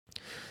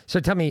So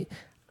tell me,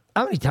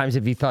 how many times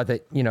have you thought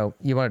that,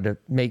 you wanted to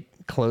make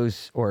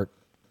clothes or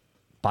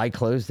buy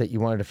clothes that you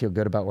wanted to feel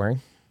good about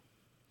wearing?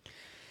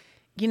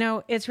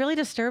 It's really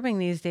disturbing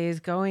these days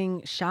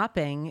going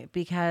shopping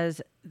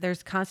because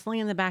there's constantly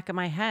in the back of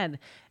my head,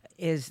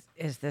 is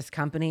this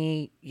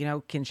company,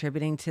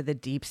 contributing to the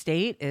deep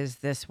state? Is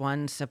this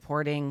one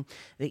supporting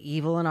the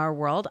evil in our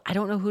world? I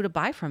don't know who to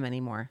buy from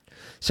anymore.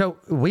 So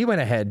we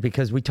went ahead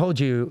because we told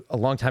you a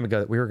long time ago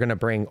that we were going to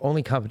bring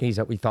only companies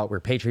that we thought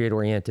were patriot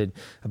oriented,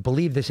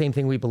 believe the same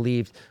thing we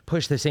believed,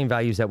 push the same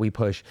values that we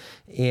push.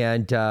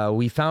 And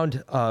we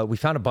found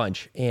a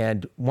bunch.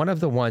 And one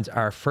of the ones,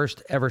 our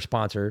first ever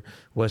sponsor,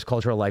 was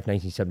Culture of Life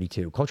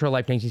 1972. Culture of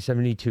Life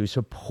 1972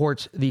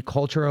 supports the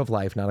culture of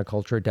life, not a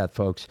culture of death,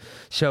 folks.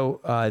 So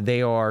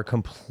they are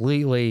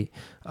completely,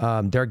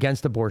 they're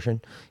against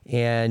abortion,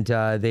 and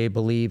they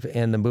believe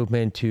in the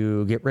movement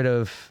to get rid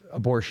of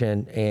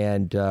abortion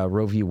and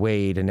Roe v.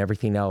 Wade and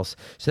everything else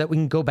so that we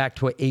can go back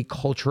to a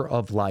culture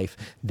of life.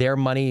 Their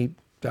money,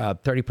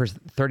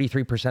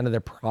 33% of their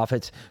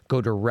profits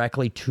go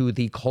directly to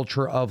the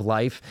culture of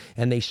life,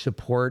 and they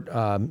support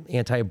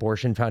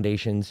anti-abortion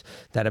foundations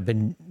that have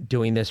been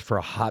doing this for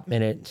a hot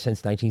minute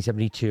since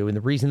 1972. And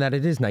the reason that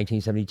it is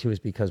 1972 is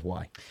because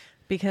why?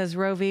 Because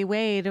Roe v.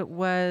 Wade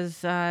was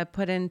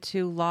put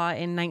into law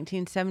in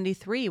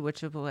 1973,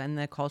 which was when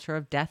the culture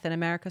of death in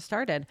America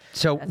started.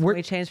 So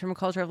we changed from a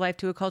culture of life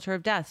to a culture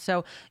of death.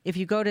 So if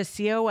you go to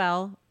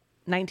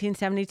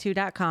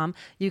COL1972.com,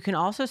 you can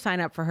also sign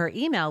up for her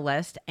email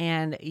list,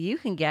 and you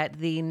can get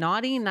the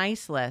naughty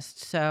nice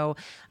list. So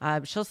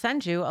she'll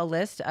send you a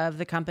list of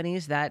the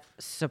companies that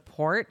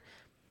support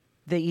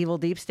the evil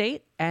deep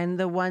state and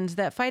the ones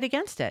that fight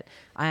against it.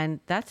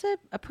 And that's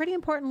a pretty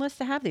important list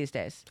to have these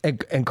days.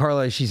 And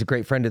Carla, she's a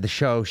great friend of the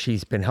show.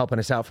 She's been helping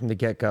us out from the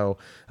get-go.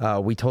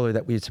 We told her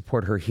that we'd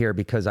support her here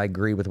because I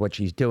agree with what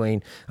she's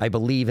doing. I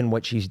believe in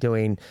what she's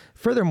doing.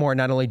 Furthermore,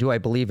 not only do I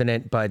believe in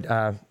it,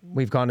 but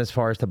we've gone as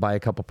far as to buy a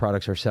couple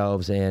products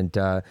ourselves. And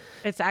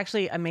it's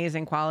actually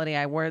amazing quality.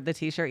 I wore the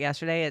t-shirt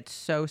yesterday. It's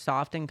so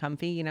soft and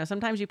comfy.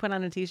 Sometimes you put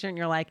on a t-shirt and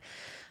you're like,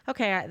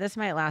 okay, this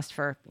might last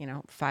for,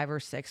 5 or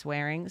 6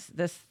 wearings.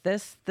 This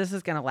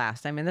is going to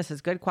last. I mean, this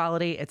is good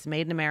quality. It's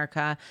made in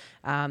America.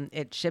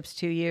 It ships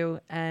to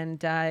you,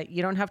 and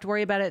you don't have to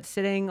worry about it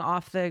sitting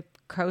off the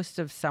coast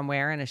of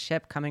somewhere in a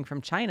ship coming from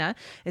China.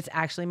 It's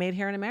actually made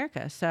here in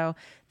America. So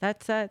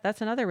that's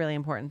another really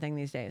important thing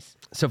these days.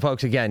 So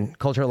folks, again,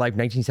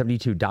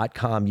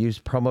 culturelife1972.com, use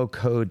promo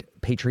code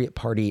Patriot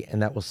Party,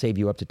 and that will save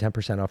you up to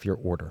 10% off your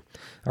order.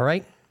 All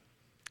right?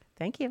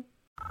 Thank you.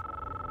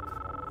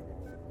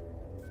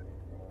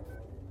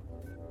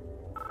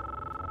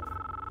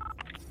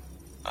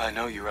 I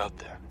know you're out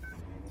there.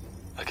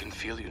 I can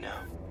feel you now.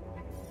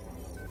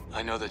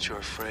 I know that you're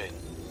afraid.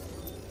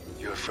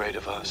 You're afraid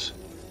of us.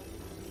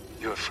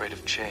 You're afraid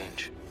of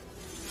change.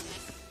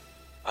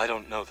 I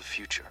don't know the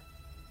future.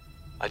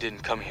 I didn't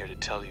come here to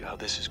tell you how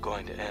this is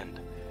going to end.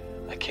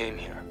 I came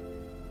here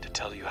to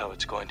tell you how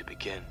it's going to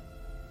begin.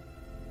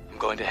 I'm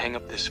going to hang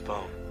up this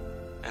phone,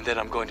 and then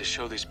I'm going to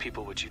show these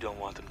people what you don't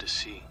want them to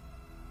see.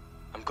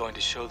 I'm going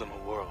to show them a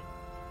world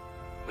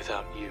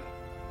without you.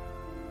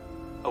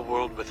 A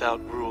world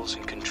without rules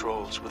and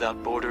controls,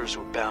 without borders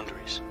or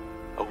boundaries.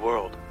 A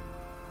world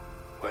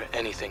where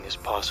anything is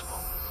possible.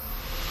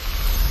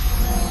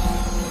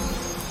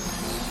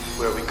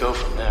 Where we go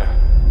from there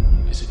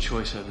is a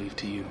choice I leave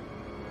to you.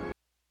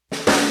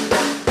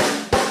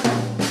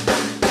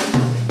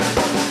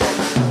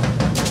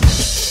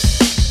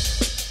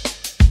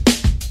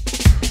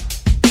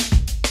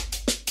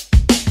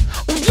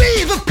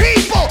 We the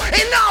people,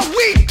 and all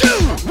we do,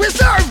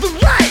 reserve the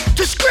right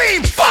to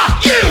scream,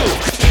 fuck you!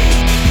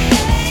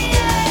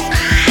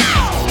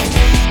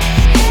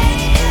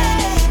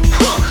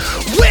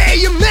 Wear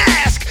your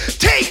mask,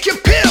 take your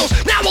pills,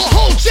 now a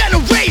whole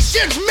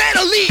generation's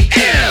mentally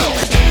ill.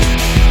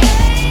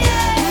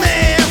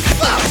 Man,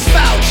 fuck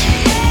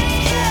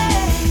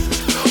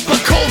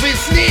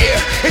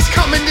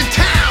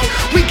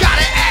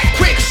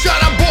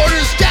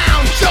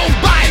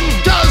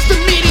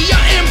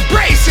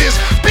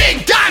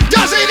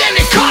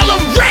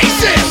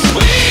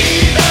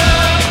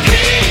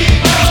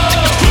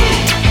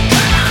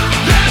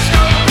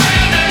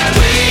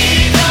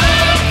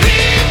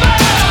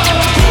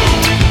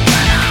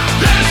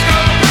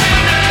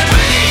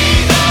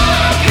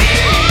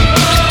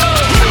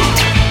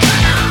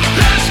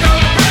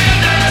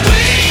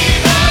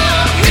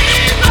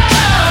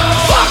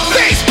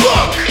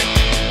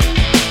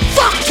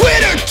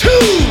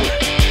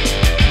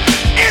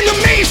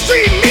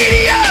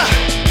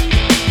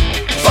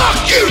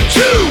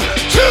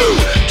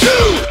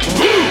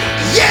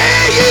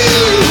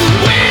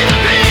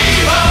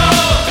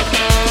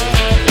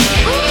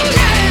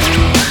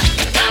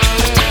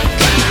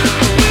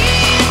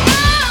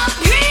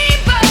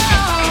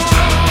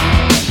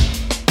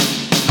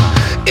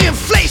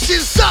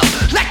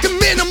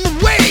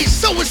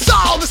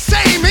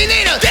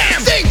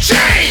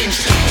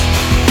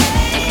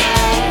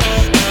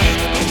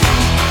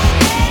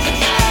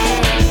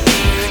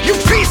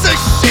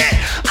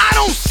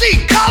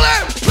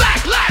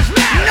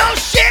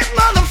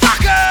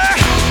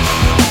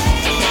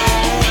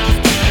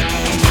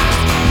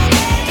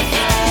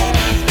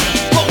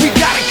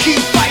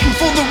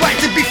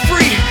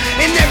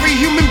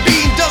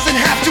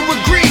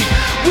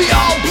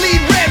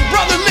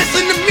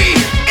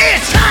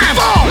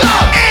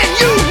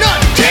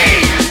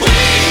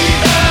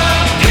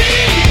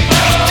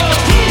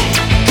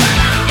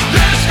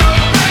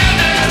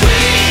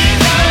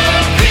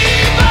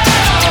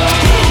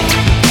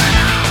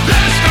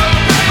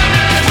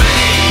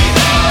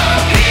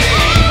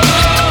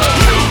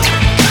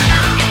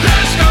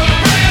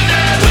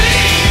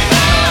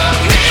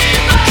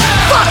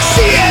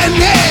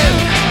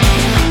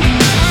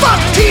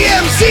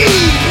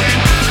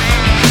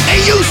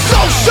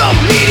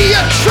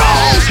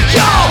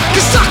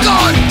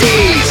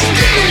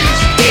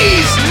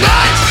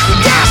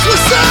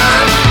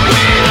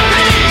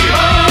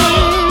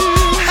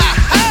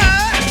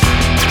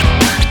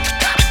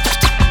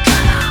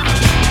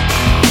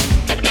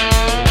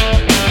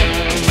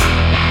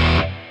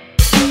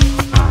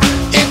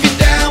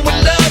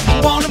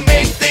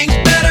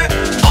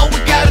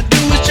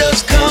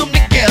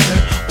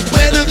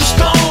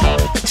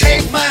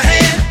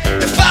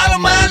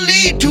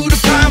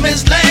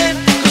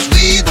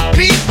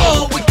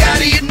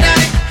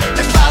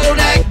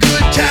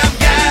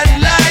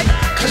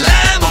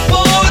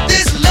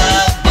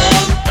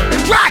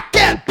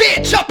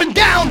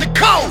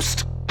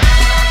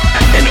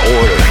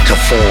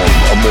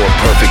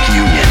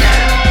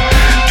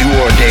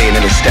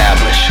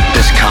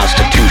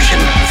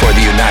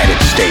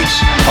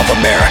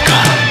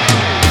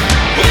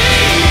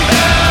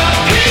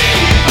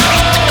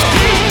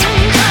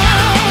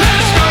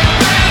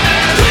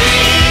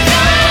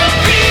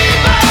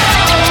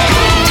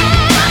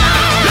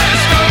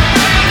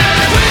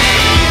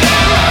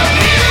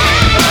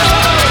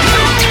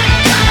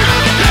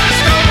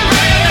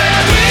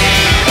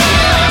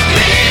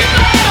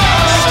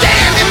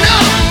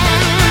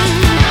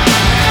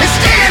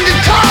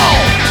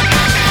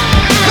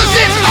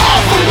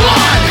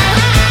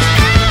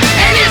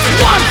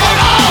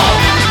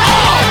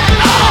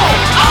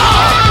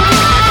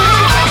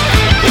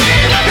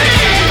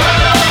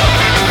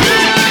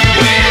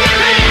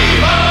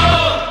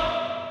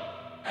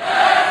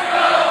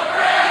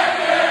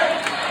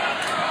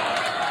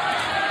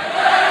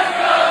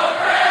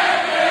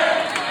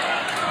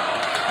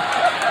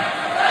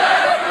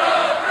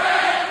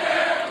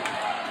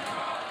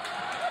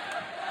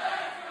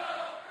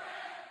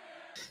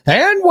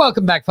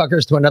Welcome back,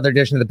 fuckers, to another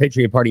edition of the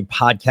Patriot Party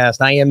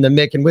podcast. I am the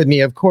Mick, and with me,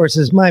 of course,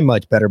 is my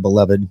much better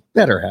beloved,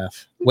 better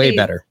half. Way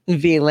better.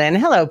 V-Lyn.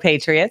 Hello,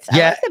 Patriots.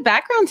 Yeah. I like the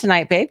background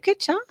tonight, babe. Good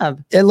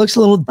job. It looks a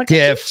little Look at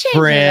you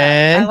changing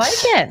it up.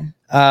 different. I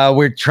like it.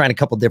 We're trying a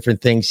couple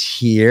different things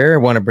here. I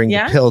want to bring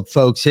Yeah? the pilled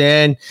folks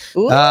in.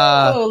 Ooh,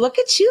 look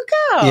at you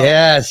go.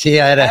 Yeah,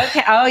 see, I had to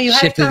Okay. Oh, you had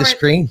shift to the covered-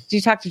 screen. Did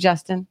you talk to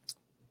Justin?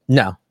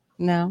 No,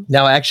 No.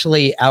 no,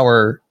 actually,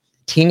 our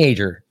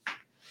teenager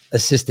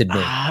assisted me.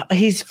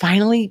 He's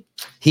finally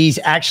He's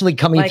actually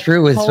coming like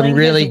through with pulling some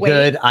really his weight,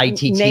 good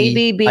ITT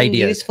maybe being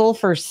ideas. useful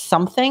for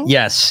something.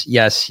 Yes,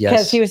 yes, Because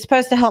yes. he was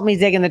supposed to help me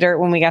dig in the dirt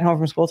when we got home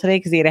from school today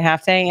because he had a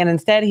half day, and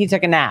instead he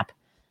took a nap.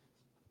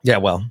 Yeah,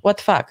 well, What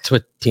the fuck? that's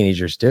what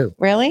teenagers do.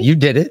 Really? You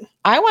did it.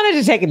 I wanted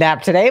to take a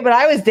nap today, but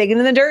I was digging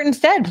in the dirt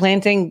instead,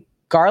 planting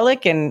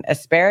garlic and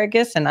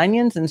asparagus and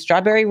onions and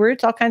strawberry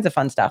roots, all kinds of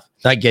fun stuff.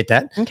 I get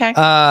that. Okay.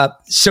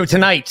 So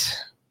tonight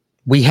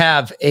we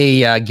have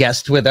a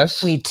guest with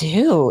us. We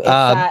do.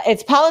 Um,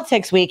 It's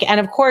politics week. And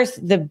of course,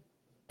 the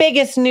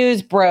biggest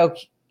news broke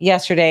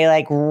yesterday,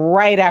 like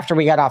right after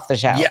we got off the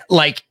show. Yeah,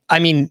 like I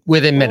mean,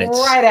 within minutes.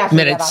 Right after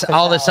we got minutes. off the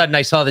All of a show. sudden,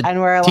 I saw the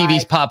And we're TVs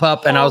like, pop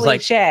up, and I was holy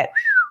like, shit.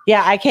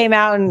 Yeah, I came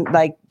out and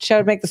like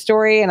make the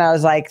story, and I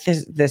was like,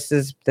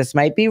 this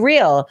might be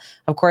real.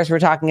 Of course, we're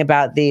talking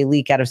about the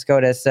leak out of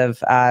SCOTUS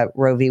of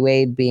Roe v.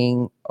 Wade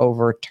being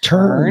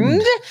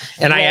overturned.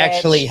 and I which-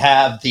 actually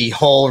have the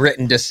whole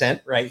written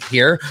dissent right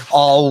here,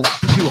 all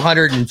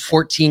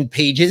 214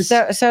 pages.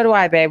 So do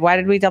I, babe. Why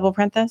did we double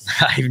print this?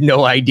 I have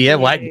no idea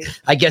why.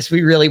 I guess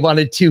we really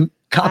wanted two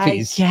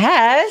copies. I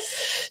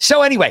guess.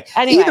 So anyway,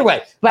 Anyway, either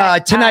way,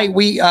 but, tonight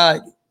we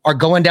are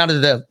going down to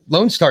the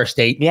Lone Star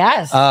State.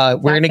 Yes. We're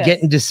going to Texas.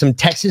 get into some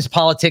Texas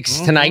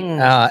politics tonight,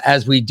 Mhm.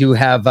 as we do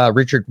have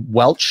Richard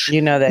Welch.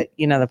 You know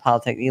the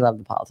politics. You love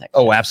the politics.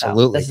 Oh, So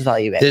absolutely. this is all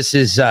you, babe. This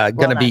is going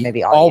to not be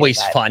maybe all you, always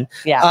but- fun.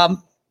 Yeah.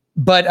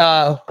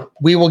 But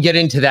we will get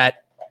into that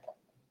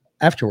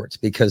afterwards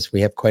because we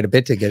have quite a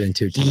bit to get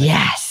into tonight.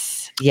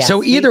 Yes. Yes.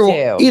 So me either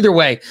too. either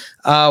way,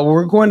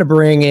 we're going to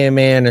bring him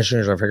in as soon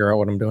as I figure out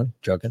what I'm doing.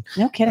 Joking.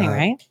 No kidding, uh,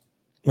 right?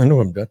 I know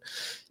what I'm doing.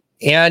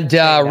 And you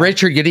go.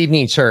 Richard, good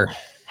evening, sir.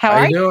 How How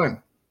are you you?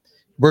 doing?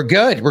 We're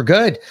good. We're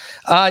good.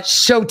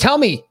 So tell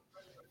me,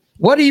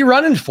 what are you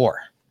running for?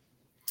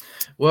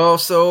 Well,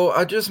 so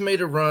I just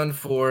made a run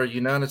for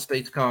United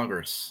States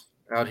Congress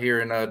out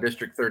here in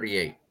District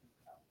 38,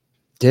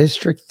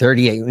 District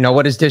 38. No,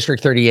 what is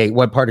District 38?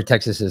 What part of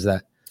Texas is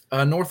that?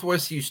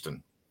 Northwest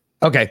Houston.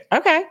 Okay.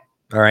 Okay.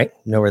 All right.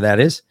 Know where that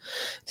is.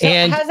 So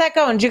And how's that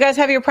going? Did you guys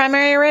have your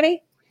primary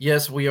already?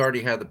 Yes, we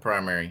already had the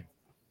primary.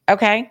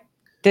 Okay.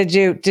 Did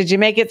you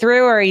make it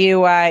through, or are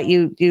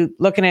you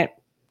looking at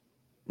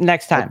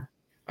next time?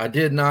 I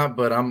did not,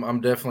 but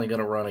I'm definitely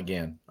going to run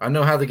again. I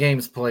know how the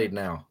game's played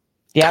now.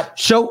 Yep.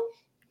 so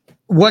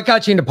what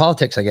got you into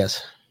politics, I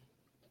guess?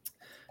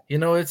 You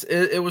know,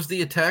 it was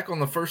the attack on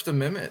the First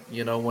Amendment.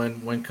 You know,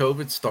 when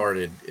COVID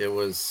started, it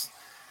was,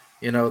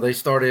 you know, they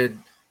started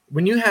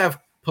when you have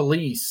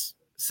police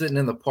sitting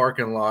in the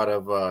parking lot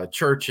of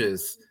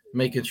churches,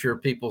 making sure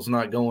people's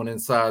not going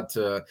inside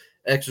to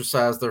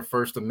exercise their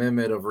First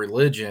Amendment of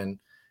religion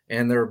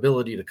and their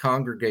ability to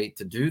congregate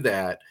to do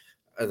that.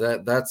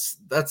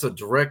 That's a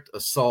direct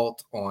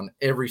assault on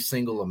every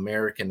single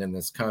American in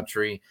this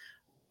country.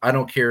 I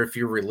don't care if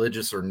you're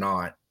religious or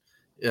not.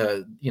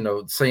 You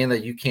know, saying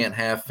that you can't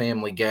have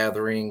family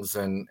gatherings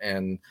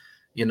and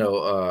you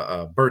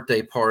know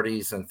birthday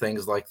parties and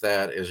things like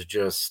that is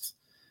just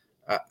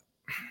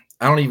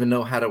I don't even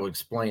know how to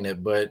explain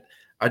it, but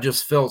I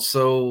just felt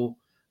so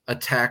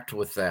attacked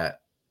with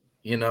that,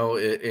 you know,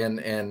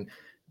 and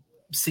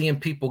seeing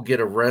people get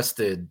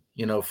arrested,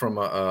 you know, from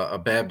a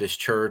Baptist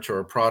church or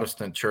a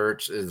Protestant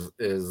church is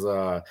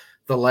the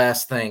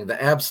last thing,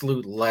 the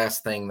absolute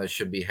last thing that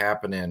should be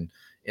happening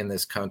in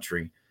this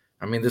country.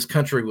 I mean, this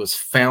country was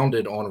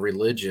founded on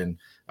religion.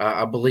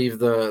 I believe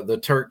the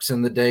Turks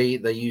in the day,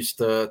 they used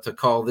to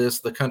call this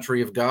the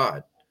country of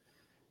God.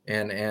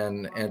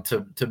 And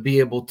to be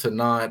able to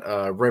not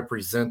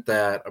represent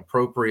that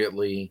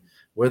appropriately,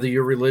 whether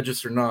you're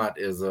religious or not,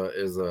 is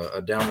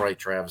a downright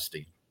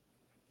travesty.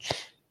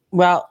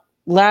 Well,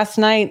 last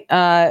night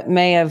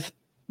may have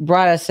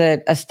brought us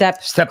a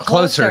step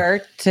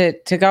Closer.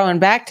 to going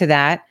back to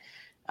that.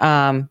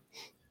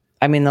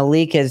 I mean, the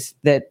leak is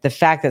that the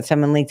fact that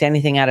someone leaked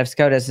anything out of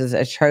SCOTUS is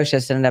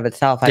atrocious in and of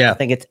itself. I Yeah. don't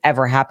think it's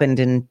ever happened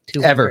in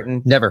Ever.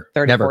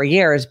 234 Never.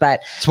 years, but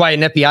That's why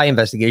an FBI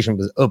investigation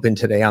was open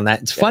today on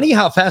that. It's funny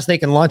how fast they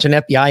can launch an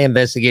FBI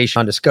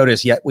investigation onto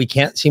SCOTUS, yet we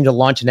can't seem to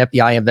launch an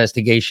FBI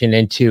investigation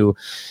into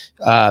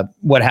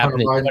what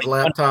happened. Hunter Biden's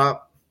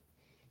laptop.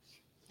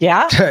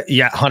 yeah,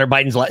 Yeah, Hunter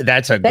Biden's.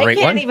 That's a they great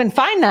can't one. even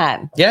find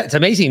that. Yeah, it's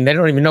amazing. They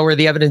don't even know where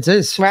the evidence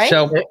is. Right?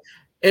 So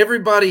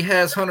Everybody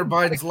has Hunter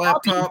Biden's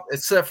laptop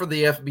except for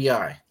the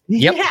FBI.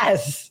 Yep.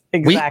 Yes,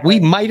 exactly. we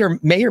might or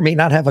may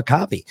not have a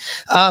copy.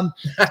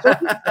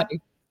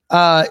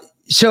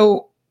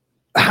 So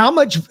how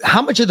much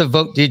of the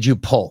vote did you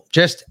pull?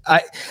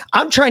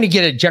 I'm trying to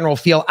get a general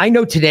feel. I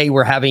know today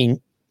we're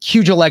having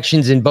huge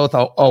elections in both,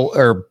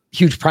 or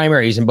huge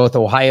primaries in both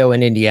Ohio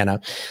and Indiana.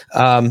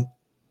 And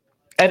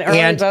early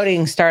and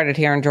voting started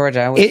here in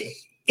Georgia.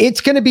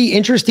 It's going to be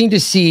interesting to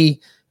see.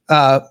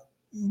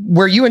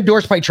 Were you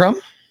endorsed by Trump?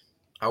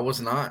 I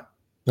was not.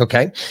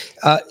 Okay.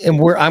 I'm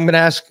going to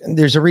ask,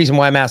 there's a reason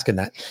why I'm asking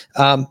that.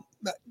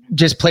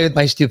 Just play with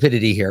my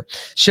stupidity here.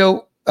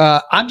 So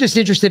I'm just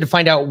interested to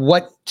find out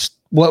what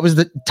was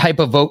the type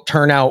of vote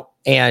turnout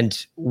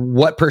and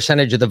what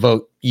percentage of the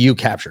vote you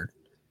captured.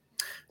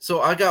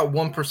 So I got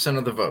 1%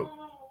 of the vote,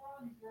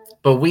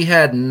 but we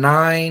had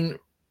 9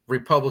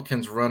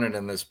 Republicans running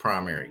in this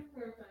primary.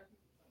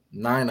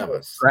 9 of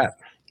us. Crap.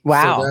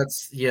 Wow.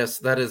 So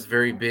that is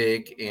very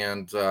big.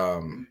 And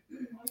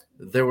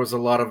there was a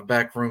lot of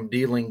backroom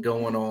dealing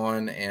going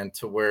on, and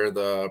to where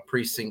the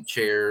precinct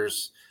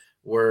chairs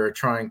were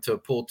trying to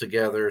pull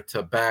together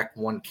to back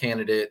one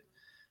candidate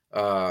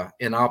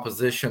in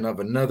opposition of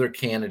another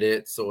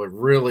candidate. So it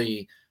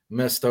really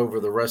messed over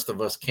the rest of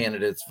us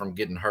candidates from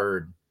getting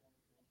heard.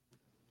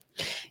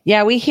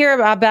 Yeah, we hear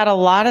about a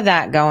lot of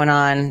that going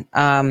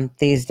on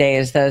these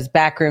days, those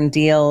backroom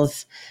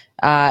deals.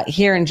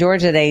 Here in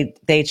Georgia,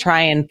 they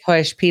try and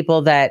push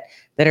people that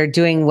are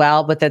doing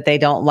well, but that they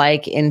don't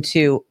like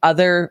into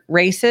other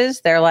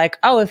races. They're like,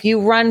 oh, if you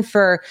run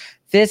for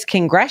this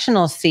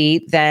congressional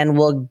seat, then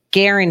we'll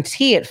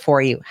guarantee it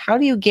for you. How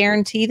do you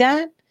guarantee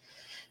that?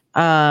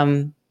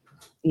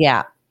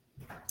 Yeah.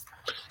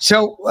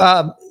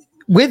 So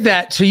with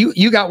that, so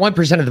you got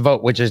 1% of the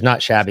vote, which is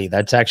not shabby.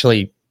 That's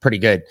actually pretty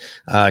good,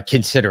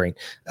 considering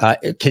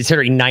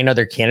 9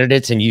 other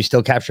candidates and you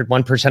still captured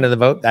 1% of the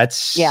vote.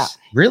 That's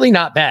really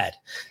not bad.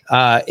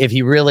 If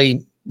you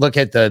really look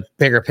at the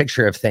bigger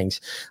picture of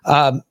things,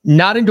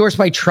 not endorsed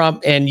by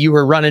Trump, and you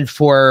were running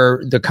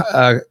for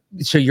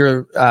so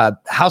your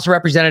House of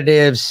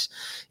Representatives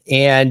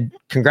and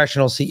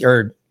congressional seat,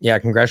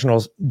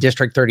 congressional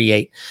District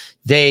 38.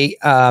 They,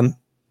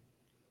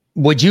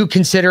 would you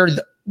consider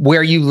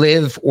where you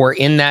live or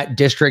in that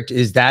district,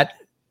 is that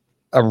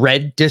a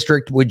red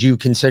district? Would you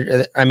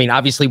consider, I mean,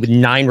 obviously with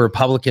 9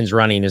 Republicans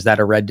running, is that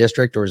a red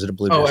district or is it a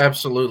blue district? Oh,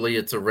 absolutely.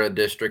 It's a red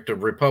district. A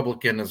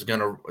Republican is going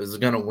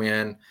to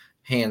win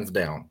hands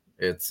down.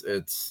 It's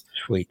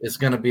sweet. It's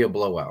going to be a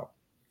blowout.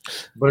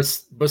 But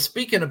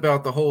speaking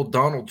about the whole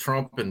Donald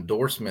Trump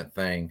endorsement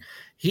thing,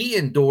 he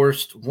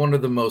endorsed one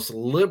of the most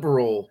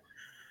liberal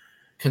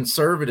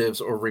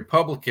conservatives or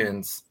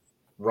Republicans,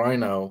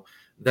 Rhino,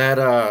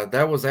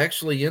 that was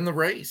actually in the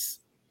race.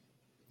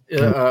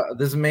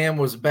 This man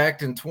was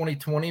backed in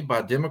 2020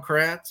 by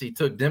Democrats. He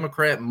took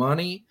Democrat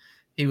money.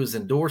 He was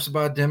endorsed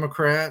by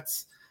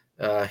Democrats.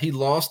 He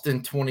lost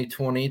in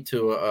 2020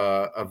 to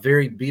a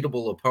very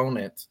beatable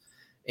opponent,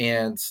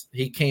 and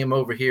he came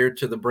over here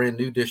to the brand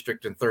new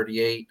district in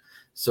 38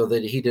 so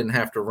that he didn't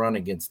have to run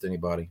against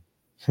anybody.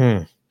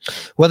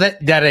 Well,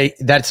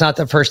 that's not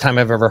the first time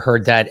I've ever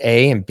heard that.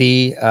 A and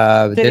B.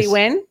 Did he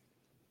win?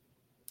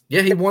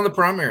 Yeah, he won the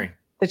primary.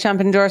 The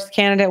Trump endorsed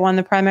candidate won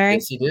the primary?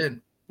 Yes, he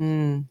did.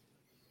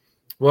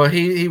 Well,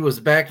 he was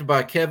backed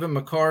by Kevin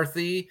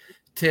McCarthy,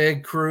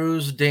 Ted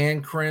Cruz,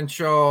 Dan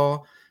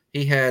Crenshaw.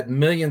 He had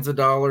millions of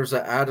dollars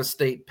of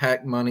out-of-state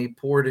PAC money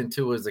poured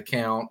into his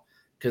account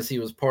because he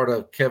was part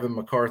of Kevin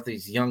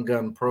McCarthy's Young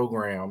Gun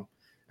program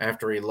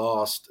after he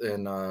lost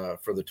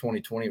for the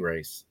 2020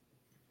 race.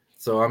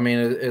 So, I mean,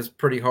 it's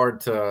pretty hard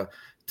to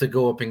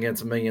go up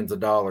against millions of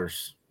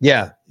dollars.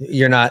 Yeah,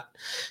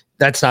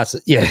 that's not.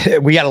 Yeah,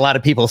 we got a lot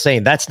of people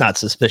saying that's not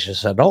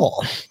suspicious at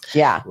all.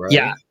 Yeah. Right?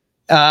 Yeah.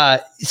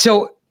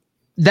 So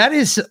that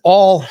is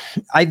all.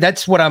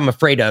 That's what I'm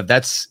afraid of.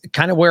 That's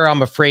kind of where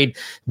I'm afraid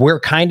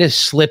we're kind of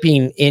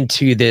slipping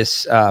into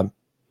this.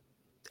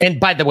 And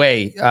by the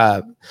way,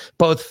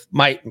 both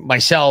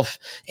myself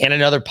and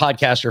another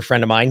podcaster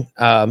friend of mine,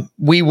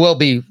 we will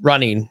be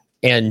running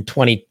in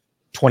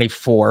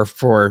 2024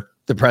 for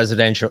the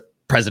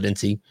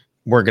presidency.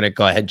 We're going to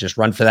go ahead and just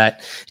run for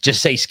that.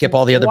 Just say, skip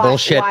all the other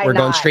bullshit. We're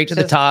going straight to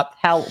the top.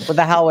 Hell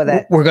with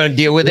it. We're going to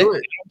deal with it. I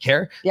don't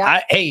care.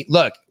 Yeah. Hey,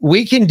 look,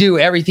 we can do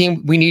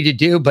everything we need to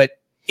do, but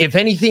if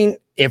anything,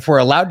 if we're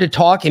allowed to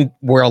talk and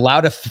we're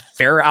allowed a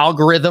fair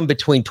algorithm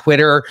between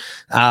Twitter,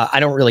 I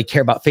don't really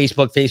care about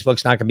Facebook.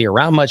 Facebook's not going to be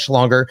around much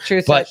longer.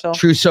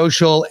 Truth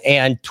Social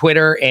and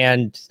Twitter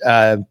and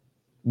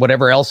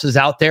whatever else is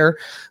out there,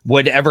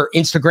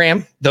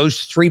 Instagram,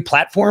 those 3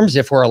 platforms,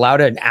 if we're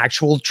allowed an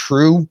actual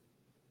true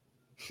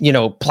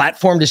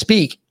platform to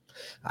speak,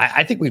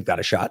 I think we've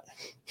got a shot.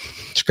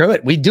 Screw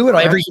it. We do it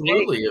every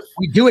day.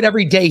 We do it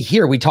every day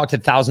here. We talk to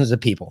thousands of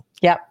people.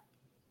 Yep.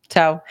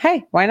 So,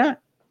 hey, why not?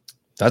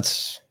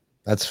 That's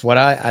what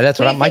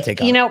I might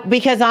take on.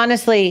 Because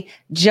honestly,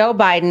 Joe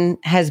Biden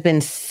has been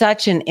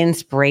such an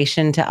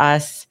inspiration to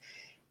us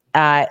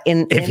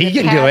in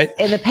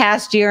the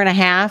past year and a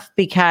half,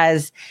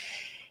 because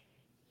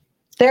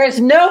there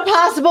is no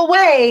possible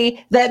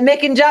way that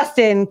Mick and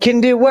Justin can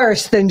do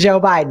worse than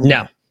Joe Biden.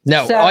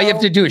 No, so, all you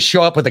have to do is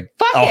show up with a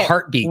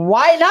heartbeat.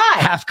 Why not?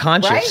 Half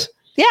conscious. Right?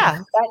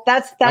 Yeah,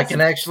 that's. I can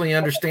actually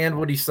understand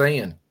what he's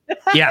saying.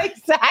 Yeah.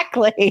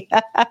 Exactly.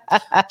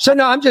 So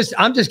no, I'm just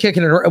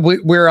kicking it.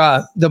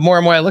 We're the more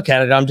and more I look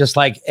at it, I'm just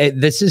like,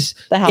 this is,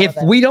 The hell if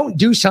of it. we don't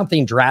do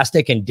something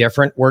drastic and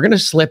different, we're going to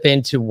slip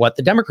into what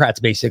the Democrats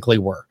basically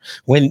were.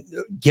 When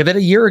give it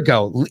a year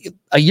ago,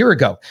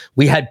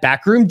 we had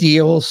backroom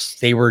deals.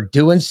 They were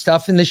doing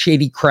stuff in the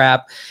shady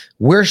crap.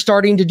 We're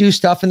starting to do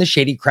stuff in the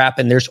shady crap.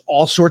 And there's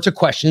all sorts of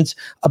questions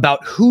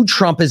about who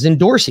Trump is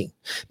endorsing,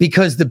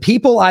 because the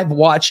people I've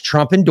watched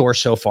Trump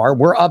endorse so far,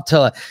 we're up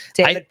to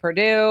David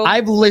Perdue. I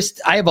have a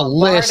list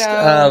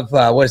of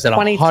what is it?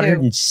 22.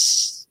 100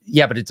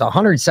 yeah, but it's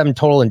 107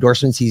 total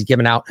endorsements he's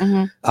given out.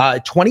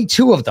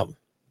 22 of them,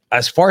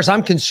 as far as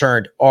I'm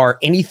concerned, are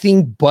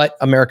anything but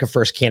America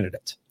First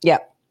candidates.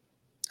 Yep.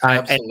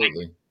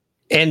 Absolutely.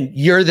 And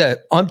you're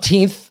the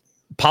umpteenth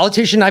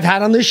politician I've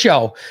had on this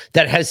show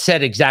that has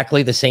said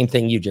exactly the same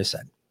thing you just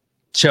said.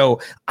 So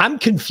I'm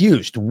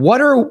confused.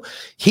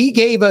 He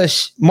gave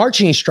us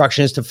marching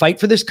instructions to fight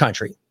for this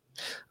country.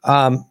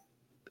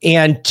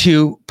 And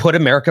to put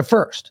America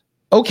first.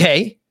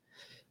 Okay.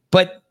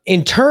 But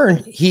in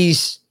turn,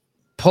 he's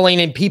pulling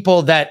in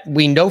people that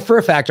we know for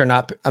a fact are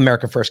not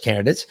America First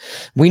candidates.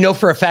 We know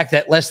for a fact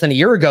that less than a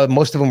year ago,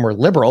 most of them were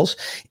liberals.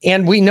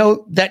 And we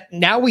know that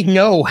now we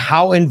know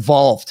how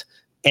involved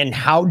and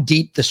how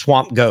deep the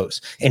swamp goes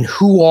and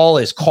who all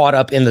is caught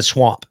up in the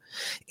swamp.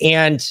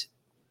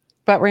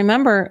 But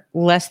remember,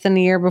 less than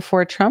a year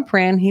before Trump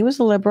ran, he was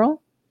a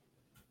liberal.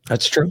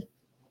 That's true.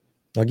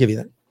 I'll give you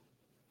that.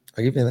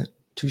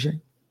 Touche.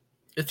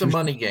 It's a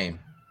money game.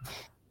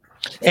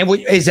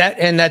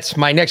 And that's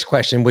my next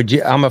question.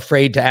 I'm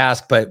afraid to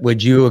ask, but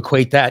would you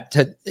equate that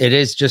to, it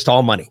is just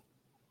all money?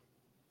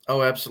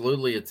 Oh,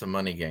 absolutely. It's a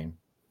money game.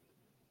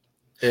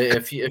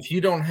 If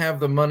you don't have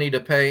the money to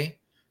pay,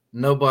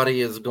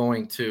 nobody is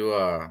going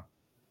to,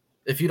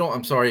 if you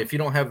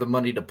don't have the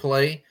money to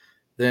play,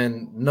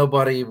 then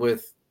nobody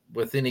with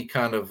any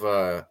kind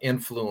of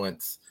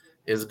influence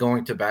is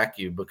going to back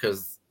you,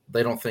 because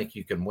they don't think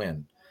you can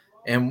win.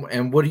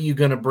 And what are you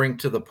going to bring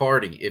to the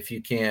party if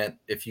you can't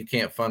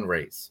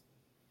fundraise?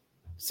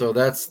 So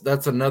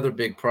that's another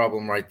big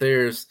problem right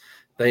there. Is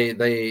they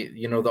the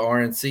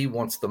RNC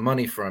wants the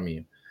money from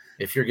you.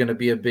 If you're going to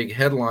be a big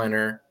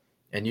headliner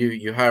and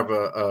you have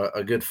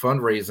a good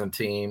fundraising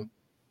team,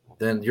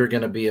 then you're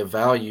going to be of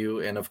value.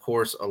 And of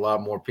course, a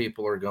lot more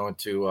people are going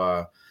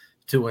to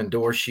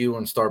endorse you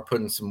and start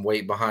putting some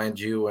weight behind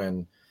you,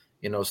 and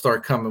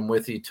start coming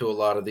with you to a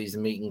lot of these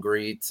meet and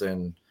greets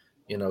and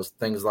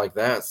things like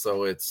that.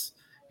 So it's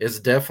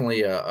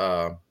definitely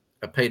a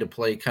pay to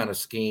play kind of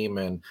scheme,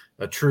 and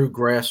a true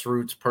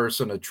grassroots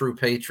person, a true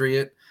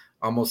patriot,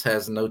 almost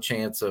has no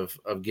chance of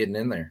getting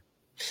in there.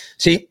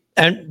 See,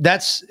 and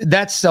that's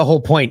the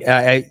whole point.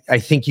 I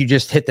think you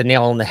just hit the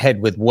nail on the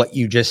head with what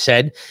you just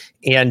said,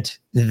 and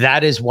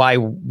that is why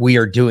we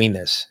are doing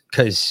this,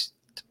 because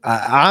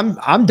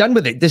I'm done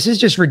with it. This is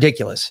just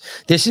ridiculous.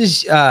 This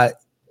is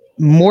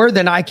more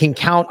than I can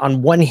count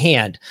on one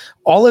hand.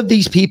 All of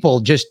these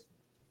people just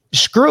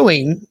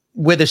screwing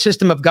with a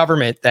system of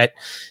government that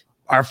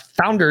our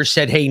founders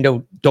said, hey,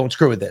 no, don't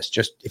screw with this.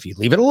 Just if you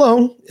leave it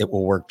alone, it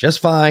will work just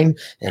fine.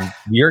 And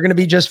you're going to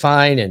be just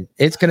fine. And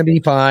it's going to be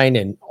fine.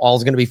 And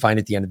all's going to be fine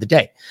at the end of the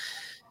day.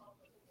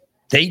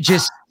 It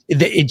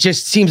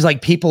just seems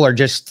like people are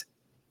just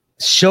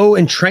so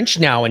entrenched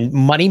now in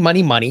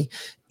money.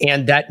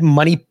 And that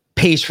money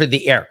pays for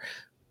the air.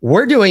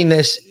 We're doing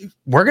this.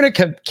 We're going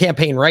to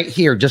campaign right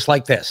here, just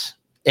like this.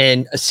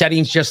 In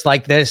settings just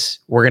like this.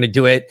 We're going to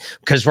do it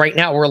because right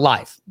now we're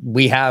live.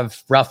 We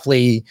have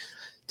roughly,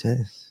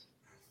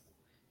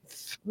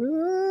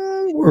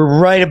 we're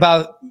right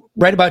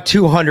about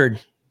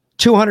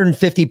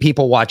 250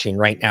 people watching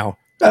right now.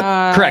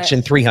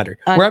 Correction, 300.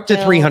 We're up to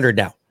 300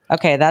 now.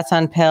 Okay, that's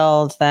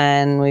Unpilled.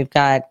 Then we've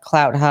got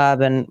Clout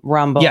Hub and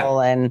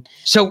Rumble, and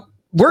so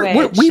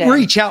we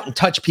reach out and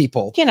touch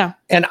people.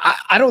 And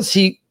I don't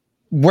see.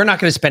 We're not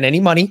going to spend any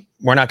money.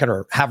 We're not going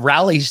to have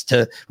rallies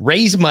to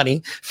raise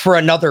money for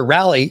another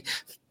rally,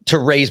 to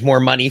raise more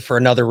money for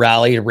another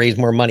rally, to raise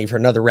more money for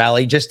another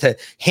rally, just to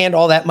hand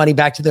all that money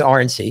back to the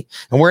RNC.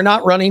 And we're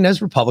not running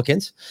as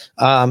Republicans.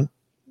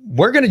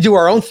 We're going to do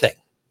our own thing.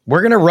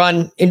 We're going to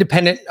run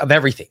independent of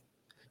everything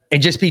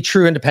and just be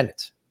true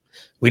independents.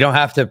 We don't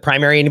have to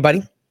primary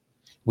anybody.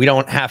 We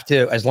don't have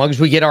to, as long as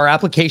we get our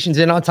applications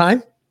in on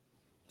time,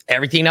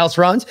 everything else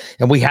runs.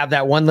 And we have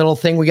that one little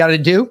thing we got to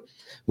do.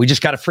 We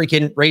just got to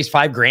freaking raise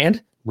 $5,000.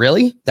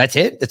 Really? That's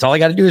it? That's all I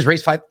got to do is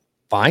raise $5,000.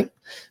 Fine.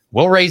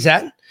 We'll raise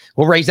that.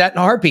 We'll raise that in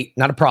a heartbeat.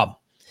 Not a problem.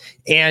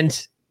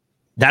 And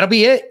that'll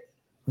be it.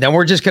 Then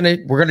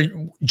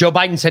Joe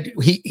Biden said,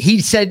 he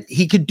said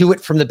he could do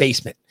it from the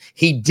basement.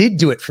 He did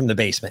do it from the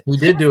basement. He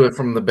did do it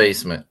from the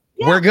basement.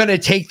 Yeah. We're going to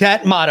take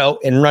that motto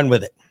and run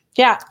with it.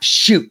 Yeah.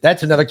 Shoot.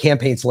 That's another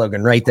campaign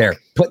slogan right there.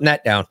 Putting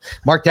that down.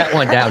 Mark that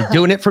one down.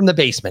 Doing it from the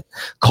basement.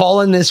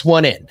 Calling this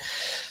one in.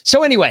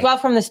 So anyway. Well,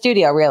 from the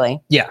studio,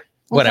 really. Yeah.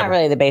 Whatever. It's not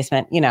really the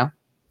basement,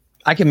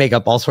 I can make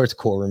up all sorts of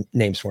cool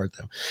names for it,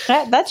 though.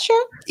 That's true.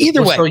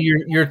 Either way. So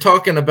you're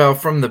talking about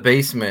from the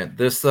basement.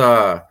 This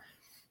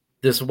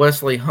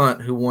Wesley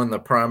Hunt, who won the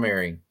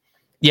primary,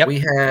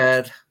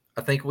 Yep.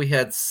 I think we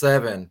had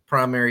 7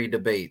 primary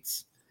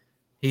debates.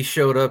 He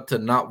showed up to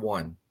not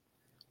one,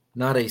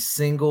 not a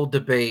single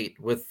debate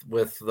with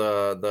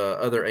the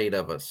other 8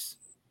 of us,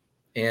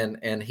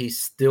 and he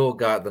still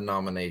got the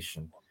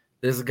nomination.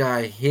 This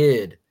guy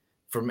hid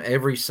from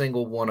every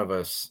single one of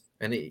us,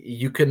 and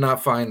you could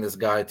not find this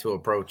guy to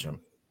approach him.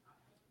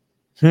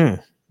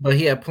 But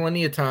he had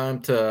plenty of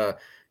time to,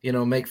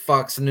 make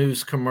Fox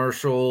News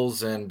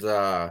commercials and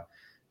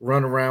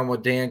run around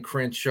with Dan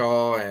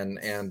Crenshaw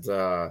and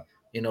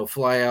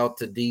fly out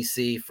to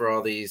DC for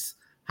all these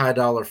high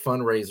dollar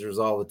fundraisers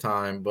all the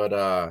time.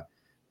 But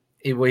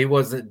he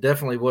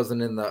definitely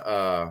wasn't in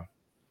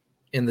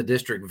the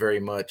district very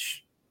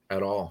much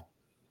at all.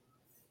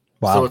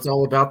 Wow. So it's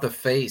all about the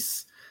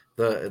face.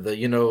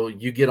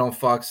 You get on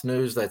Fox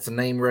News, that's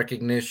name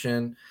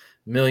recognition.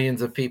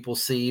 Millions of people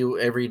see you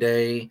every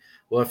day.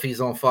 Well, if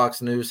he's on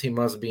Fox News, he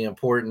must be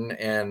important,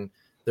 and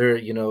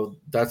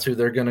that's who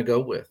they're going to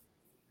go with.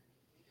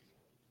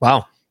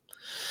 Wow.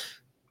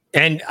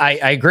 And I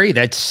agree.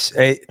 That's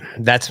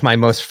my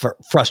most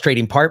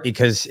frustrating part,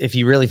 because if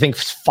you really think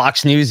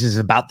Fox News is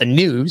about the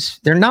news,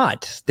 they're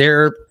not.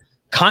 They're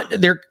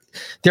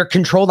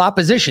controlled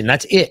opposition.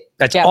 That's it.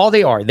 That's all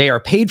they are. They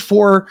are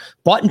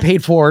bought and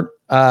paid for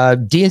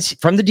DNC,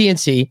 from the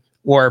DNC,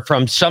 or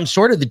from some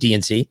sort of the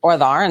DNC. Or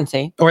the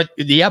RNC. Or,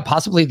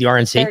 possibly the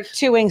RNC. They're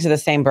 2 wings of the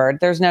same bird.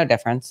 There's no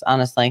difference,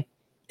 honestly.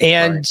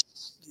 And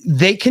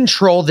they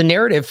control the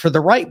narrative for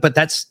the right. But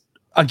that's,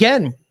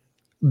 again,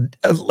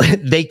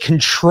 they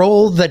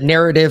control the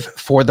narrative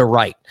for the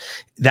right.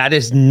 That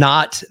is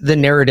not the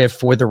narrative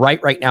for the right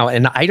now.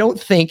 And I don't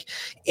think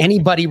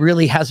anybody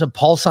really has a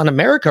pulse on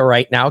America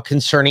right now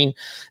concerning,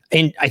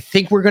 and I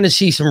think we're going to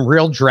see some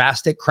real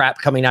drastic crap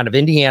coming out of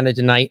Indiana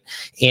tonight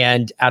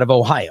and out of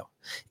Ohio.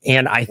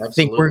 And I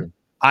think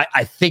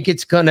I think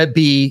it's going to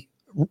be,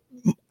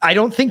 I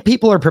don't think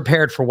people are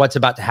prepared for what's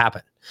about to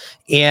happen.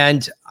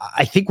 And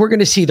I think we're going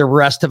to see the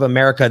rest of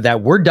America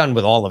that we're done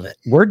with all of it.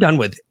 We're done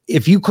with,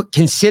 if you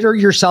consider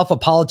yourself a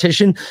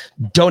politician,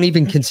 don't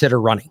even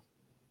consider running.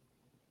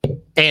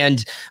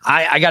 And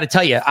I got to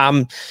tell you,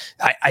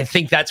 I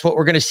think that's what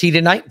we're going to see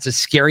tonight. It's a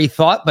scary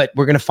thought, but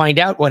we're going to find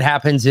out what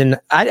happens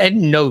I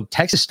didn't know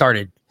Texas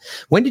started.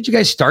 When did you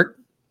guys start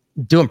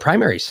doing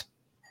primaries?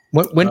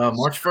 When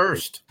March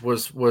 1st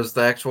was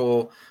the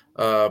actual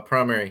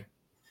primary.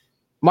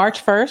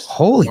 March 1st?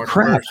 Holy March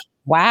crap. 1st.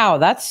 Wow,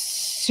 that's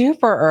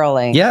super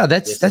early. Yeah,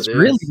 that's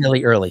really,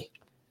 really early.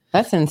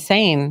 That's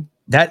insane.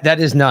 That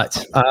is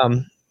nuts.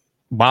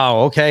 Wow.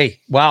 Okay.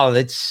 Wow.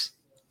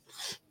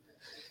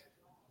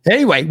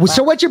 Anyway.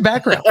 So what's your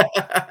background?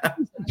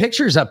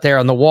 Pictures up there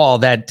on the wall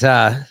that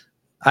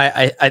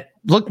I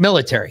look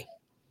military.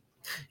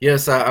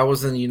 Yes, I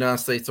was in the United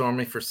States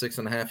Army for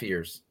 6.5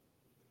 years.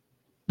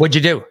 What'd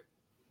you do?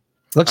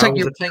 Looks like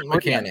you're a tank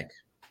mechanic.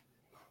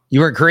 You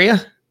were in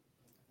Korea?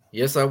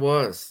 Yes, I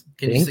was.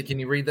 Can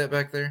you read that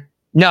back there?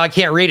 No, I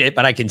can't read it,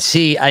 but I can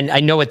see. I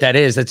know what that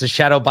is. That's a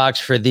shadow box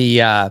for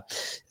the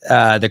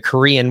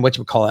Korean. What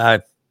you call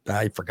it?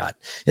 I forgot.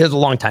 It was a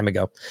long time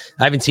ago.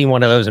 I haven't seen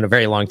one of those in a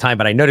very long time,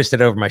 but I noticed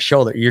it over my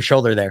shoulder. Your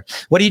shoulder there.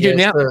 What do you do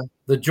now?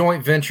 The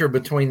joint venture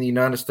between the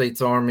United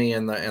States Army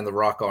and the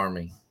ROK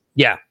Army.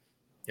 Yeah.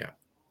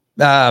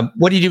 Yeah.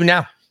 What do you do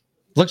now?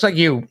 Looks like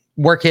you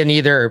work in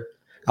either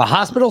a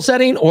hospital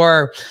setting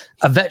or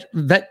a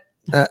veterinary.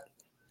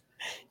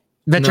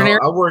 No,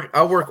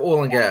 I work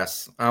oil and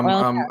gas.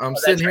 I'm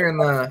sitting here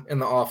in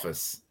the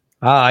office.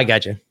 Oh, I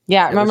got you.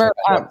 Yeah, remember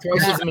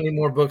twice as many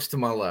more books to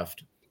my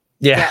left.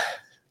 Yeah.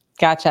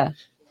 Gotcha.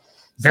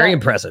 Very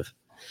impressive.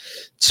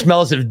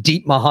 Smells of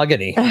deep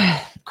mahogany,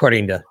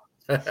 according to.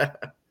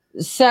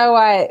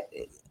 So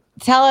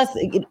tell us,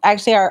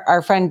 actually,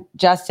 our friend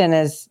Justin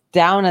is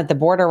down at the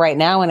border right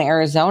now in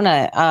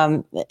Arizona.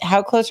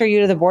 How close are you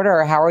to the border,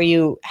 or how are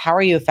you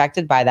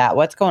affected by that?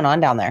 What's going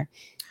on down there?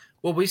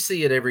 Well, we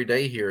see it every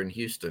day here in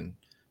Houston.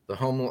 The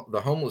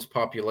homeless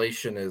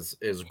population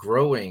is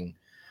growing,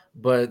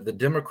 but the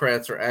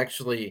Democrats are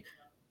actually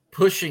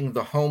pushing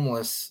the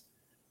homeless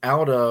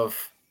out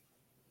of,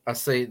 I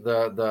say,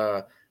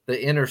 the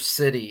inner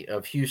city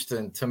of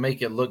Houston to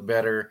make it look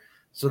better,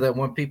 so that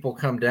when people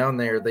come down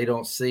there, they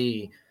don't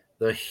see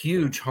the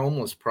huge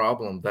homeless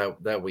problem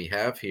that we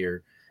have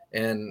here.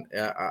 And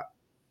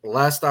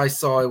last I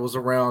saw, it was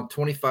around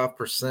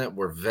 25%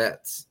 were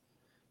vets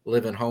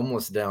living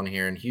homeless down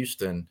here in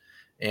Houston,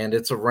 and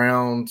it's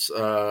around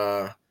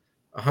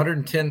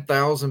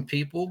 110,000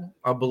 people,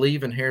 I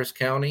believe, in Harris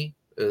County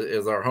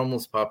is our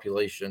homeless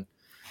population,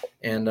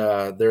 and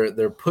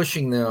they're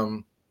pushing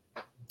them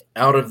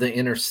out of the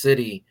inner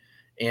city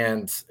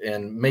and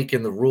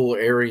making the rural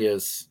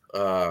areas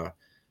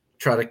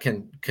try to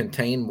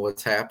contain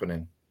what's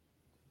happening.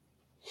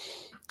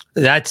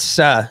 That's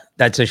a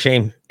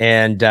shame,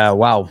 and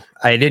wow,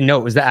 I didn't know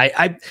it was that.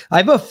 I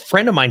have a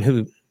friend of mine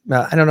who.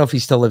 I don't know if he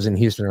still lives in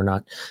Houston or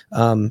not.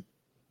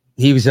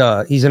 He's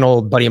an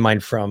old buddy of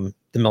mine from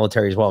the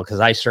military as well, because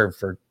I served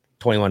for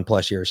 21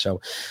 plus years. So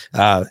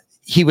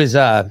he was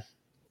a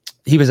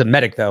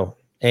medic though,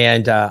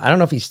 and I don't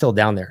know if he's still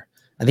down there.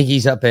 I think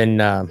he's up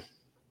in. I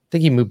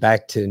think he moved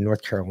back to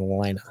North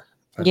Carolina.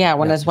 Yeah,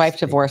 when his wife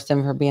divorced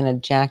him for being a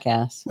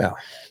jackass. Well,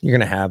 you're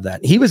gonna have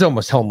that. He was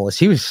almost homeless.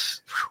 He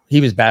was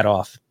bad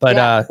off. But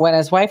yeah, when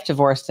his wife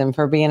divorced him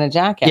for being a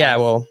jackass. Yeah,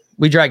 well,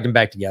 we dragged him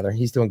back together.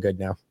 He's doing good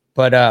now.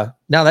 But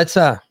no, that's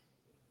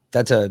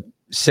a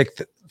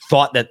sick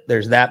thought that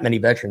there's that many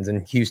veterans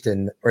in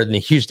Houston or in the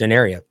Houston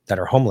area that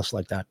are homeless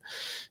like that.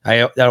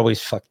 That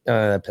always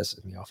that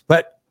pisses me off.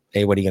 But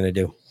hey, what are you gonna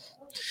do?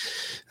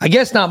 I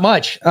guess not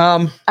much.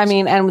 I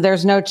mean, and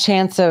there's no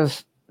chance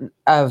of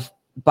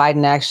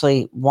Biden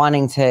actually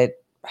wanting to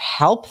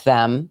help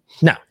them.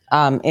 No.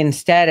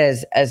 Instead,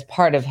 as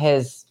part of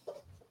his,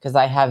 because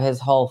I have his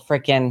whole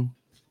freaking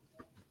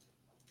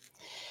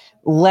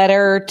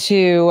letter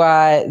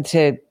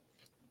to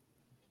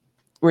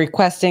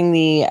requesting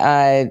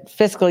the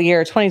fiscal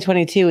year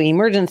 2022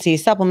 emergency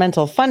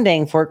supplemental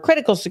funding for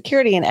critical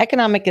security and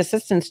economic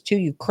assistance to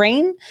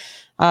Ukraine.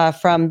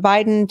 From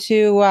Biden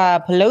to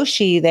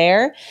Pelosi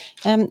there,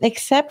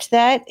 except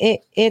that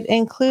it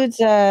includes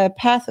a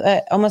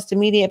almost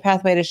immediate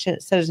pathway to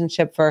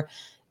citizenship for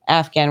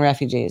Afghan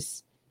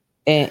refugees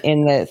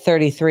in the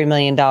 $33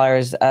 million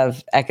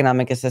of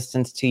economic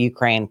assistance to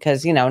Ukraine.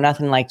 Because,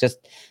 nothing like just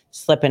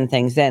slipping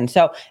things in.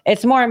 So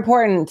it's more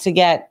important to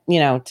get,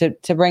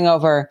 to bring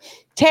over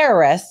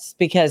terrorists,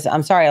 because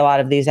I'm sorry, a lot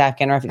of these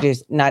Afghan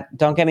refugees,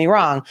 don't get me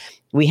wrong,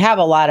 we have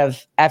a lot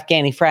of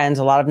Afghani friends,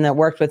 a lot of them that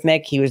worked with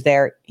Mick. He was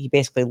there. He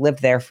basically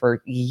lived there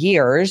for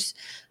years.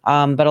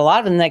 But a lot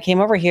of them that came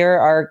over here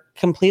are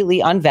completely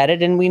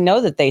unvetted, and we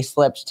know that they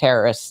slipped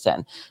terrorists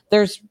in.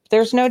 There's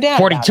no doubt.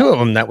 42 of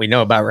them that we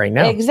know about right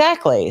now.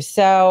 Exactly.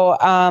 So,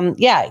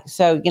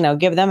 So,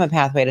 give them a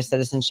pathway to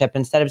citizenship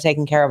instead of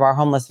taking care of our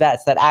homeless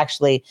vets that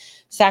actually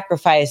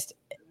sacrificed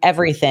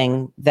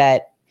everything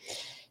that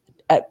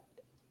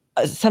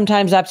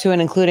sometimes up to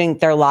and including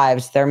their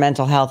lives, their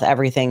mental health,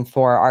 everything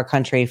for our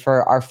country,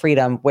 for our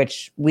freedom,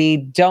 which we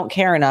don't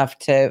care enough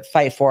to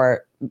fight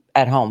for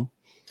at home.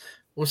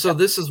 Well, so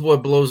this is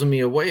what blows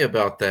me away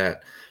about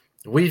that.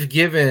 We've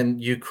given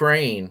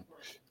Ukraine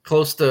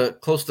close to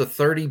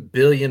 $30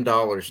 billion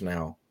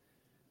now.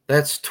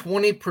 That's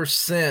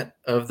 20%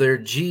 of their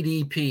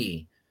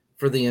GDP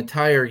for the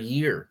entire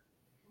year.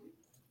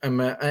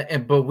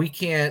 But we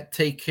can't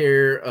take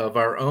care of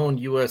our own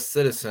U.S.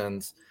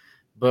 citizens,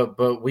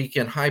 but we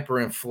can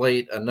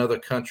hyperinflate another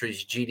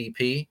country's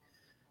GDP.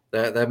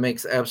 That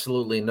makes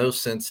absolutely no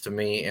sense to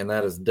me, and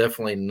that is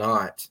definitely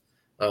not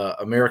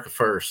America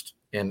first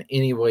in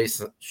any way,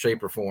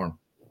 shape, or form.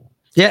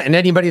 Yeah, and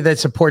anybody that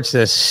supports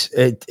this,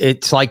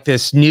 it's like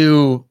this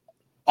new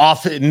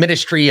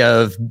ministry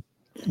of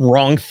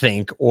wrong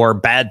think or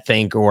bad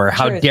think, or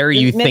how dare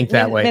you think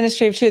that way?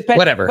 Ministry of Truth, but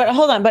whatever. But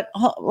hold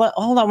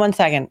on 1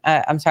 second.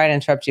 I'm sorry to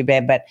interrupt you,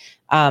 babe, but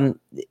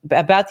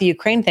about the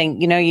Ukraine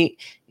thing,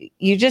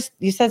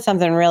 you said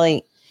something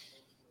really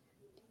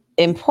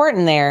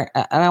important there,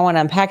 and I want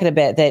to unpack it a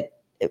bit. That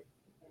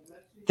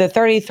the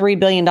 $33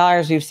 billion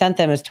we've sent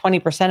them is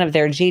 20% of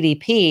their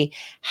GDP.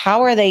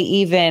 How are they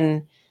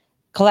even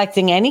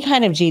collecting any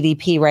kind of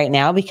GDP right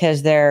now?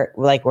 Because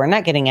we're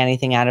not getting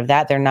anything out of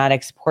that. They're not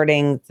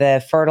exporting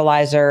the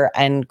fertilizer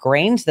and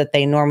grains that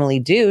they normally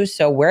do.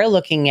 So we're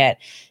looking at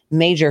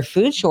major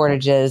food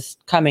shortages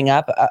coming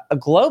up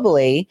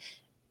globally,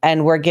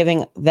 and we're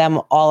giving them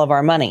all of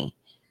our money.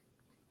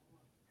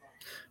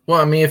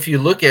 Well, I mean, if you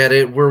look at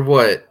it, we're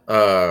what,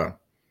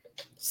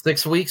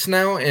 6 weeks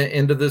now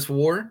into this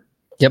war?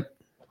 Yep.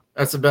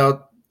 That's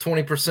about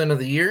 20% of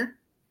the year.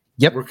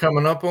 Yep. We're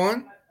coming up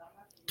on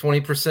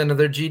 20% of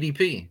their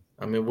GDP.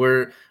 I mean,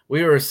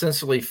 we are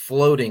essentially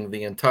floating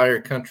the entire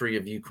country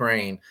of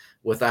Ukraine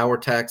with our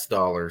tax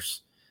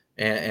dollars.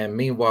 And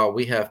meanwhile,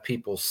 we have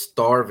people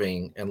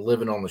starving and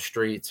living on the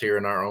streets here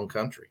in our own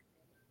country.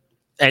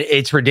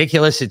 It's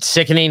ridiculous. It's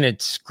sickening.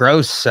 It's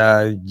gross.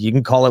 You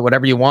can call it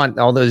whatever you want.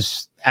 All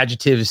those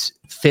adjectives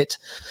fit.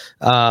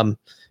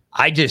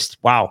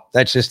 Wow,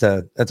 that's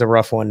a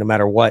rough one no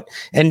matter what.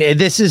 And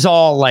this is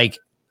all like,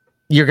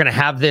 you're going to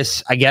have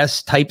this, I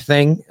guess, type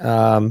thing.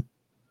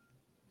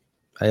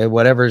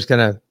 Everybody's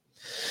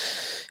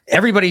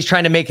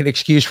trying to make an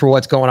excuse for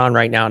what's going on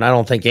right now. And I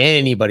don't think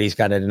anybody's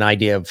got an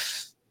idea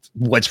of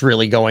what's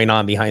really going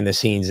on behind the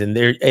scenes. And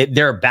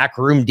there are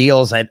backroom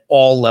deals at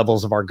all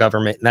levels of our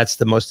government. And that's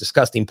the most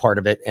disgusting part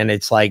of it. And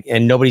it's like,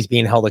 and nobody's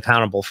being held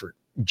accountable for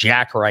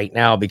jack right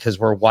now, because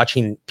we're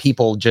watching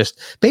people just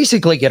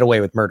basically get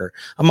away with murder,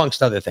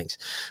 amongst other things.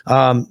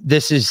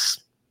 This is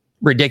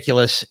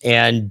ridiculous.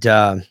 And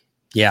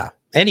yeah,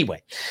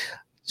 anyway,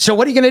 so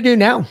what are you going to do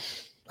now?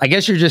 I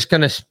guess you're just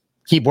going to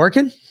keep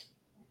working.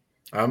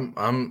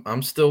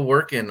 I'm still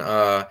working.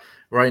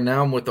 Right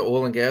now I'm with the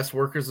Oil and Gas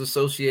Workers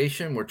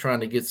Association. We're trying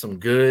to get some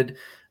good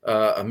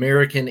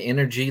American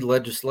energy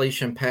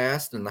legislation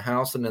passed in the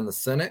House and in the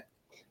Senate.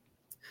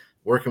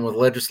 Working with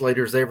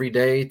legislators every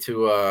day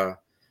to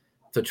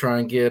try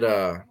and get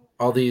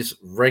all these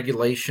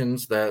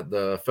regulations that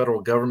the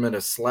federal government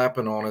is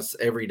slapping on us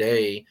every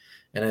day,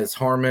 and it's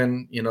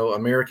harming,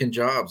 American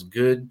jobs,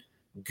 good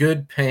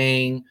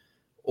paying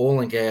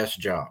oil and gas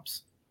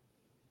jobs.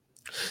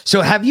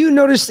 So have you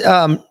noticed,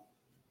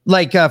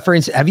 for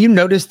instance, have you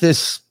noticed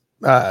this?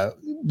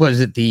 Was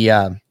it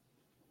the?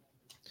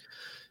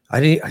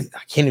 I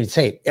can't even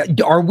say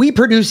it. Are we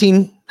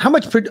producing? How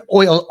much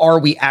oil are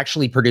we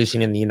actually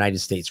producing in the United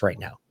States right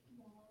now?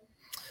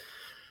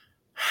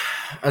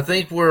 I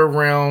think we're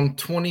around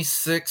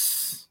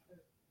 26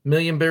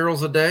 million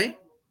barrels a day.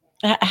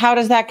 How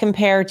does that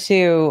compare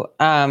to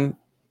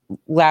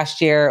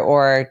last year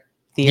or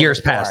the years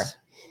before? past?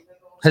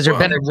 Has there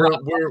been a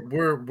drop?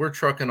 We're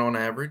trucking on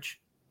average.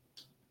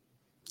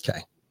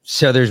 Okay,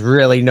 so there's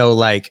really no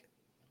like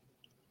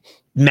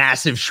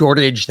massive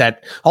shortage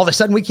that all of a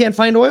sudden we can't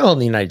find oil in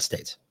the United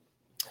States.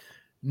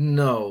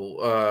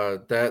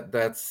 No,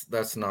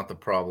 that's not the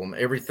problem.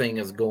 Everything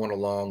is going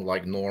along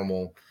like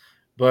normal.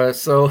 But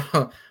so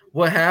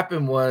what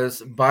happened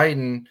was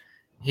Biden,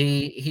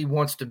 he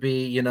wants to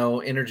be, you know,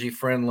 energy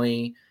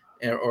friendly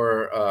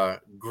or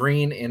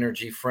green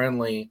energy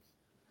friendly.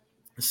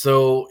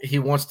 So he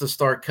wants to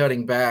start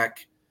cutting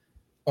back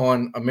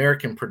on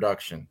American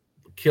production.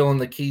 Killing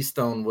the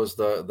Keystone was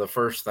the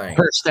first thing.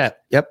 First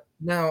step. Yep.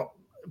 Now,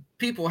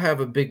 people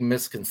have a big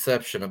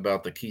misconception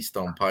about the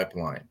Keystone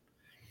Pipeline.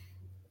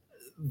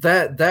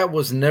 That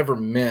was never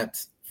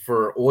meant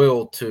for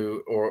oil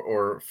to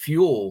or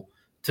fuel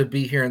to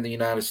be here in the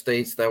United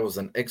States. That was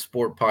an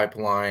export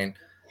pipeline.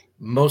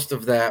 Most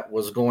of that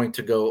was going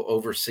to go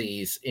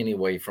overseas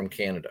anyway from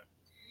Canada.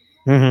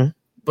 Mm-hmm.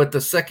 But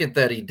the second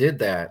that he did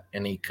that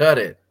and he cut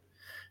it,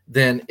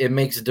 then it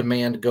makes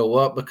demand go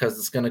up because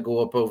it's going to go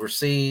up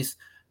overseas.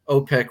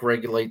 OPEC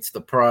regulates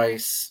the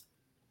price.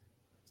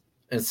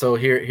 And so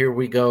here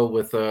we go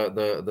with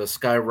the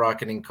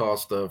skyrocketing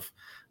cost of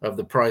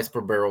the price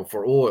per barrel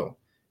for oil.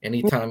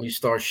 Anytime you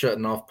start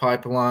shutting off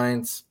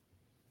pipelines,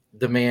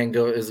 demand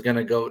it's going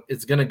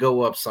to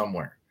go up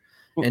somewhere.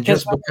 And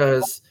just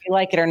because you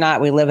like it or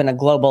not, we live in a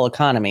global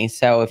economy.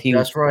 So if you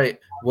that's right.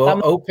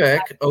 Well,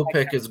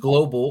 OPEC is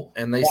global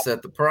and they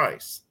set the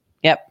price.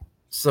 Yep.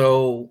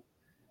 So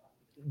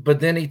but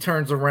then he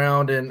turns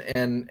around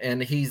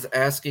and he's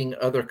asking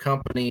other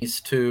companies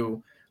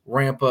to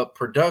ramp up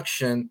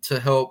production to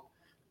help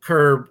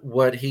curb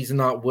what he's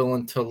not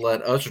willing to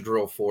let us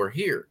drill for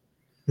here.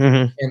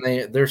 Mm-hmm.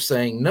 And they're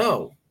saying,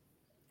 no,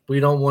 we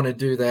don't want to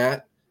do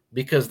that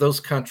because those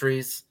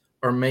countries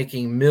are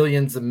making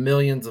millions and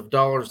millions of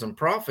dollars in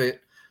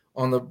profit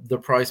on the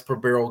price per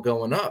barrel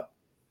going up.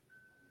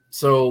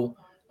 So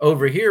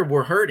over here,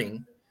 we're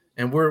hurting,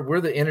 and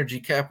we're the energy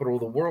capital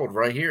of the world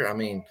right here. I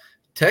mean,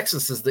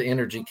 Texas is the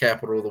energy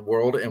capital of the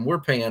world, and we're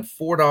paying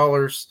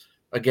 $4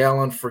 a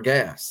gallon for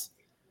gas.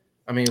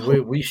 I mean,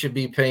 we should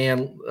be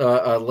paying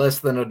less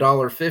than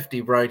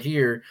 $1.50 right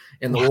here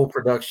in the oil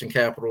production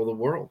capital of the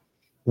world.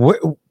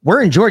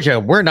 We're in Georgia.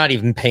 We're not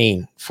even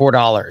paying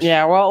 $4.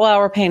 Yeah, well,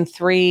 we're paying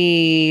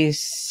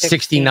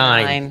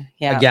 $3.69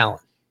 a gallon.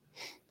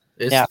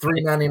 It's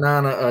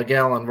 $3.99 a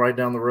gallon right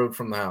down the road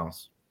from the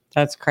house.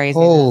 That's crazy.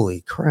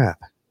 Holy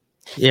crap!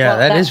 Yeah, well,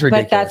 that is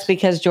ridiculous. But that's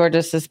because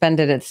Georgia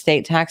suspended its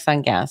state tax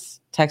on gas.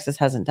 Texas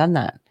hasn't done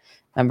that.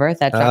 Remember,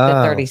 that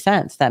dropped to 30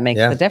 cents. That makes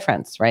the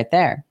difference right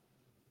there.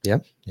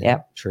 Yep.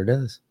 Sure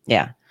does.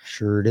 Yeah.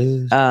 Sure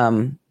does.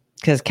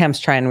 Because Kemp's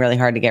trying really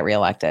hard to get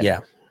reelected.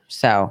 Yeah.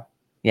 So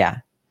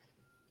yeah,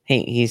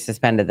 he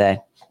suspended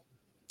the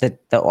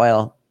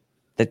oil,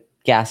 the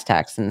gas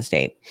tax in the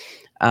state.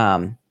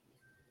 Ours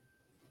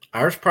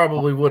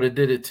probably would have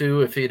did it too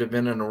if he'd have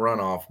been in a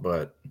runoff,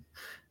 but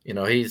you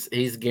know, he's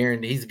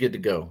guaranteed he's good to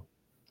go.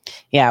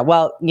 Yeah.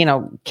 Well, you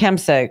know,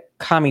 Kemp's a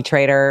commie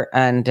trader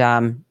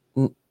and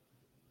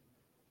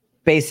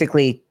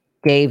basically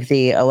gave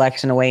the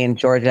election away in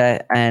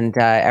Georgia, and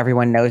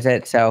everyone knows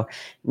it. So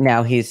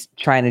now he's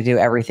trying to do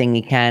everything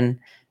he can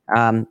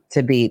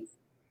to beat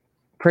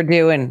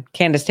Perdue and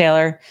Candace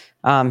Taylor.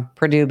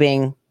 Perdue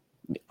being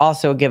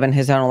also given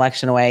his own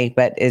election away,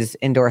 but is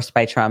endorsed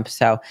by Trump.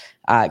 So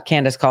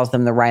Candace calls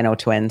them the Rhino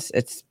Twins.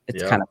 It's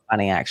kind of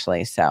funny,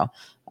 actually. So,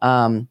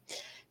 and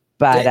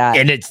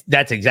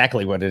that's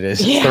exactly what it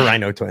is. It's the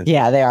Rhino Twins.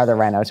 Yeah, they are the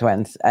Rhino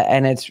Twins,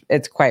 and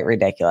it's quite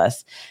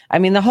ridiculous. I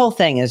mean, the whole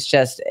thing is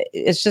just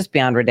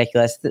beyond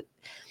ridiculous.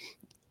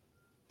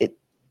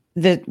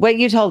 What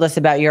you told us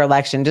about your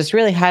election just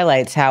really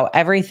highlights how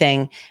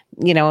everything,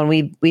 you know, and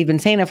we've been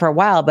saying it for a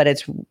while, but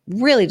it's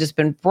really just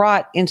been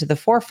brought into the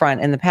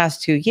forefront in the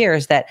past 2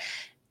 years that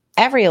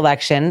every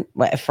election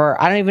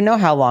for, I don't even know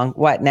how long,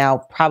 what now,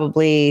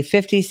 probably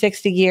 50,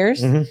 60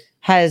 years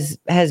has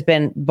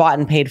been bought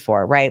and paid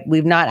for, right?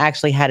 We've not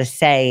actually had a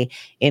say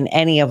in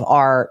any of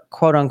our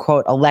quote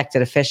unquote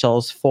elected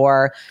officials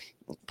for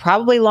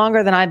probably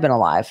longer than I've been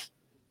alive.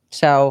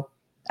 So,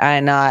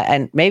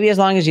 and maybe as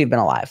long as you've been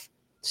alive.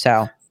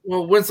 So,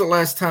 well, when's the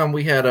last time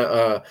we had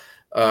a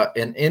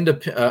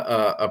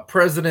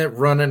president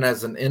running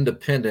as an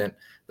independent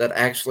that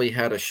actually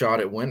had a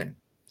shot at winning?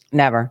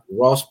 Never.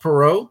 Ross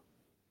Perot,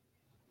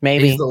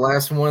 maybe he's the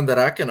last one that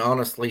I can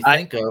honestly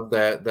think of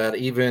that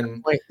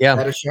even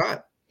had a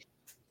shot.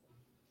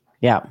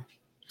 Yeah.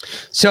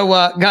 So,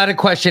 got a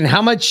question.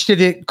 How much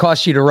did it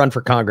cost you to run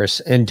for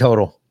Congress in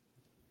total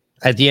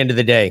at the end of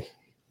the day?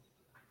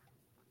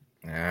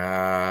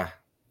 Ah,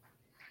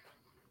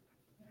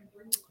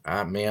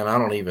 man, I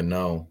don't even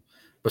know.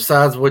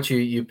 Besides what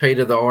you pay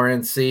to the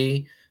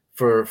RNC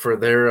for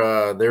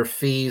their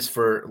fees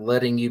for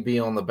letting you be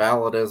on the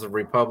ballot as a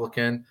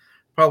Republican,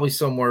 probably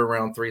somewhere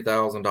around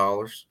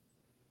 $3,000.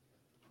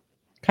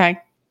 Okay.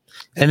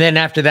 And then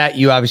after that,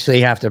 you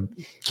obviously have to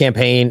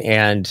campaign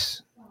and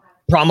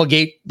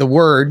promulgate the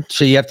word.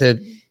 So you have to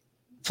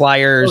Oh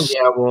flyers.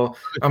 yeah, well,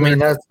 I mean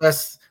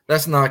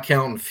that's not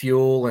counting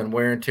fuel and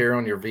wear and tear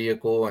on your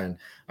vehicle. And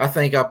I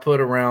think I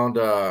put around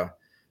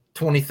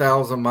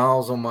 20,000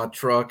 miles on my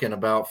truck in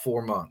about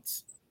 4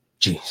 months.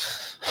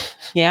 Jeez.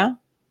 Yeah.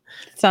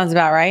 Sounds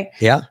about right.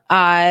 Yeah.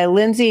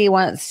 Lindsay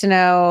wants to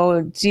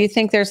know, do you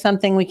think there's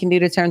something we can do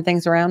to turn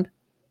things around?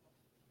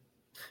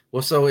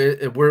 Well, so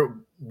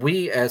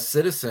we as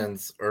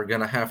citizens are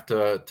going to have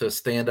to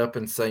stand up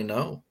and say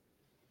no.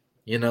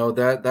 You know,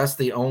 that's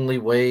the only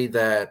way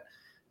that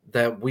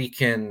we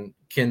can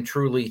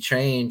truly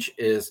change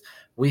is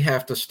we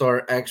have to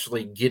start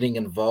actually getting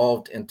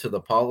involved into the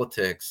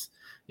politics.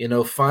 You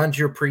know, find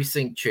your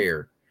precinct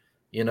chair.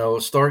 You know,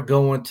 start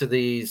going to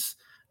these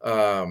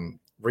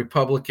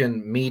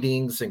Republican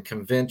meetings and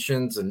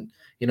conventions, and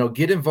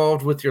get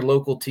involved with your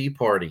local Tea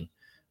Party.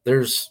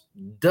 There's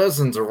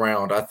dozens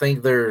around. I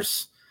think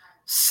there's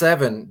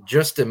 7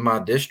 just in my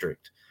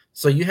district.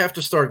 So you have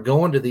to start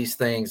going to these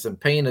things and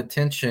paying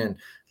attention,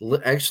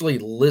 actually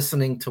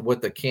listening to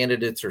what the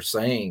candidates are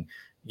saying.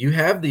 You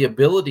have the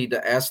ability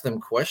to ask them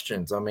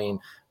questions. I mean,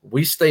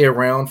 we stay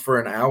around for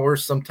an hour,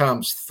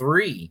 sometimes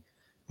 3,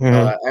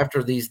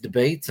 after these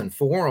debates and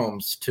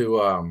forums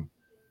to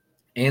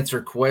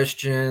answer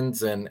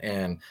questions and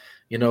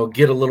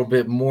get a little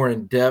bit more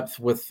in depth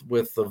with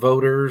the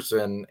voters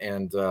and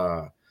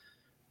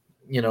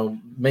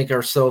make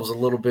ourselves a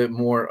little bit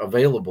more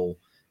available.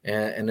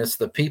 And it's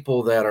the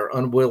people that are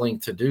unwilling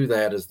to do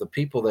that is the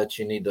people that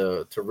you need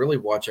to really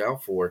watch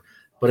out for.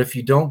 But if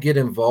you don't get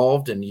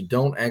involved and you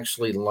don't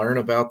actually learn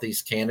about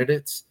these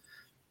candidates,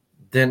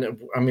 then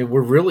I mean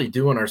we're really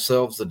doing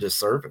ourselves a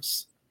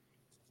disservice.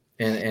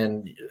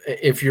 And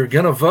if you're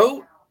gonna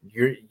vote,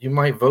 you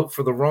might vote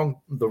for the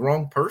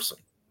wrong person.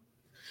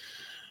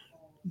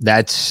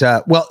 That's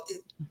well,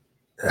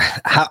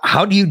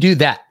 how do you do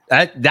that?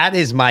 That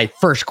is my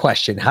first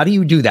question. How do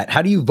you do that?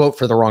 How do you vote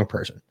for the wrong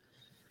person?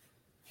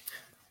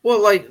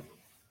 Well, like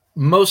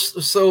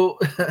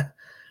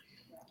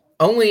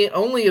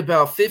only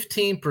about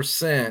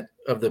 15%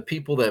 of the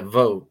people that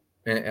vote,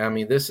 and I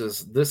mean this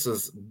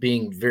is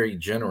being very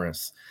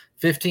generous.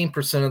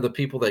 15% of the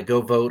people that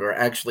go vote are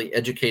actually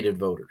educated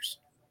voters.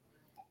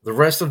 The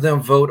rest of them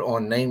vote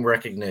on name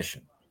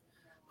recognition.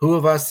 Who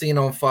have I seen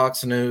on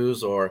Fox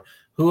News, or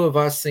who have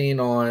I seen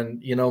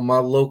on my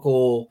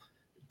local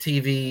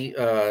TV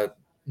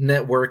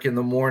network in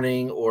the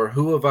morning, or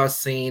who have I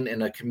seen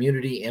in a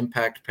community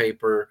impact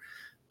paper?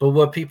 But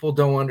what people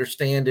don't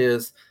understand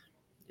is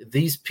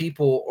these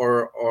people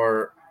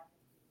are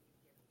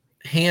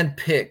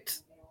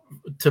handpicked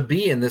to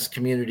be in this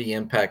community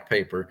impact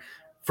paper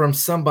from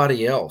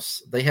somebody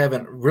else. They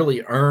haven't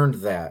really earned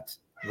that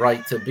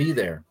right to be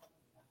there.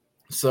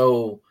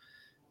 So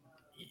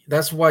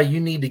that's why you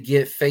need to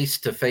get face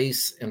to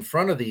face in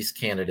front of these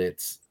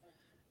candidates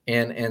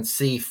and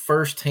see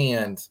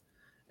firsthand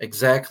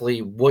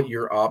exactly what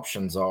your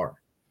options are.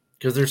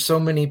 Because there's so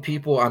many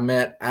people I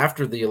met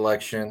after the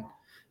election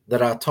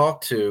that I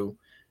talked to.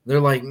 They're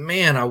like,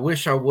 man, I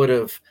wish I would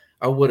have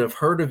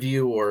heard of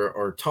you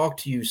or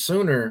talked to you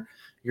sooner.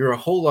 You're a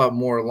whole lot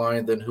more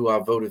aligned than who I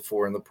voted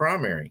for in the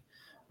primary.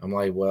 I'm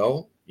like,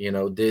 well,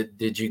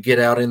 did you get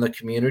out in the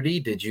community?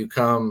 Did you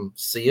come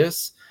see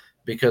us?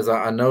 Because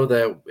I know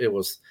that it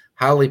was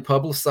highly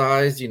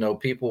publicized.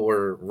 People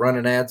were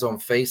running ads on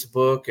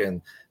Facebook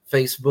and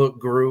Facebook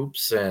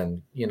groups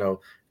and,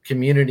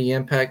 community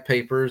impact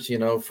papers,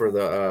 for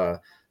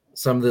the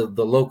some of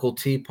the local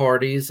Tea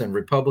Parties and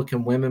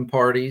Republican women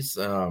parties.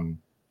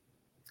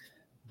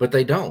 But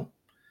they don't.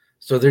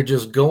 So they're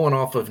just going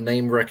off of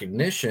name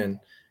recognition.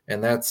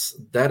 And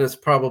that is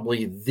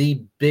probably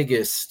the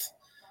biggest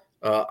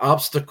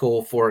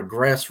obstacle for a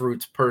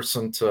grassroots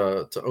person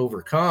to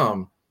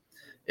overcome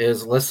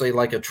is, let's say,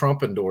 like a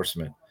Trump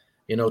endorsement.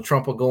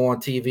 Trump will go on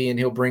TV and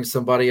he'll bring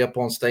somebody up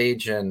on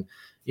stage and,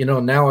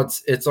 now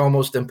it's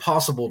almost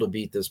impossible to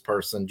beat this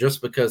person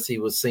just because he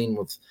was seen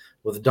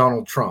with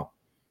Donald Trump,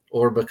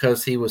 or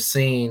because he was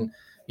seen,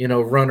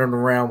 running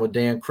around with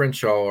Dan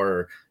Crenshaw,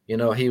 or,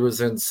 he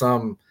was in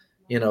some,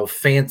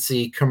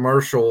 fancy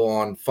commercial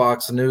on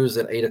Fox News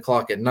at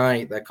 8:00 at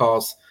night that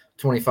costs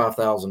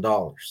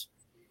 $25,000.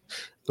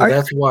 So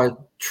that's why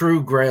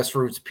true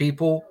grassroots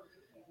people,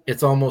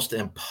 it's almost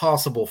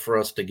impossible for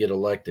us to get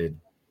elected.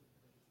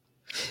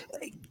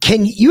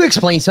 Can you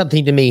explain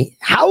something to me?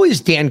 How is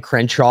Dan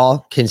Crenshaw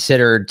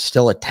considered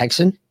still a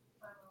Texan?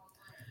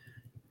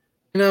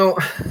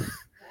 I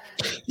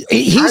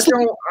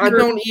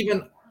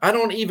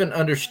don't even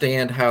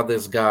understand how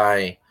this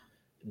guy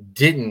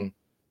didn't.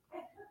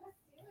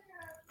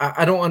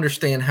 I don't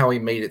understand how he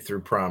made it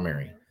through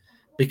primary,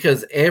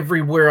 because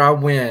everywhere I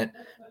went,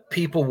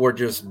 people were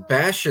just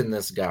bashing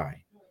this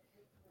guy.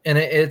 and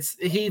it's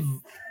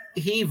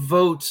he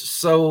votes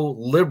so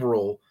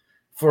liberal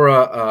for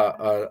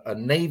a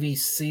Navy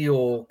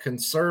SEAL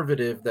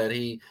conservative that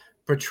he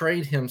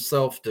portrayed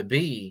himself to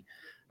be.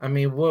 I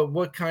mean,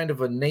 what kind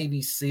of a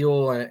Navy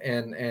SEAL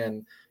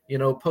and you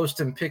know,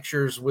 posting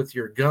pictures with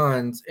your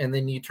guns, and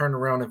then you turn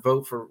around and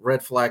vote for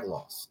red flag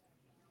laws?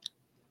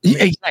 I mean,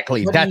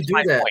 exactly. how do That's you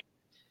my do that? point.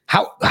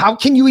 How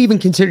can you even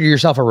consider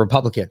yourself a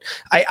Republican?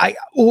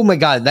 Oh my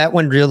God, that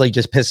one really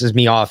just pisses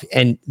me off.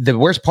 And the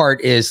worst part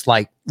is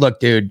like, look,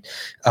 dude,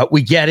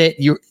 we get it.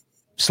 You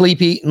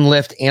sleep, eat, and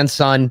lift, and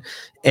son,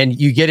 and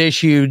you get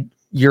issued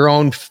your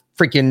own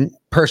freaking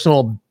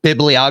personal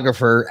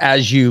bibliographer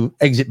as you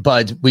exit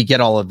buds. We get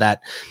all of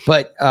that,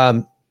 but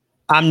I'm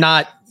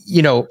not.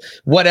 You know,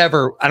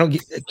 whatever. I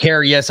don't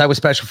care. Yes, I was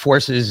special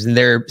forces and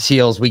they're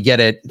SEALs. We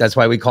get it. That's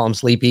why we call them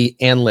sleepy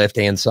and lift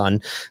and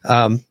son.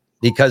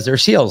 Because they're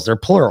SEALs, they're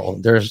plural.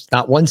 There's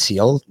not one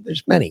SEAL,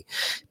 there's many.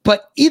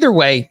 But either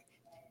way,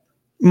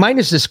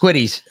 minus the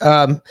squiddies,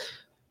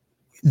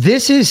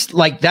 this is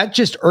like, that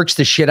just irks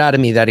the shit out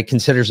of me that he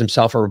considers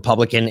himself a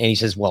Republican. And he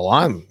says, well,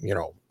 I'm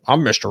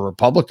Mr.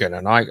 Republican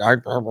and I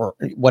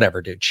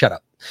whatever, dude, shut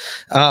up.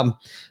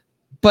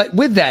 But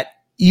with that,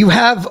 you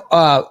have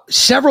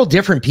several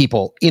different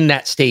people in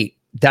that state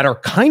that are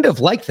kind of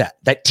like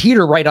that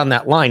teeter right on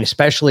that line,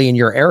 especially in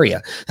your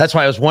area. That's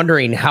why I was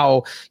wondering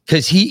how,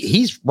 because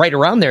he's right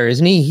around there,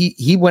 isn't he?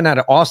 He went out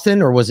of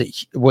Austin, or was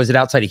it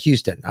outside of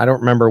Houston? I don't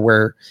remember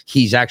where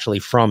he's actually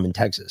from in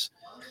Texas.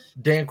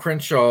 Dan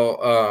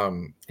Crenshaw,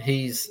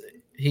 he's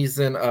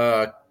in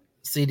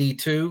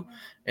CD2,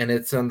 and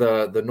it's in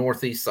the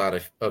northeast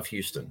side of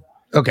Houston.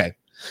 Okay.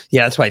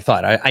 Yeah, that's what I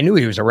thought. I knew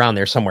he was around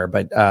there somewhere,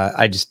 but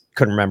I just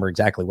couldn't remember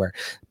exactly where.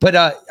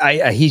 But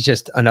he's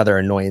just another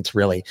annoyance,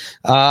 really.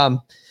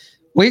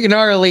 We can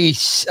already,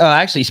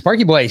 actually,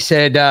 Sparky Boy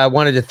said,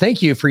 wanted to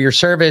thank you for your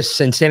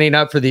service and standing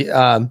up for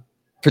the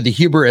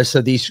hubris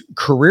of these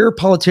career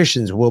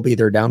politicians will be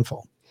their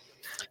downfall.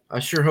 I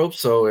sure hope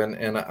so,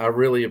 and I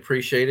really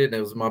appreciate it. And it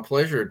was my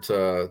pleasure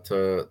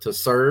to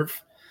serve.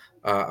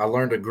 I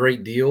learned a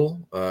great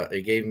deal.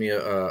 It gave me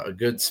a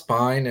good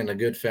spine and a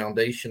good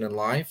foundation in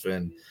life,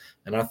 and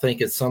I think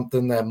it's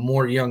something that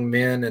more young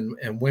men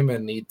and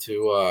women need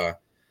to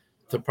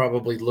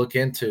probably look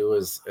into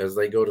as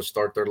they go to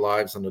start their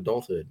lives in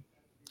adulthood.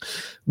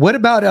 What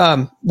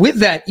about with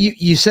that?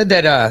 You said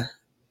that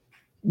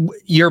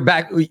you're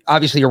back.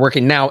 Obviously, you're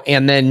working now,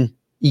 and then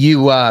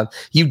you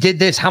did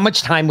this. How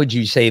much time would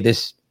you say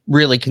this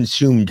really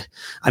consumed?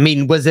 I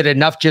mean, was it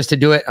enough just to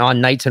do it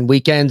on nights and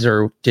weekends,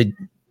 or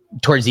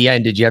towards the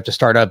end, did you have to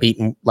start up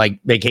eating like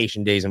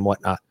vacation days and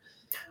whatnot?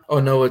 Oh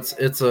no,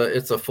 it's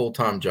a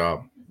full-time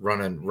job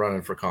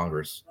running for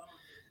Congress,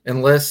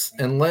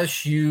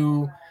 unless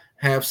you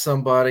have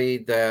somebody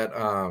that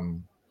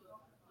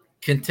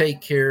can take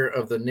care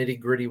of the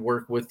nitty-gritty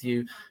work with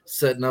you,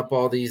 setting up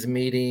all these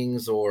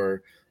meetings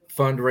or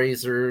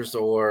fundraisers,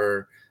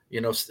 or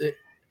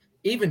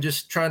even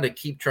just trying to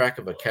keep track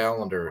of a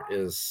calendar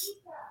is.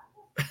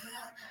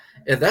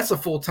 And that's a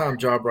full-time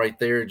job right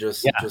there.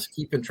 Just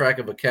keeping track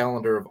of a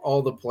calendar of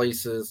all the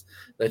places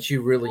that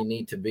you really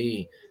need to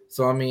be.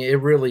 So, I mean,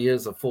 it really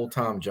is a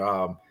full-time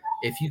job.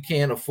 If you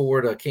can't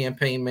afford a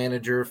campaign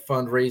manager,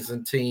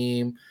 fundraising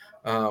team,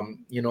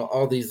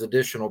 all these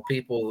additional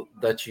people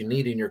that you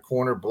need in your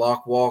corner,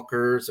 block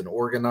walkers and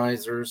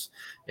organizers,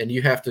 and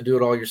you have to do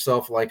it all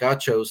yourself like I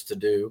chose to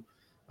do.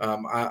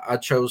 I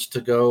chose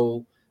to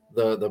go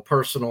the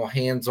personal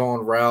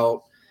hands-on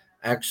route,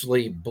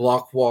 actually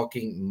block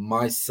walking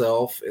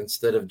myself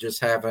instead of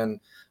just having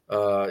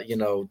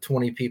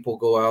 20 people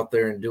go out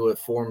there and do it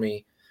for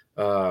me.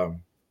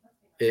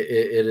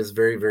 It is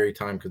very, very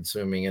time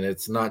consuming, and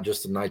it's not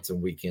just the nights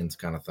and weekends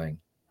kind of thing.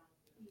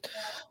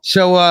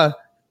 So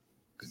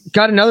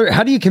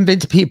how do you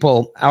convince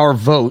people our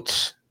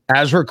votes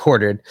as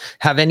recorded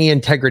have any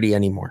integrity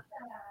anymore?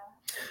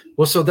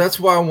 Well, so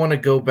that's why I want to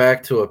go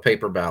back to a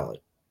paper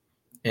ballot,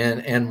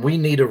 and we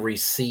need a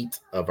receipt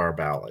of our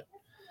ballot.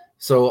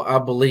 So I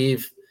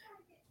believe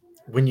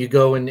when you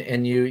go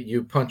and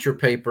you punch your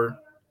paper,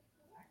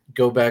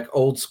 go back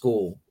old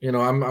school.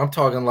 I'm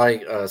talking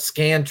like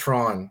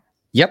Scantron.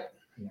 Yep.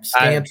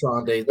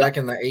 Scantron days back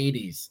in the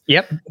 80s.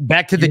 Yep.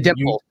 Back to the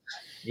dimple.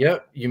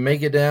 Yep. You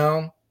make it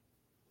down,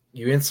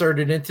 you insert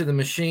it into the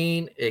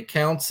machine, it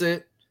counts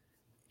it,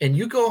 and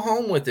you go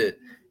home with it.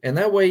 And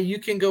that way you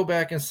can go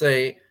back and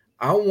say,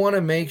 I want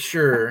to make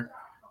sure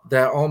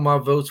that all my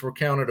votes were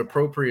counted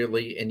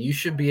appropriately. And you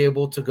should be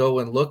able to go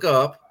and look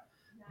up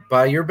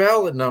by your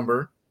ballot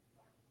number,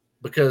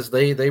 because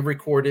they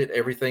record it.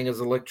 Everything is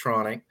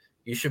electronic.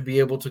 You should be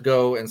able to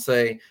go and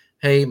say,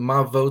 hey,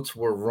 my votes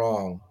were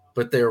wrong,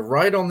 but they're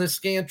right on this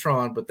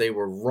Scantron, but they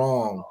were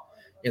wrong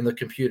in the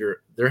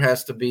computer. There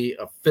has to be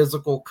a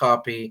physical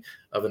copy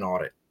of an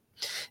audit.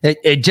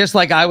 It just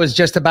like I was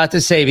just about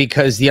to say,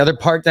 because the other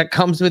part that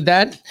comes with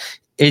that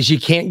is you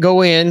can't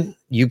go in,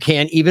 you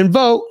can't even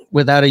vote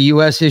without a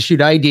U.S.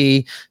 issued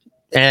ID.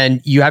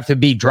 And you have to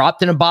be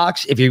dropped in a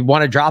box. If you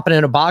want to drop it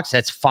in a box,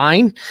 that's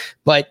fine,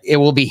 but it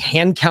will be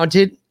hand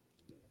counted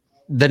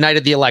the night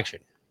of the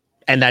election.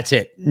 And that's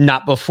it.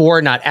 Not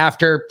before, not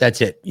after.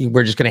 That's it.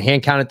 We're just going to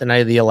hand count it the night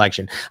of the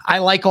election. I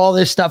like all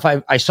this stuff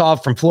I saw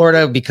from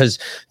Florida because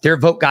their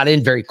vote got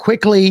in very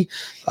quickly.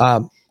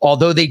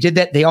 Although they did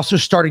that, they also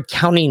started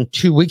counting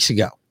 2 weeks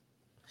ago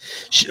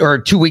or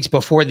 2 weeks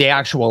before the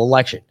actual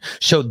election.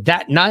 So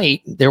that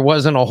night, there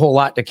wasn't a whole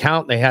lot to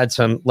count. They had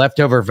some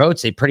leftover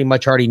votes. They pretty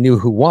much already knew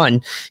who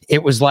won.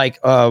 It was like,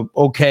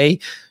 okay,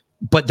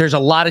 but there's a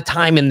lot of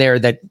time in there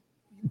that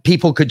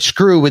people could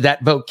screw with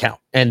that vote count.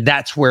 And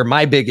that's where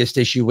my biggest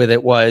issue with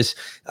it was.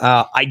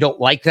 I don't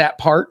like that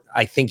part.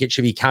 I think it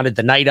should be counted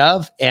the night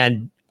of,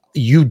 and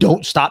you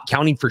don't stop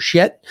counting for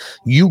shit.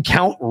 You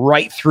count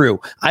right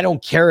through. I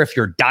don't care if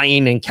you're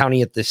dying and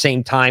counting at the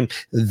same time.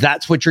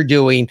 That's what you're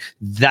doing.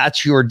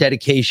 That's your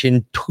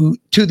dedication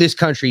to this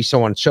country,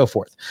 so on and so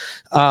forth.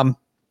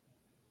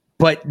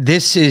 But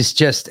this is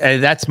just,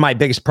 that's my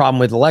biggest problem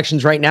with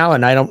elections right now.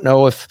 And I don't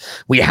know if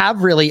we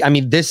have really, I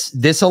mean,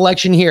 this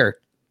election here,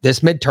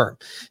 this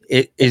midterm,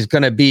 it is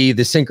going to be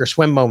the sink or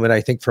swim moment, I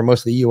think, for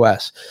most of the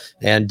U.S.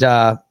 And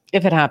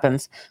if it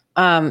happens,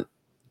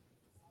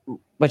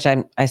 which I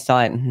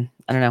don't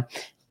know.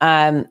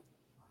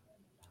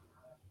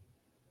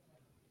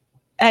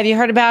 Have you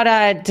heard about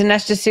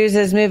Dinesh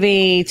D'Souza's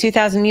movie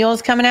 2,000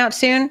 Mules coming out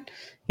soon?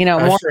 You know,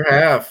 I sure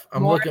have.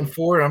 I'm looking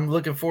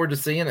forward to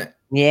seeing it.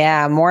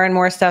 Yeah, more and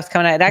more stuff's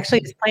coming out. It actually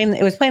is playing.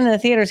 It was playing in the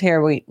theaters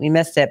here. We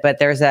missed it, but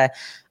there's a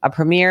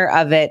premiere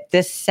of it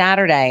this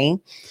Saturday.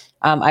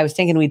 I was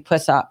thinking we'd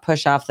push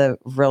off the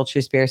Real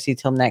Truspiracy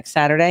till next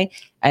Saturday,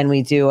 and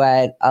we do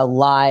a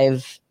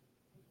live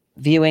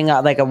viewing,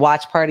 like a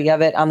watch party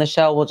of it on the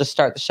show. We'll just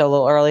start the show a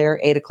little earlier,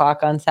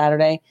 8:00 on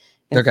Saturday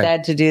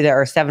instead to do that,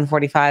 or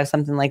 7:45,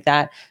 something like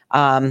that.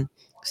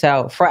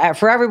 So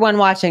for everyone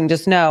watching,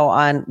 just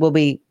know we'll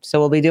be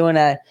doing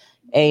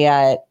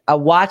a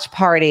watch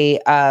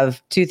party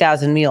of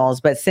 2,000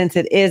 Mules, but since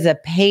it is a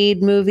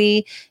paid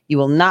movie, you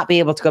will not be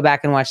able to go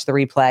back and watch the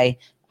replay.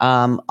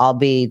 I'll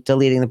be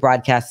deleting the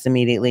broadcasts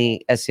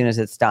immediately as soon as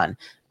it's done.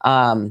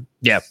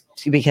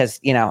 Because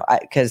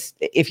because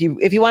if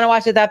you want to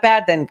watch it that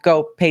bad, then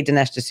go pay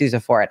Dinesh D'Souza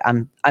for it.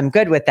 I'm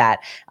good with that.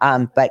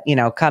 But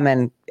come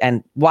in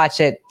and watch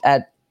it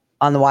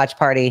on the watch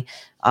party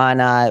on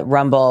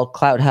Rumble,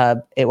 Clout Hub.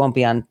 It won't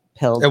be on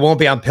Pilled. It won't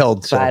be on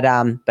Pilled. So.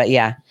 But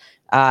yeah.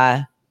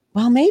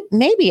 Well,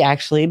 maybe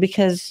actually,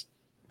 because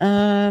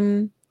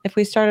if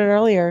we started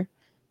earlier,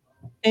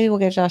 maybe we'll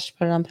get Josh to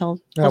put it on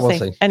Pilled. We'll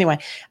see. Anyway,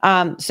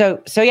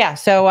 so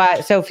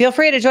feel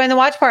free to join the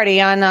watch party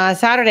on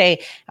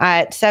Saturday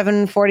at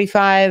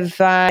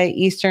 7:45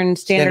 Eastern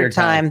Standard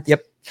Time.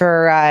 Yep.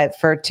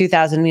 For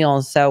 2,000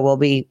 Mules. So we'll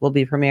be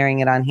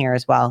premiering it on here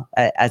as well,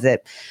 as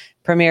it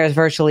premieres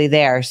virtually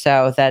there.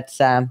 So that's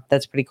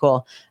pretty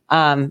cool.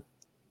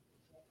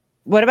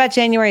 What about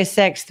January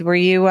 6th? Were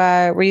you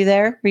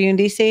there? Were you in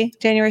DC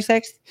January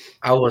 6th?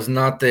 I was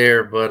not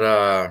there, but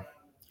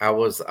I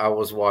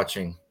was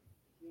watching.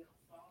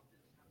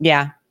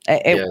 Yeah.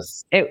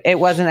 It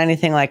wasn't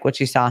anything like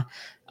what you saw.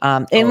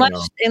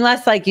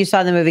 Unless like you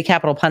saw the movie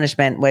Capital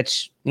Punishment,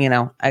 which,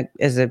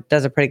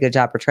 does a pretty good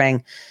job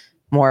portraying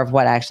more of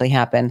what actually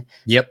happened.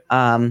 Yep.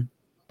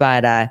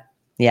 But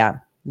yeah,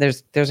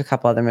 there's a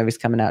couple other movies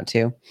coming out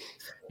too.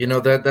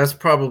 That's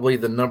probably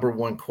the number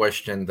one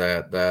question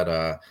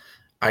that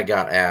I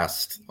got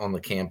asked on the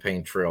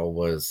campaign trail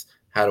was,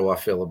 how do I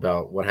feel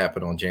about what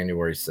happened on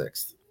January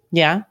 6th?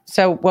 Yeah.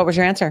 So what was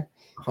your answer?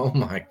 Oh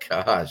my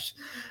gosh.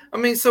 I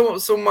mean,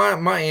 so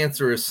my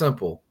answer is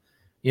simple.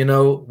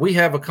 We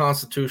have a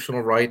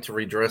constitutional right to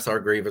redress our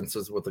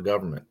grievances with the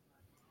government.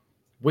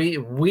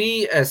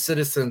 We as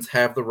citizens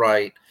have the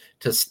right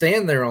to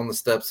stand there on the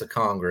steps of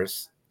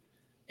Congress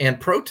and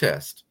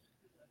protest.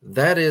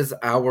 That is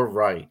our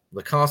right.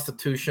 The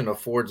Constitution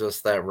affords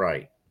us that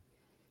right.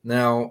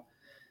 Now,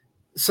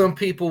 some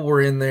people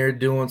were in there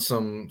doing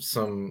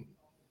some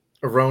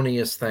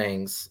erroneous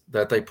things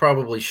that they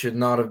probably should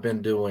not have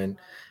been doing,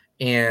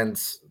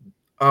 and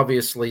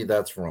obviously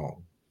that's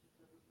wrong.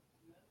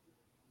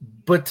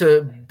 But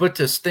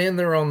to stand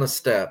there on the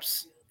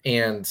steps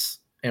and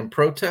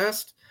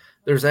protest,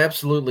 there's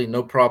absolutely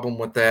no problem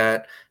with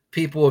that.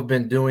 People have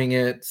been doing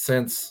it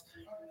since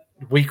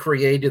we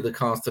created the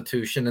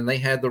Constitution, and they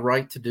had the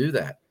right to do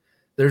that.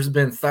 There's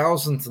been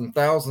thousands and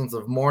thousands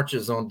of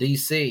marches on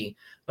DC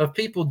of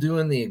people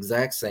doing the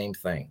exact same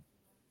thing.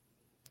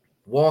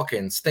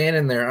 Walking,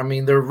 standing there. I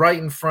mean, they're right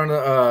in front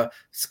of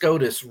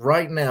SCOTUS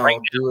right now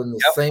doing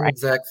the same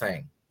exact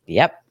thing.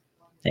 Yep.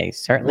 They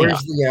certainly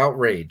Where's the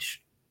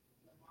outrage?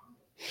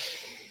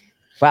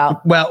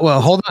 Well,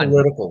 hold on.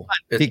 Political.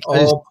 It's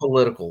all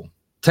political.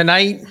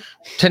 Tonight,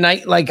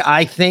 like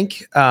I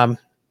think,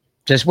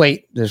 just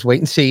wait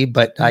and see.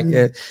 But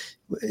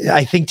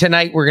I think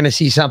tonight we're going to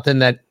see something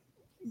that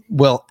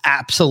will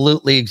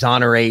absolutely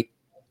exonerate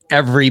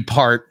every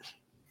part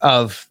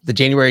of the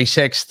January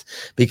 6th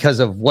because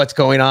of what's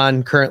going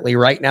on currently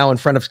right now in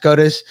front of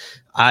SCOTUS.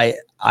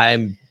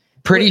 I'm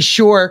pretty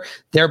sure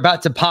they're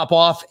about to pop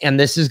off. And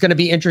this is going to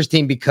be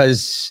interesting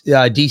because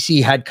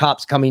DC had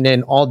cops coming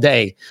in all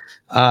day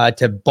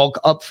to bulk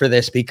up for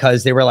this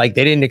because they were like,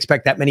 they didn't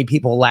expect that many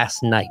people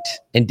last night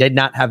and did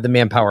not have the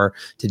manpower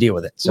to deal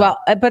with it. So. Well,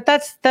 but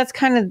that's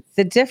kind of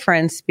the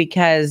difference,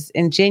 because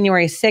in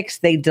January 6th,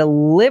 they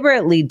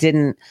deliberately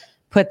didn't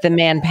put the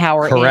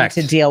manpower in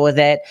to deal with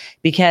it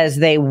because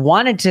they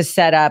wanted to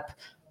set up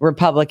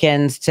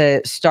Republicans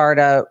to start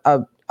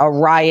a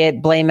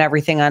riot, blame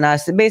everything on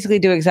us, and basically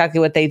do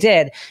exactly what they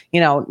did,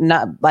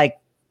 not like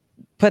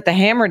put the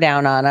hammer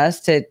down on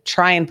us to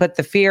try and put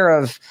the fear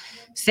of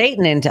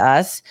Satan into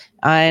us.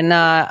 And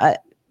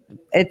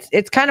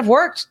it's kind of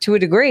worked to a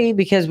degree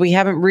because we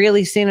haven't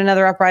really seen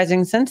another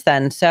uprising since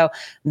then. So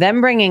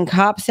them bringing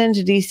cops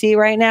into DC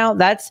right now,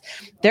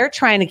 they're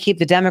trying to keep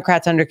the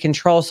Democrats under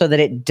control so that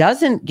it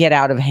doesn't get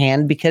out of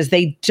hand, because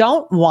they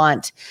don't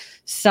want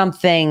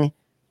something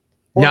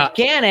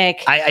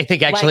organic. I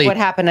think actually like what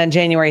happened on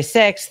January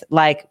 6th,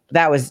 like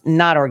that was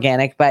not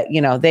organic, but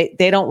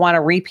they don't want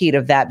a repeat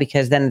of that,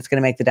 because then it's going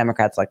to make the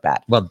Democrats look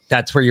bad. Well,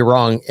 that's where you're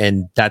wrong.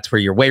 And that's where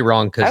you're way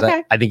wrong. Because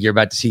I think you're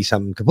about to see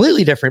something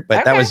completely different,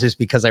 but that was just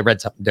because I read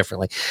something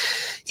differently.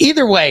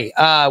 Either way,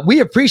 we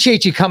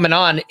appreciate you coming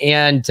on.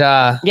 And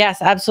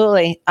yes,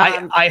 absolutely.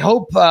 I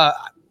hope, but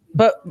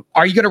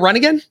are you going to run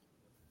again?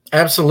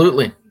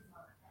 Absolutely.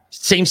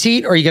 Same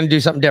seat, or are you going to do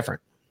something different?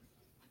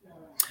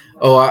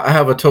 Oh, I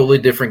have a totally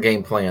different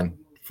game plan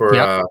for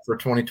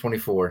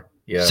 2024.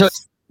 Yes. So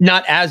it's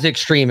not as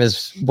extreme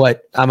as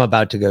what I'm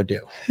about to go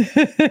do.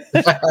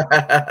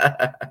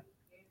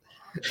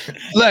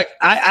 Look,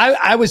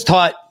 I was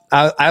taught,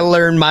 I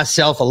learned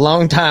myself a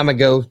long time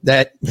ago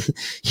that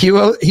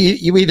you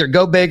either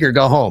go big or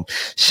go home.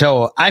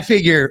 So I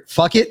figure,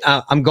 fuck it,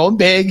 I'm going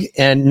big.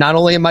 And not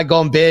only am I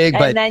going big,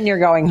 but then you're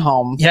going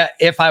home. Yeah,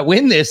 if I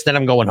win this, then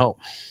I'm going home.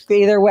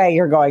 Either way,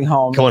 you're going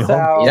home. Home.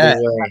 Yeah.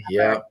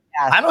 Yeah.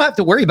 Yes. I don't have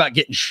to worry about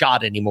getting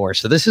shot anymore.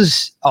 So this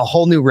is a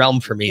whole new realm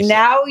for me.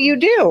 Now you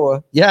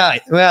do. Yeah.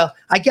 Well,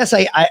 I guess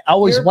I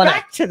always want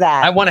to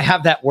that. I want to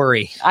have that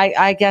worry.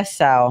 I guess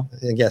so.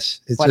 I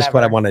guess it's just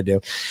what I want to do.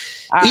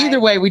 All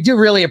Either way, we do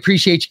really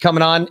appreciate you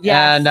coming on,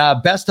 and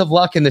best of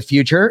luck in the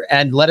future.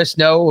 And let us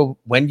know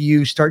when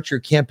you start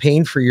your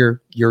campaign for your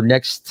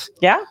next.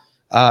 Yeah.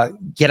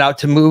 Get out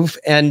to move.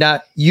 And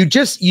you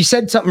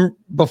said something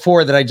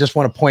before that I just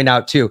want to point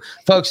out too.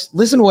 Folks,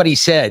 listen to what he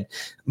said.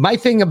 My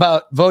thing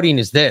about voting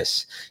is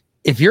this: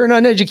 if you're an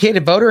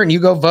uneducated voter and you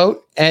go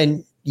vote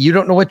and you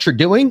don't know what you're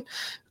doing,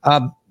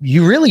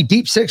 you really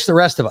deep six the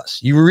rest of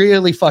us. You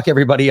really fuck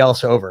everybody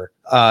else over.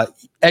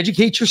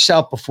 Educate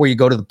yourself before you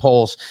go to the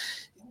polls.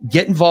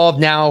 Get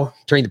involved now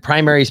during the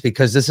primaries,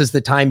 because this is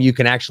the time you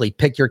can actually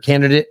pick your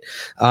candidate.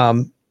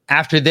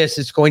 After this,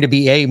 it's going to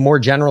be a more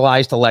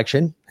generalized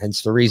election.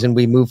 Hence the reason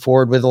we move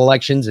forward with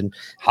elections and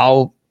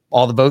how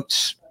all the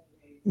votes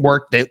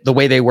work the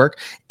way they work.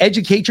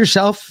 Educate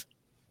yourself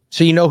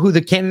so you know who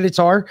the candidates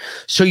are,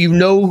 so you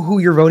know who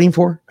you're voting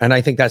for. And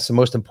I think that's the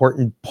most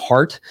important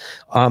part.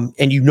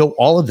 And you know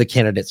all of the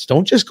candidates.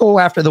 Don't just go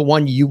after the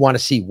one you want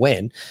to see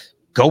win.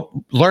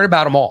 Go learn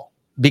about them all.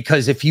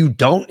 Because if you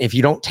don't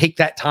take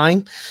that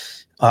time,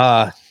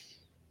 the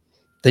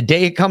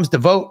day it comes to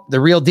vote, the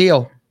real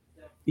deal,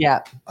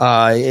 then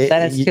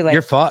it's too late.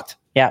 You're fucked.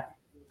 Yeah.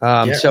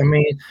 So I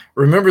mean,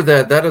 remember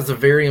that is a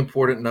very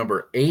important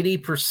number.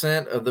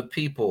 80% of the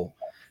people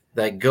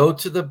that go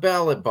to the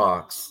ballot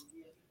box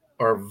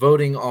are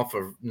voting off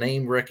of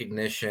name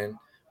recognition,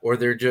 or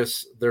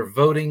they're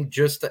voting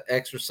just to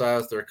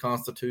exercise their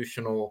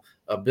constitutional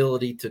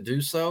ability to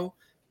do so,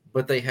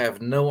 but they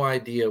have no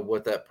idea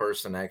what that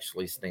person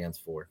actually stands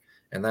for.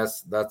 And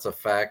that's a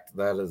fact.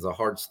 That is a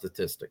hard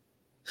statistic.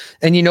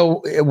 And you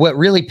know what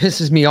really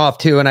pisses me off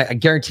too, and I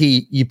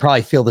guarantee you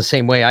probably feel the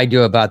same way I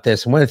do about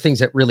this. And one of the things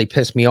that really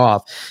pissed me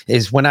off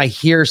is when I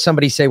hear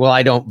somebody say, well,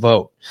 I don't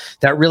vote.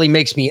 That really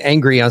makes me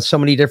angry on so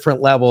many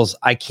different levels.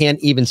 I can't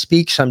even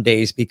speak some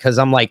days, because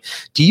I'm like,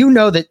 do you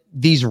know that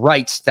these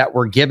rights that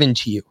were given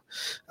to you,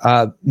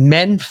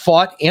 men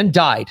fought and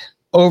died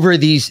over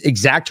these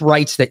exact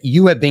rights that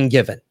you have been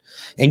given?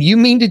 And you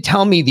mean to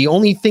tell me the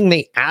only thing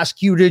they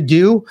ask you to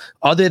do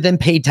other than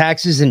pay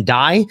taxes and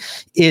die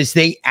is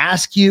they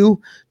ask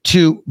you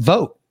to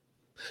vote?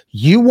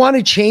 You want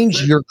to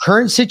change your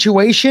current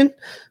situation?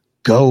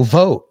 Go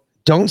vote.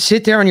 Don't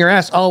sit there on your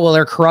ass. Oh, well,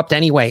 they're corrupt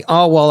anyway.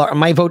 Oh, well,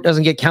 my vote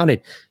doesn't get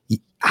counted.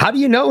 How do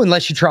you know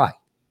unless you try?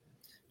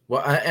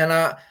 Well,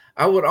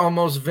 I would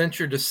almost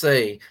venture to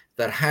say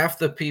that half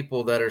the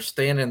people that are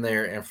standing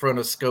there in front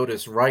of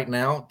SCOTUS right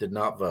now did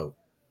not vote.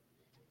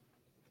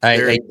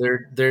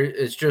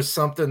 It's just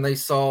something they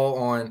saw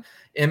on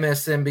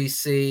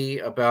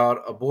MSNBC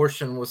about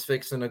abortion was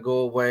fixing to go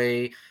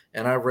away.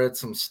 And I read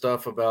some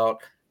stuff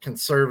about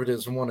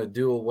conservatives want to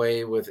do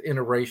away with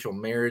interracial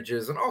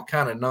marriages and all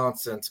kind of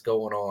nonsense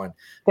going on.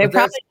 They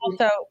probably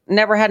also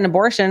never had an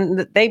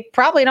abortion. They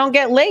probably don't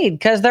get laid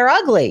because they're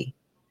ugly.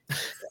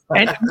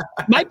 And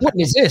my point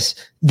is this: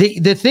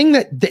 the thing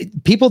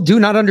that people do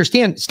not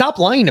understand, stop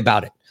lying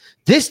about it.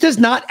 This does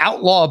not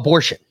outlaw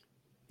abortion.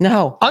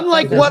 No.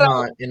 Unlike It does what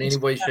not in any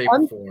way, shape,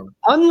 or form.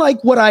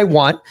 unlike what I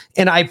want,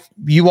 and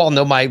you all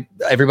know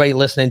everybody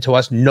listening to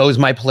us knows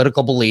my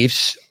political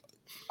beliefs.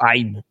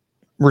 I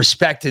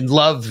respect and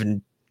love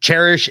and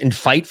cherish and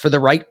fight for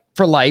the right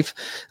for life.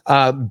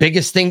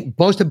 Biggest thing,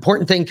 most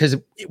important thing, because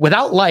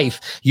without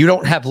life, you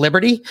don't have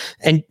liberty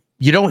and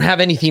you don't have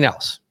anything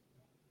else.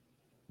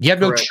 You have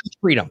no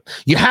freedom.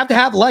 You have to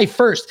have life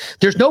first.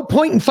 There's no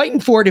point in fighting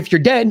for it if you're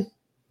dead.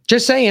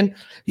 Just saying.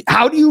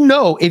 How do you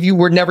know if you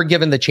were never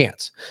given the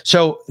chance?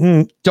 So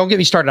don't get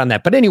me started on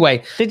that. But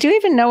anyway. Did you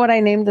even know what I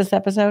named this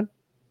episode?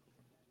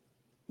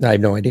 I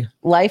have no idea.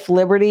 Life,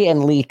 Liberty,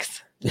 and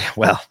Leaks. Yeah,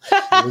 well,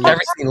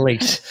 everything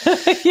leaks.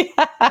 Yeah.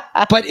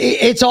 But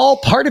it's all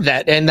part of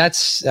that. And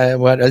that's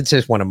it's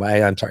just one of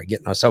I'm sorry,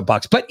 getting on a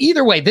soapbox. But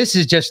either way, this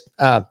is just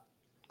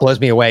blows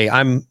me away.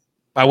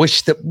 I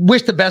wish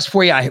the best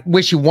for you. I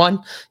wish you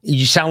won.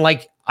 You sound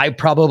like I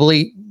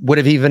probably would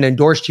have even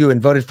endorsed you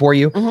and voted for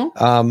you.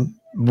 Mm-hmm.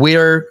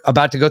 We're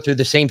about to go through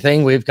the same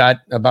thing. We've got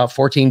about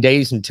 14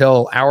 days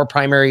until our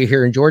primary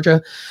here in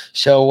Georgia.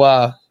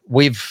 So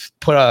we've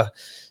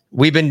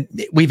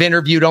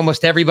interviewed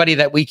almost everybody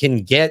that we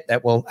can get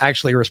that will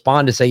actually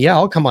respond to say, yeah,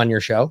 I'll come on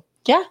your show.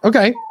 Yeah.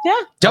 Okay. Yeah.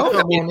 Don't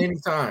come on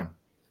anytime.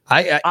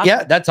 Awesome.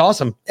 Yeah, that's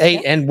awesome. Hey,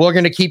 and we're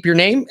going to keep your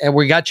name and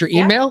we got your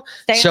email.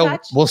 So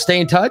we'll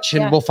stay in touch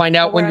and we'll find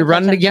out when you're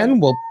running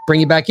again. We'll bring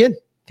you back in.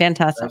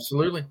 Fantastic.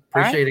 Absolutely.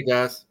 Appreciate it,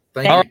 guys.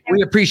 Thank you. All right,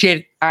 we appreciate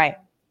it. All right.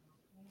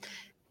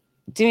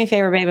 Do me a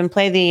favor, babe, and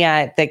play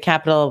the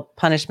capital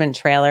punishment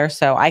trailer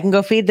so I can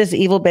go feed this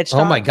evil bitch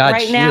dog. Oh my God,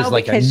 right she now is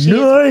like because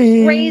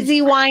she's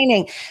crazy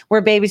whining.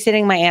 We're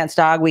babysitting my aunt's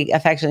dog. We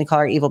affectionately call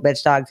her evil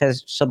bitch dog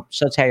because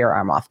she'll tear your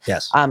arm off.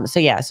 Yes.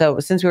 So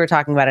since we were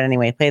talking about it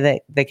anyway,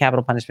 play the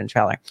capital punishment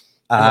trailer.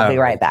 And we'll be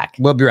right back.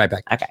 We'll be right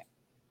back. Okay.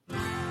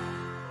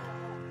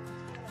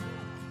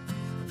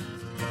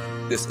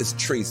 This is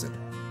treason.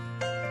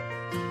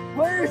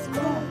 Where's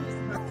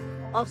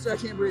Officer, I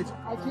can't breathe.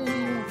 I can't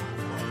even.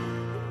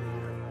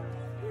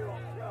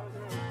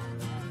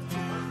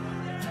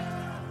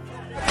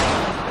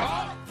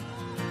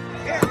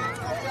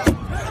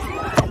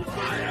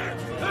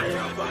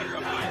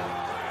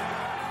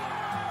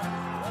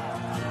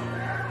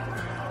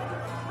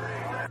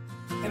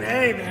 And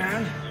hey,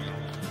 man.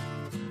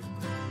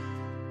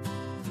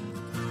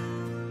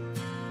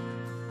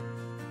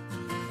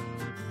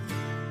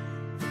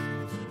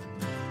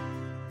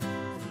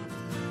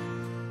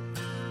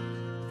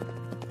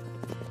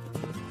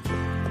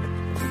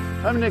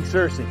 I'm Nick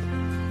Searcy.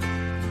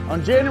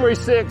 On January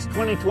 6,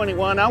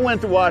 2021, I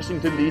went to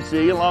Washington,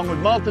 D.C., along with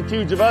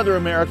multitudes of other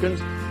Americans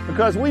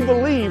because we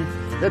believed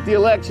that the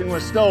election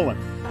was stolen.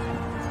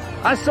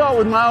 I saw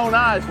with my own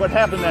eyes what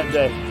happened that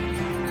day.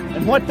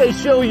 And what they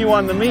show you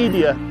on the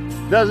media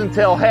doesn't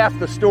tell half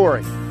the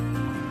story.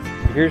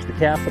 Here's the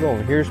Capitol,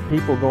 and here's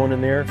people going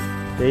in there.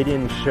 They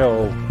didn't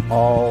show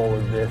all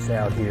of this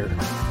out here.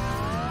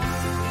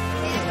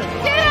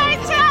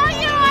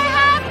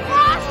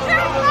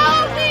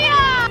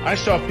 I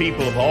saw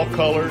people of all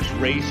colors,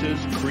 races,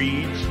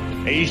 creeds,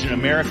 Asian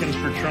Americans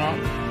for Trump,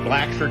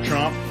 blacks for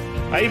Trump.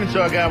 I even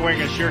saw a guy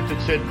wearing a shirt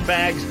that said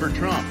 "Fags for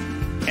Trump."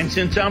 And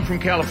since I'm from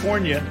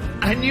California,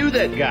 I knew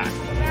that guy.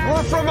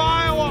 We're from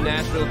Iowa,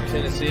 Nashville,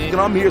 Tennessee. And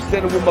I'm here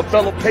standing with my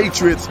fellow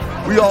patriots.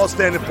 We all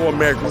standing for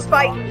America.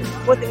 Despite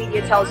what the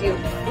media tells you,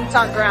 boots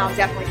on ground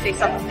definitely say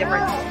something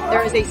different.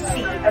 There is a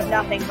sea of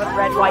nothing but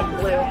red, white, and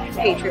blue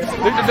patriots.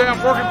 These are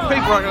damn working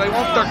people out here. They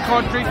want their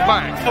country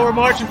back. We're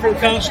marching for the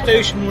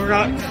Constitution. We're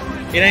not.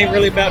 It ain't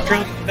really about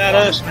Trump. It's about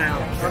us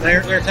now.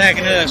 They're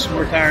attacking us, and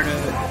we're tired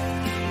of it.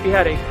 We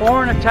had a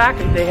foreign attack,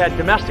 and they had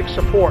domestic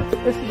support.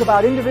 This is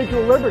about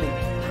individual liberty.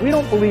 We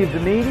don't believe the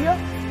media.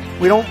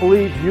 We don't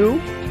believe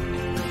you.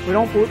 We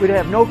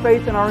have no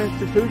faith in our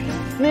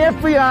institutions. The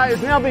FBI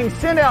is now being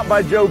sent out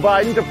by Joe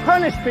Biden to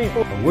punish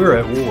people. We're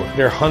at war.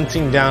 They're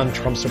hunting down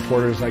Trump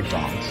supporters like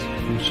dogs.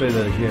 You say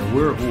that again.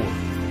 We're at war.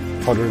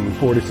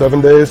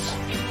 147 days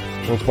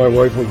once my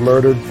wife was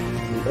murdered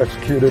and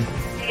executed.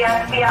 The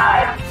FBI,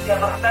 you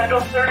have a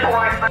federal search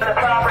warrant for the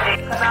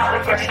property. Come out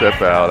with your hands.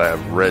 Step out, I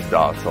have red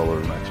dots all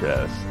over my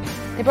chest.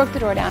 They broke the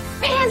door down.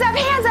 Hands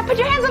up, put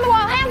your hands on the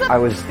wall, hands up. I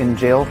was in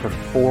jail for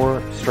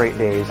 4 straight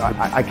days.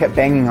 I kept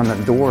banging on the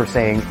door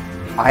saying,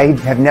 I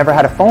have never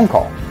had a phone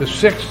call. The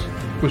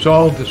 6th was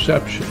all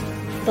deception.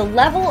 The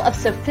level of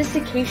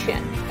sophistication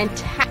and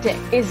tactic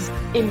is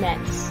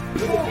immense.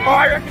 Oh,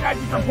 I recognize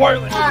you from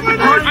Portland.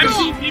 I've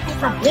seen people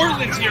from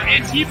Portland here,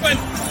 Antifa.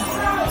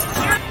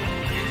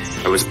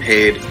 I was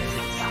paid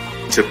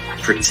to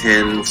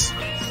pretend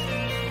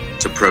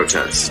to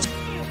protest.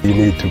 We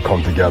need to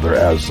come together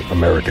as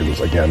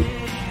Americans again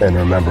and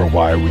remember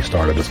why we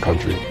started this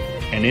country.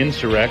 An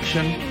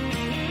insurrection?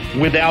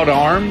 Without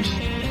arms?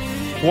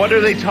 What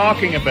are they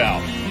talking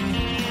about?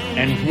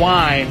 And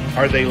why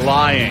are they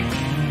lying?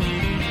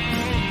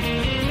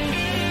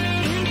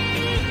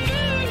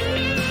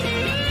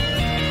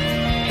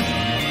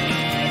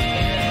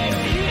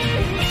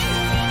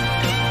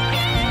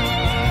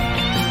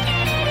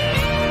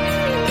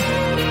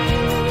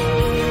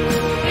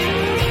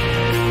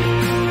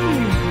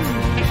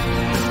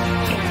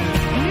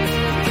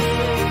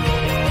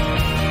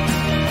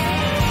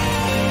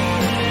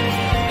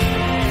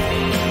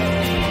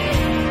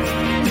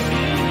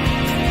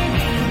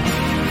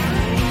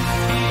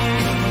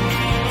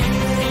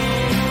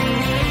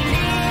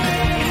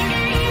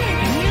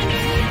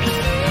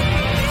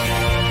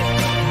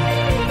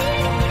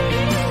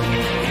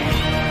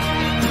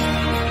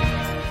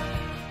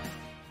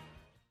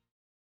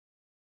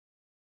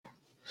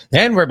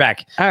 And we're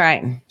back. All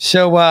right.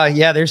 So,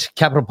 there's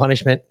capital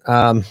punishment.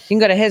 You can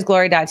go to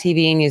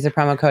hisglory.tv and use the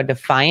promo code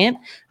Defiant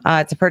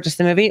to purchase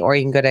the movie, or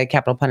you can go to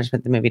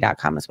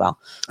capitalpunishmentthemovie.com as well.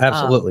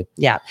 Absolutely.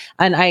 Yeah.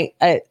 And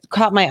I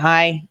caught my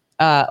eye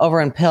over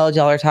in Pillage.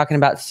 Y'all are talking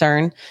about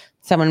CERN.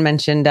 Someone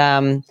mentioned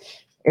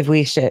if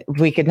we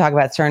could talk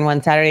about CERN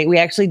one Saturday. We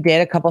actually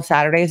did a couple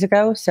Saturdays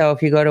ago. So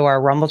if you go to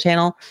our Rumble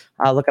channel,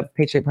 look up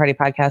Patriot Party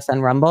Podcast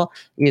on Rumble,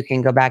 you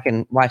can go back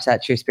and watch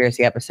that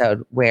Truspiracy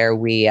episode where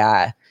we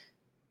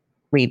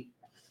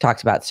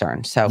talked about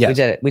CERN. So we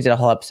did a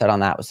whole episode on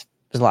that. It was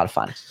a lot of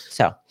fun.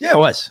 So yeah, it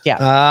was.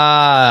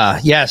 Yeah.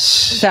 Yes.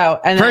 So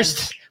and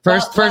first.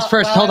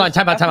 Hold on.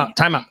 Time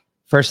out.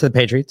 First to the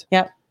Patriots.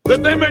 Yep.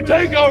 That they may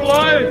take our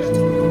lives,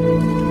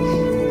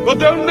 but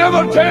they'll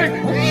never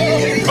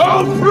take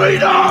our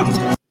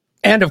freedom.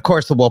 And of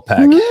course, the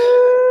Wolfpack.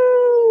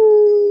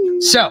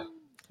 So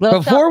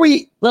little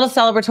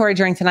celebratory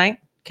drink tonight.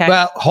 Okay.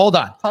 Well, hold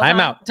on. Time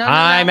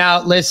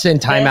out. Listen,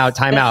 time out.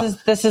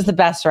 This is the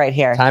best right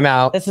here. Time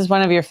out. This is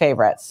one of your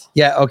favorites.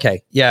 Yeah.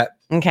 Okay. Yeah.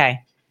 Okay.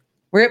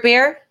 Root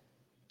beer,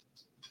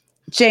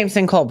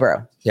 Jameson cold brew.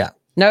 Yeah.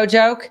 No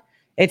joke.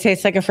 It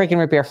tastes like a freaking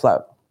root beer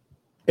float.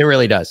 It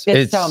really does.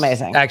 It's so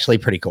amazing. Actually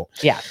pretty cool.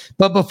 Yeah.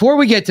 But before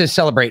we get to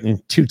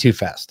celebrating too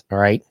fast, all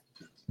right,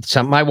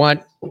 something I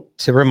want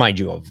to remind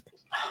you of.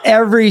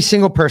 Every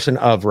single person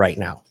of right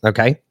now,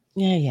 okay?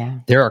 Yeah.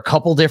 There are a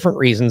couple different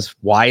reasons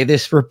why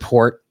this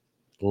report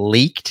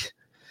leaked.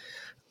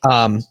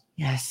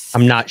 Yes.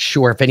 I'm not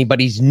sure if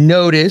anybody's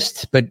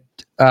noticed, but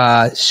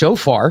so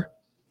far,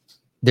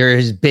 there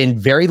has been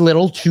very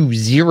little to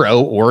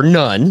zero or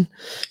none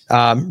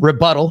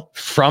rebuttal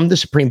from the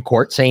Supreme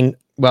Court saying,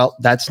 well,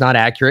 that's not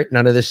accurate.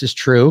 None of this is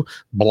true.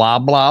 Blah,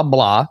 blah,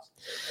 blah.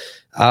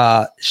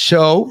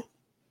 So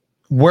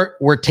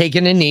we're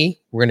taking a knee.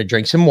 We're going to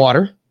drink some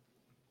water.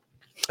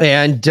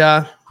 And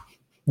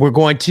we're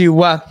going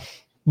to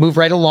move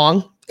right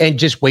along and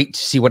just wait to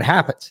see what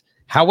happens.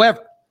 However,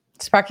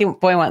 Sparky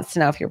Boy wants to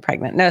know if you're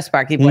pregnant. No,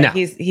 Sparky Boy. No.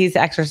 He's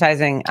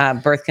exercising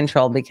birth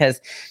control because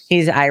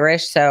he's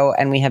Irish. So,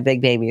 and we have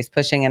big babies.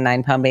 Pushing a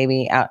 9-pound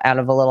baby out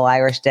of a little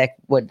Irish dick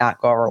would not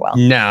go over well.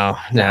 No.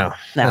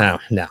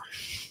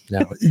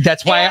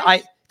 That's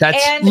why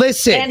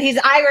listen. And he's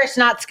Irish,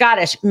 not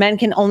Scottish. Men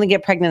can only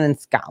get pregnant in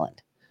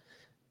Scotland.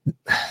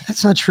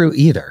 That's not true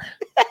either.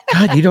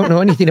 God, you don't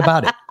know anything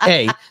about it.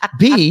 A.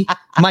 B,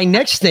 my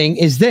next thing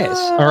is this.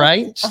 All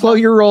right. Slow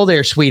your roll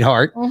there,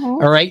 sweetheart.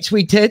 All right,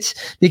 sweet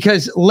tits.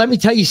 Because let me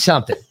tell you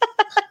something.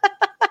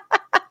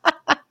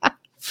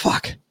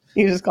 Fuck.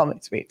 You just call me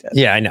sweet tits.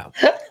 Yeah, I know.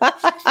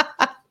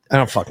 I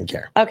don't fucking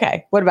care.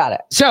 Okay. What about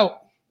it? So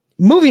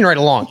moving right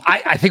along,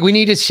 I think we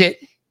need to sit,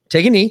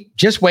 take a knee,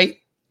 just wait.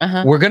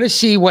 We're going to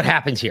see what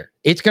happens here.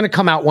 It's going to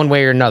come out one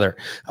way or another.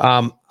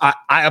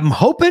 I'm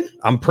hoping,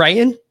 I'm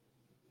praying.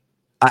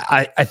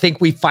 I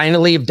think we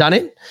finally have done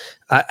it.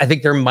 I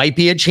think there might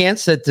be a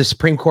chance that the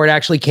Supreme Court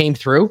actually came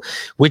through,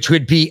 which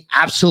would be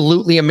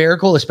absolutely a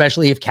miracle,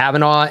 especially if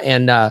Kavanaugh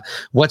and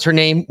what's her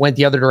name went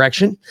the other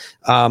direction.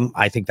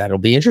 I think that'll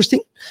be interesting.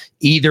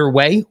 Either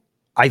way,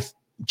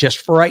 just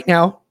for right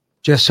now,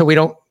 just so we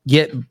don't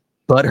get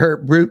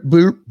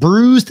butthurt,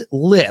 bruised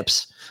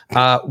lips,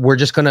 we're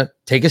just going to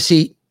take a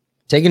seat,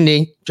 take a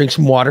knee, drink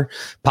some water,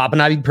 pop an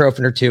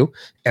ibuprofen or two,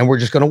 and we're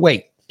just going to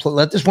wait.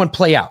 Let this one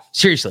play out.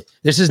 Seriously,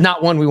 this is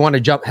not one we want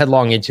to jump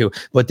headlong into,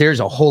 but there's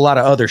a whole lot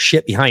of other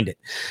shit behind it.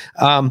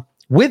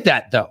 With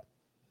that, though,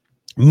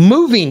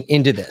 moving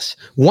into this,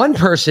 one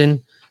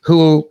person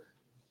who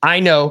I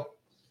know,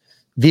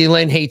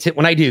 VLN hates it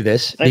when I do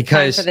this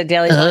because for the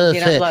Daily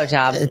Bongino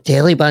blowjob.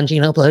 Daily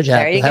Bongino blowjob.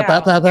 There you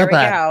go. There we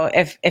go.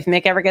 If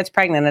Mick ever gets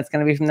pregnant, it's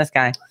going to be from this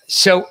guy.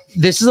 So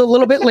this is a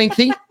little bit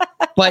lengthy,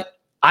 but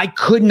I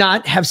could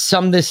not have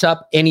summed this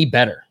up any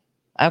better.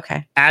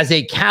 Okay. As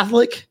a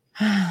Catholic,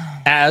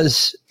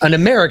 as an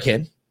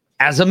American,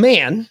 as a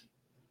man,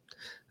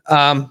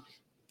 I'm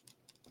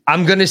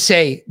going to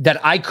say that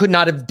I could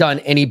not have done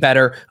any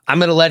better. I'm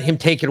going to let him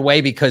take it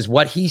away because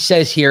what he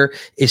says here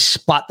is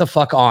spot the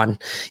fuck on.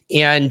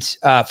 And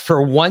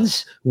for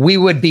once, we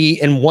would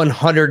be in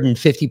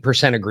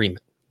 150%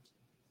 agreement.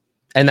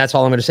 And that's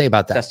all I'm going to say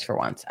about that. Just for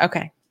once.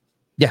 Okay.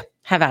 Yeah.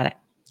 Have at it.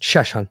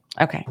 Shush, hon.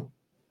 Okay.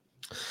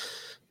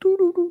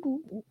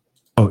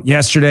 Oh,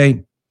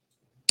 yesterday,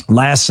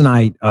 last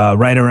night,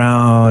 right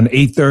around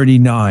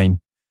 8:39,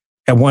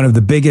 and one of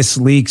the biggest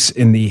leaks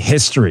in the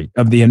history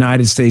of the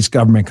United States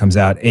government comes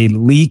out, a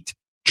leaked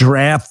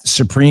draft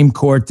Supreme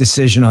Court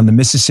decision on the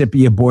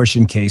Mississippi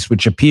abortion case,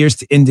 which appears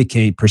to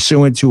indicate,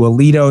 pursuant to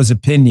Alito's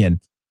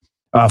opinion,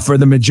 for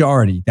the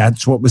majority,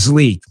 that's what was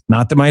leaked,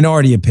 not the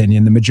minority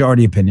opinion, the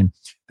majority opinion,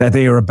 that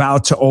they are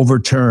about to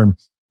overturn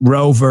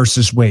Roe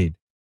versus Wade.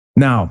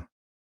 Now,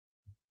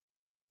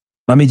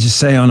 let me just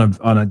say on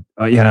a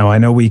I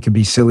know we can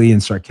be silly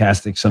and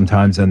sarcastic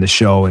sometimes on the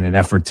show in an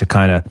effort to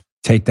kind of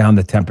take down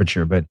the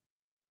temperature, but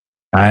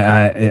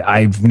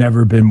I've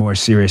never been more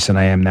serious than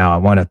I am now. I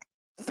want to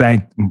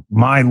thank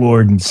my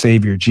Lord and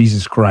Savior,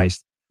 Jesus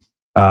Christ,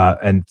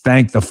 and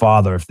thank the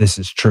Father if this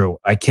is true.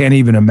 I can't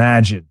even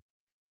imagine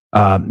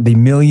the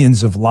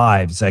millions of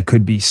lives that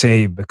could be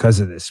saved because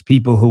of this.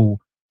 People who,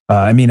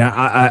 I'm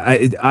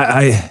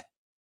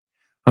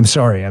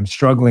sorry, I'm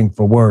struggling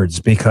for words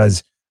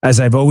because, as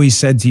I've always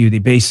said to you, the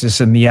basis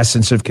and the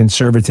essence of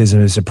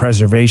conservatism is the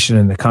preservation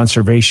and the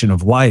conservation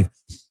of life.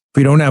 If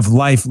we don't have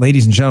life,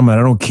 ladies and gentlemen,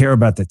 I don't care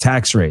about the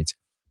tax rates.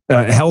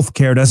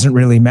 Healthcare doesn't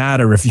really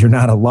matter if you're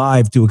not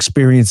alive to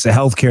experience the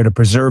healthcare to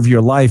preserve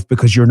your life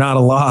because you're not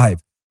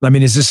alive. I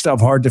mean, is this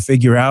stuff hard to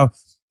figure out?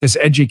 Does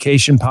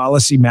education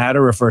policy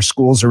matter if our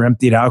schools are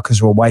emptied out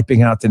because we're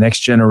wiping out the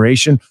next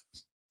generation?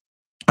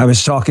 I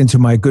was talking to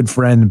my good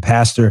friend and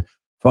pastor,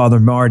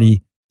 Father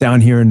Marty, down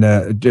here in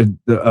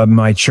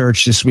my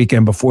church this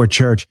weekend before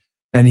church,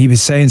 and he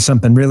was saying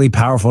something really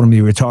powerful to me.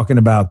 We were talking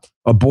about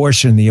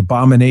abortion, the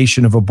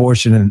abomination of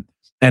abortion,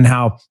 and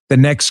how the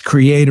next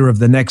creator of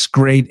the next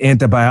great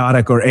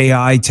antibiotic or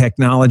AI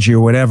technology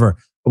or whatever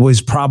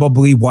was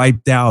probably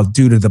wiped out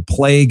due to the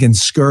plague and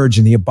scourge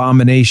and the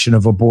abomination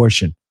of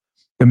abortion.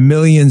 The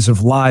millions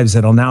of lives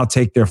that'll now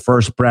take their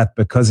first breath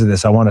because of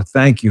this. I want to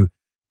thank you,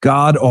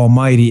 God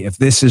Almighty, if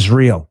this is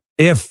real.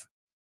 If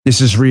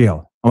this is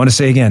real. I want to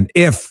say again,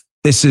 if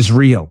this is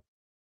real.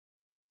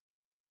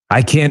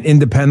 I can't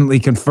independently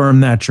confirm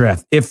that,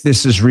 Trev. If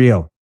this is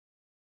real.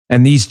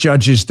 And these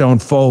judges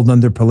don't fold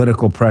under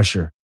political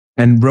pressure.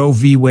 And Roe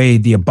v.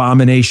 Wade, the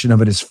abomination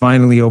of it is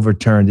finally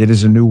overturned. It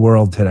is a new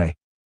world today.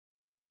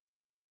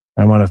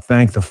 I want to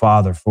thank the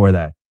Father for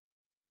that.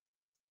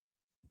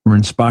 We're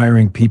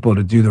inspiring people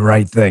to do the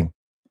right thing.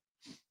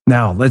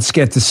 Now, let's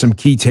get to some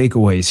key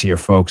takeaways here,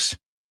 folks.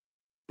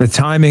 The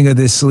timing of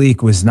this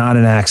leak was not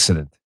an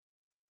accident.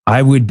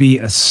 I would be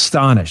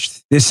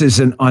astonished. This is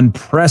an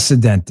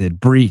unprecedented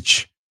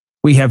breach.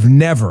 We have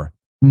never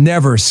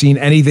seen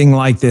anything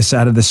like this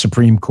out of the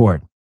Supreme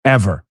Court.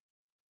 Ever.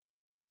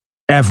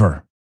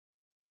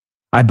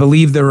 I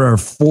believe there are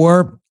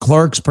 4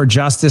 clerks per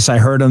justice. I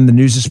heard on the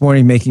news this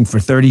morning making for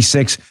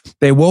 36.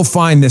 They will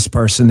find this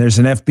person. There's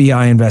an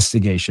FBI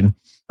investigation.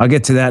 I'll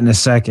get to that in a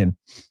second.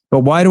 But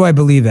why do I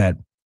believe that?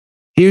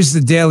 Here's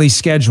the daily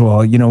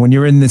schedule. You know, when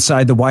you're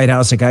inside the White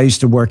House, like I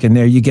used to work in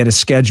there, you get a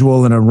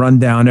schedule and a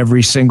rundown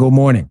every single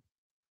morning.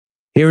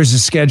 Here's the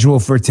schedule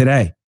for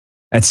today.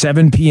 At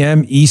 7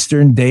 p.m.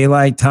 Eastern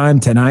Daylight Time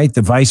tonight,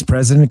 the Vice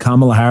President,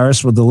 Kamala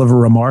Harris, will deliver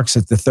remarks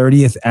at the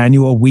 30th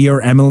Annual We Are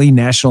Emily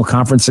National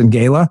Conference and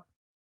Gala.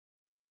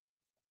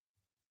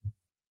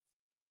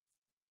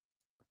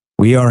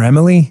 We Are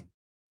Emily?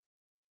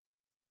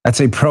 That's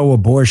a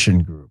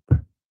pro-abortion group.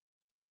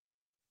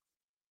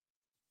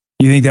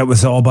 You think that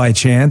was all by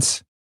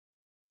chance?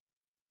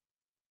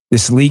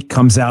 This leak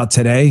comes out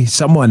today.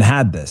 Someone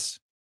had this.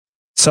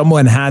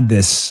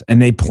 And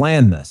they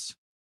planned this.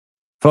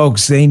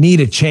 Folks, they need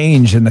a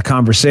change in the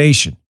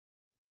conversation.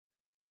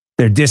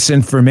 Their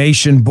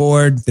disinformation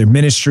board, their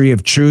Ministry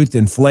of Truth,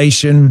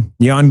 inflation,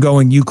 the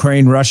ongoing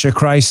Ukraine-Russia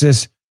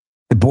crisis,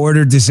 the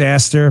border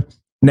disaster,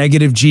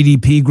 negative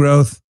GDP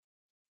growth.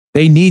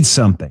 They need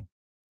something.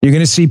 You're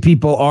going to see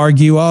people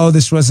argue, oh,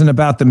 this wasn't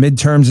about the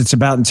midterms, it's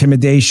about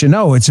intimidation.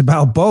 No, it's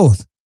about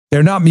both.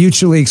 They're not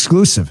mutually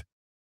exclusive.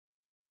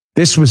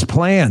 This was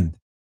planned.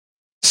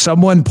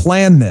 Someone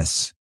planned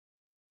this.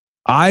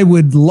 I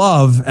would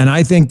love, and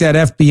I think that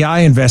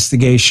FBI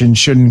investigation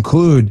should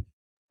include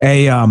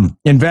a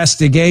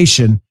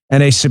investigation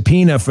and a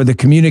subpoena for the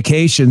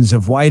communications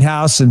of White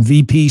House and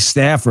VP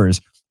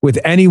staffers with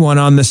anyone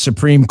on the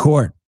Supreme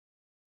Court.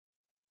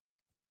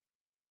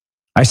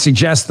 I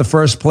suggest the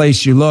first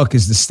place you look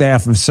is the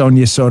staff of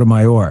Sonia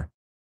Sotomayor.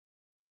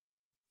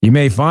 You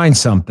may find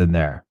something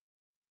there.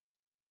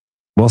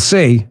 We'll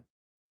see.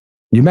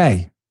 You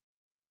may.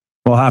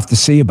 We'll have to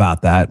see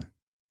about that.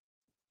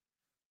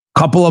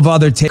 Couple of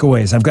other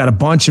takeaways. I've got a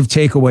bunch of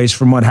takeaways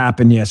from what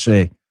happened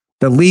yesterday.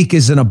 The leak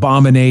is an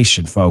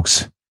abomination,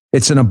 folks.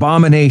 It's an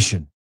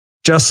abomination,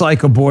 just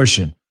like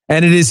abortion.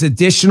 And it is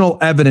additional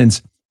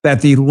evidence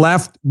that the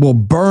left will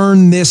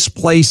burn this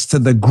place to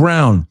the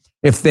ground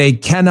if they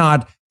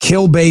cannot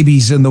kill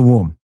babies in the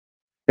womb.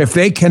 If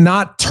they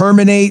cannot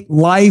terminate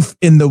life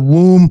in the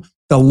womb,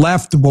 the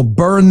left will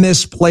burn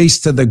this place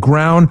to the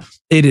ground.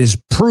 It is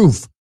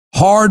proof.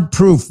 Hard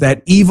proof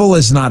that evil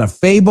is not a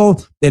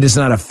fable. It is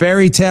not a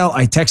fairy tale.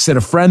 I texted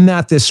a friend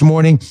that this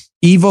morning.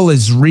 Evil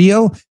is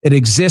real. It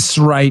exists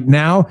right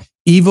now.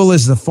 Evil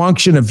is the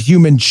function of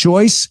human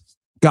choice.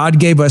 God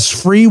gave us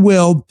free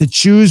will to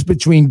choose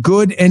between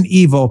good and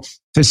evil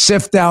to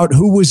sift out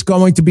who was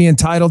going to be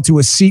entitled to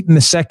a seat in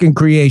the second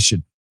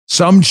creation.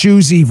 Some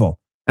choose evil.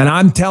 And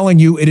I'm telling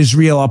you, it is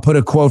real. I'll put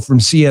a quote from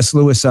C.S.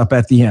 Lewis up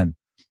at the end.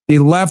 The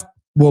left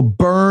will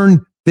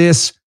burn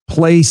this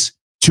place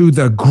to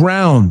the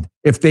ground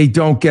if they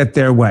don't get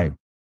their way.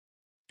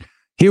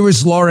 Here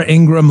was Laura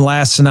Ingraham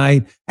last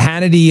night.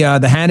 Hannity,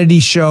 the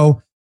Hannity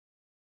show.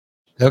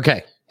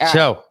 Okay.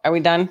 So are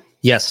we done?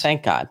 Yes.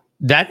 Thank God.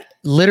 That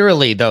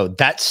literally, though,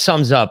 that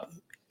sums up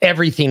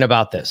everything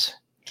about this.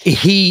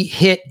 He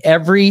hit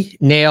every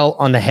nail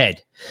on the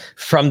head,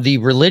 from the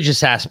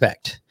religious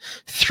aspect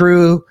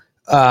through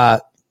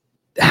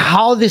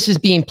how this is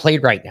being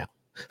played right now.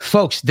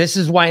 Folks, this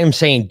is why I'm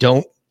saying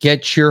don't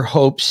get your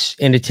hopes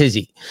in a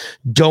tizzy.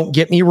 Don't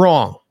get me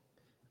wrong.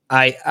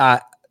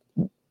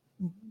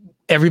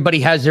 Everybody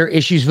has their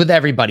issues with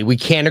everybody. We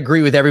can't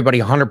agree with everybody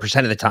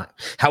 100% of the time.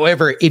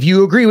 However, if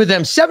you agree with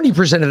them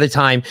 70% of the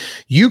time,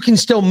 you can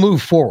still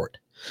move forward.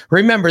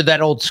 Remember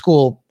that old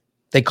school,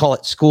 they call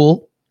it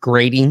school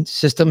grading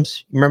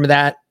systems. Remember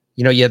that?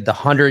 You know, you have the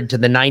 100 to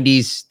the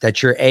 90s,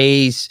 that's your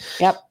A's.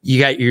 Yep. You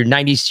got your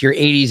 90s to your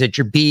 80s, that's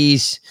your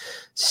B's.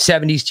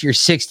 70s to your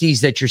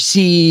 60s, that's your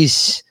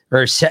C's.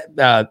 Or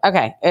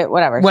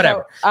whatever.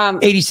 So,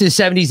 80s to the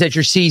 70s, that's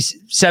your C's.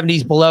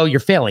 70s below,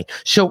 you're failing.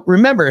 So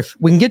remember, if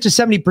we can get to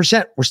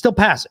 70%, we're still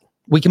passing.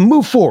 We can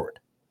move forward.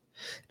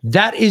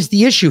 That is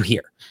the issue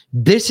here.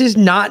 This is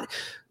not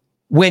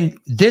when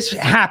this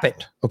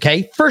happened.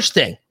 Okay, first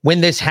thing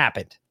when this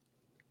happened,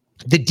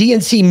 the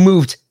DNC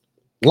moved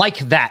like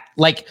that.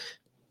 Like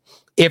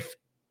if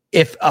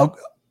a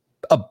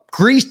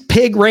greased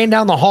pig ran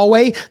down the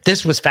hallway,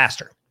 this was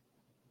faster.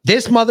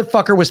 This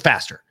motherfucker was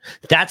faster.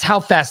 That's how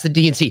fast the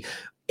DNC.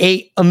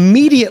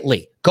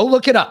 Immediately, go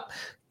look it up.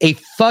 A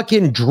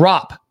fucking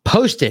drop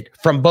posted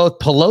from both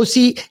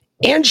Pelosi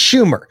and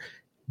Schumer,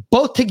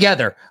 both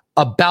together,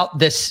 about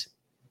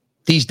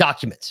these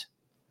documents.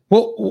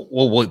 Well,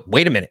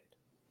 wait a minute.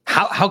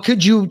 How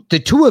could you, the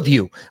two of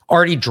you,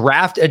 already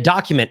draft a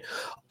document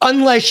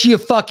unless you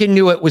fucking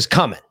knew it was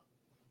coming?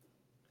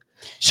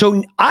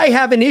 So I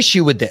have an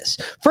issue with this.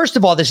 First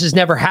of all, this has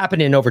never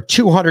happened in over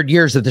 200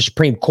 years of the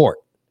Supreme Court.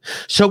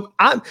 So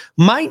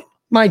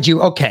mind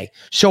you, okay,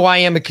 so I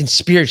am a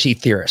conspiracy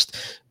theorist.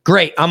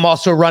 Great. I'm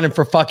also running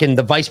for fucking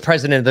the vice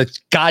president of the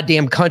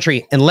goddamn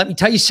country. And let me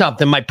tell you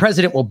something, my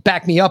president will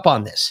back me up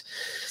on this.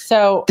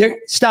 So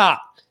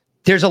stop.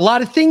 There's a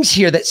lot of things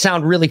here that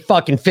sound really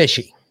fucking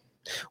fishy.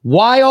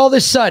 Why all of a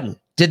sudden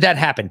did that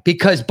happen?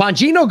 Because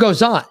Bongino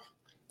goes on.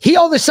 He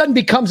all of a sudden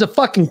becomes a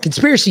fucking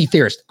conspiracy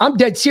theorist. I'm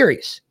dead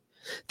serious.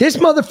 This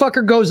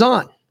motherfucker goes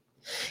on.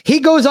 He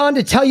goes on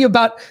to tell you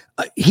about,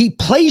 he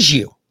plays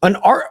you an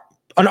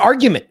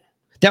argument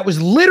that was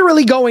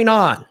literally going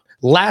on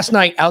last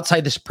night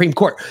outside the Supreme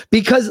Court.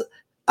 Because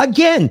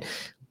again,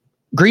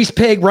 grease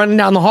pig running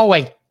down the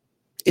hallway.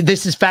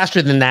 This is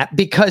faster than that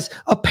because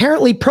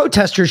apparently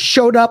protesters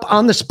showed up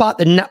on the spot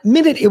the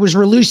minute it was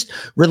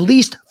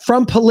released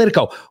from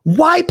Politico.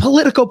 Why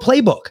Politico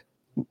playbook?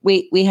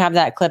 We have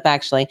that clip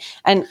actually.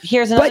 And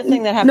here's another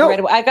thing that happened right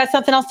away. I've got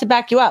something else to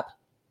back you up.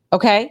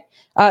 Okay.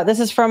 This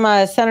is from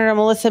Senator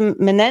Melissa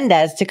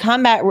Menendez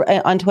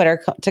on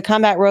Twitter to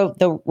combat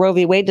the Roe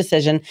v. Wade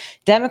decision.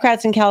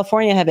 Democrats in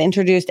California have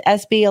introduced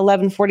SB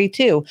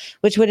 1142,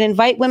 which would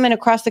invite women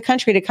across the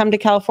country to come to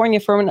California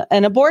for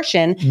an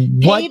abortion.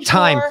 What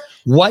time?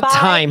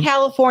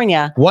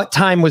 California. What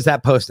time was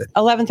that posted?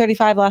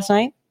 11:35 last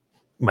night.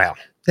 Well,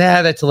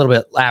 that's a little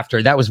bit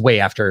after. That was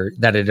way after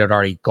that it had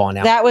already gone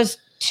out. That was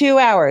 2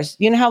 hours.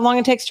 You know how long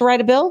it takes to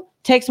write a bill?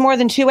 It takes more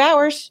than 2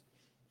 hours.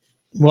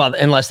 Well,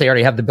 unless they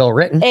already have the bill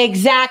written.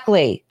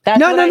 Exactly. That's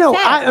no.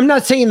 I'm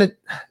not saying that.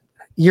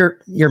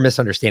 You're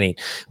misunderstanding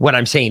what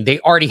I'm saying. They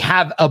already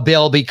have a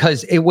bill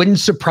because it wouldn't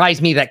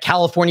surprise me that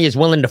California is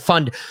willing to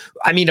fund.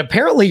 I mean,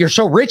 apparently you're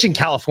so rich in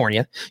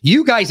California.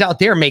 You guys out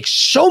there make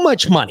so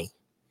much money.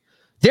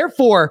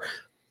 Therefore,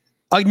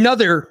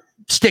 another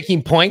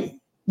sticking point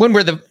when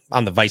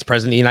I'm the vice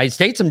president of the United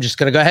States, I'm just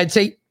going to go ahead and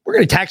say we're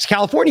going to tax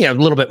California a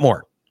little bit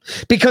more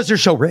because they're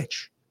so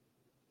rich.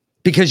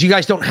 Because you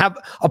guys don't have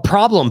a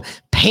problem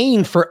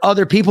paying for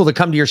other people to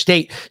come to your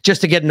state just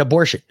to get an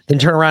abortion, then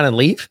turn around and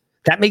leave.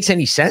 That makes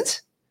any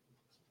sense?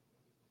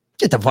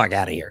 Get the fuck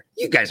out of here.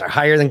 You guys are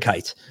higher than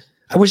kites.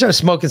 I wish I was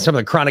smoking some of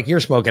the chronic you're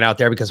smoking out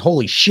there because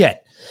holy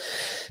shit.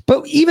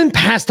 But even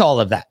past all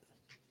of that,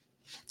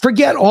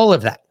 forget all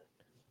of that.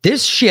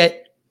 This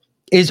shit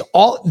is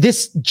all,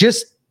 this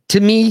just to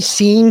me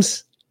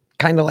seems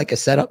kind of like a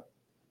setup.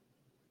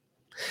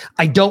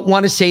 I don't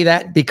want to say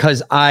that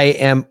because I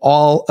am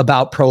all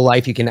about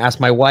pro-life. You can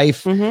ask my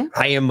wife. Mm-hmm.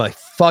 I am a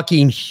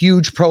fucking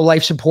huge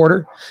pro-life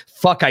supporter.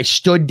 Fuck, I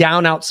stood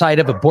down outside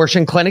of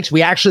abortion clinics.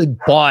 We actually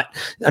bought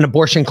an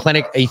abortion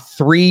clinic, a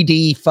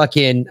 3D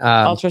fucking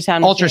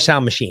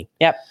ultrasound machine.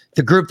 Yep.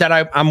 The group that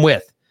I'm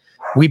with,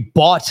 we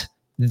bought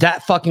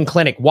that fucking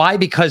clinic. Why?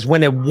 Because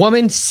when a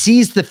woman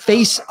sees the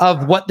face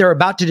of what they're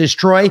about to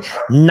destroy,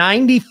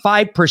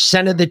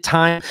 95% of the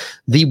time,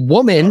 the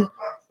woman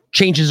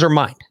changes her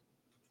mind.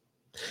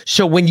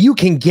 So when you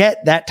can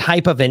get that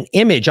type of an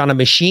image on a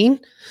machine,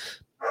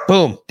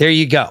 boom, there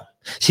you go.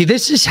 See,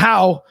 this is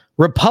how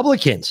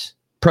Republicans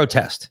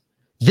protest.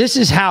 This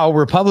is how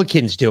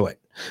Republicans do it.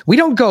 We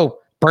don't go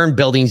burn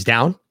buildings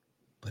down.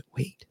 But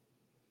wait,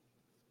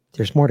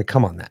 there's more to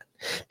come on that.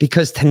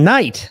 Because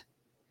tonight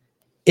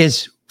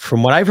is,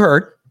 from what I've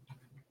heard,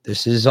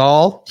 this is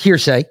all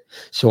hearsay.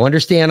 So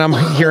understand I'm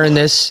hearing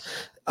this,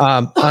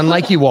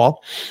 unlike you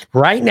all.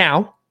 Right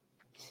now,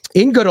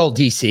 in good old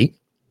DC,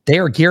 they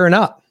are gearing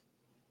up.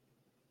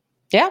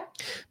 Yeah.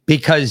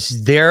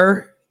 Because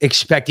they're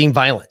expecting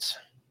violence.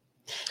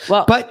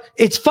 Well, but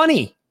it's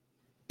funny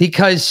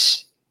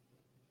because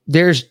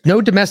there's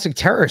no domestic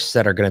terrorists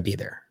that are going to be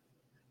there.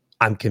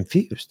 I'm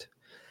confused.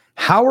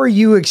 How are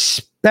you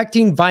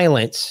expecting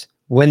violence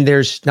when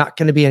there's not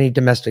going to be any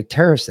domestic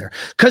terrorists there.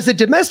 Because the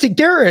domestic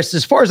terrorists,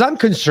 as far as I'm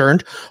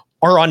concerned,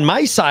 are on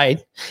my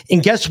side.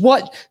 And guess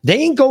what? They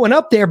ain't going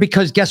up there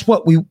because guess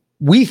what?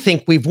 We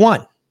think we've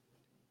won.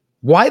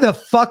 Why the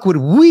fuck would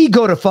we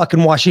go to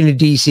fucking Washington,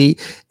 D.C.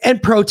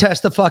 and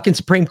protest the fucking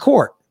Supreme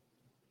Court?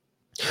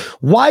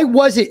 Why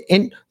was it?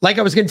 And like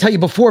I was going to tell you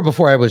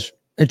before I was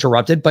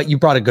interrupted, but you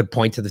brought a good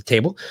point to the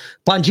table.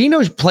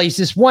 Bongino's place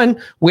is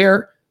one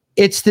where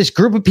it's this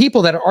group of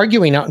people that are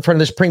arguing out in front of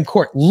the Supreme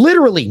Court.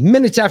 Literally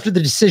minutes after the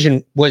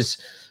decision was,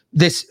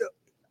 this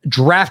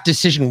draft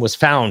decision was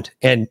found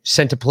and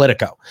sent to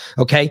Politico.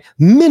 Okay.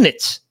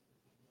 Minutes.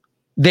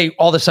 They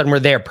all of a sudden were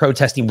there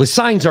protesting with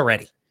signs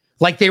already.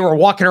 Like they were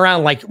walking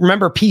around, like,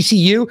 remember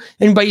PCU?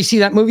 Anybody see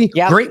that movie?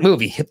 Yeah. Great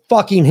movie.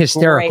 Fucking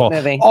hysterical.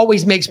 Great movie.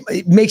 Always makes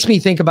me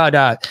think about,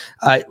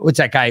 what's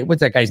that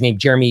guy's name?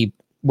 Jeremy,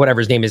 whatever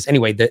his name is.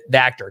 Anyway, the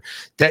actor,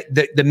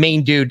 the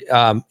main dude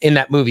in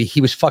that movie, he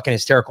was fucking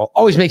hysterical.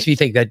 Always makes me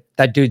think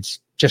that dude's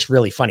just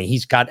really funny.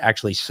 He's got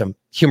actually some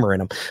humor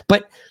in him.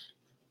 But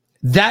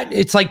that,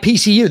 it's like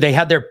PCU. They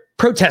had their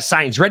protest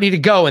signs ready to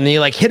go and they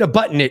like hit a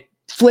button, it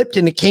flipped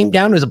and it came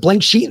down as a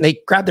blank sheet and they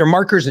grabbed their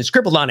markers and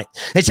scribbled on it.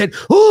 They said,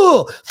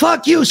 "Ooh,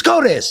 fuck you,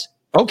 SCOTUS."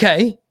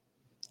 Okay.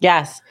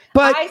 Yes.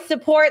 But I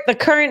support the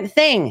current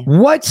thing.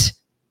 What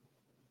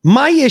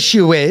my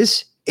issue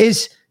is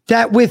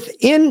that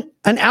within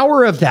an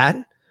hour of that,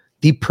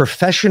 the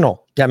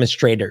professional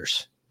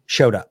demonstrators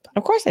showed up.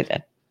 Of course they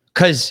did.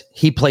 Because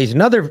he plays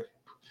another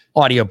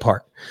audio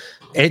part.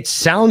 It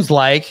sounds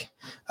like,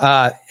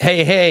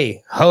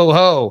 hey, ho,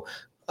 ho.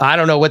 I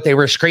don't know what they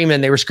were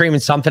screaming. They were screaming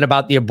something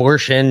about the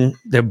abortion.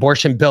 The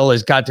abortion bill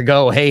has got to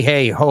go.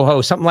 Hey, ho,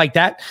 ho, something like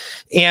that.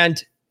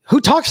 And who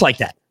talks like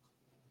that?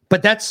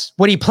 But that's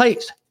what he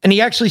plays. And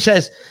he actually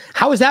says,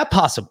 how is that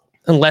possible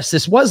unless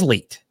this was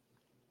leaked?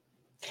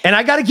 And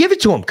I got to give it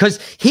to him because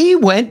he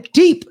went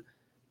deep.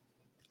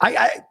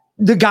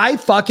 The guy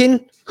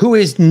fucking who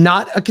is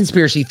not a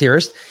conspiracy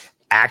theorist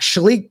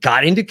actually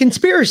got into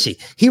conspiracy.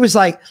 He was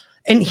like,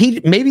 and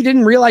he maybe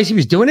didn't realize he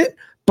was doing it,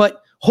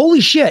 but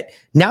holy shit.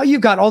 Now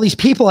you've got all these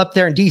people up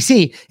there in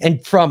DC.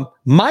 And from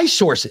my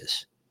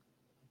sources,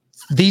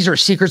 these are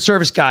Secret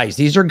Service guys.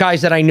 These are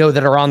guys that I know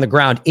that are on the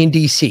ground in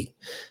DC.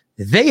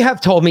 They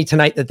have told me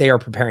tonight that they are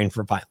preparing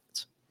for violence.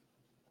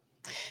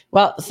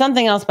 Well,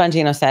 something else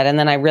Bongino said, and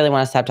then I really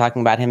want to stop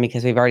talking about him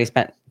because we've already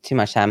spent too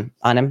much time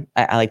on him.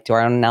 I like to do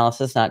our own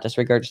analysis, not just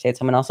regurgitate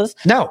someone else's.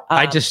 No,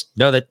 I just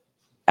know that.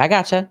 I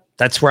gotcha.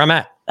 That's where I'm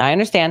at. I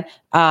understand.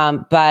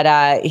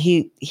 But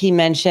he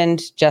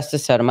mentioned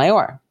Justice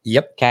Sotomayor.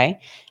 Yep. Okay.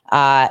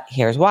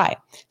 Here's why.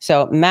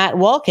 So Matt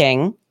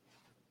Wolking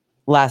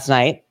last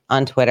night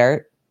on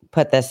Twitter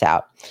put this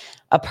out.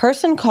 A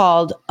person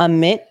called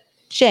Amit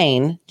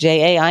Jain,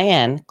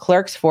 Jain,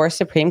 clerks for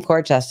Supreme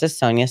Court Justice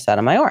Sonia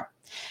Sotomayor.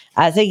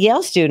 As a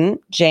Yale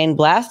student, Jain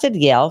blasted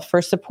Yale for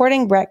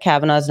supporting Brett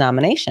Kavanaugh's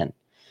nomination.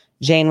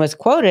 Jain was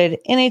quoted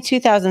in a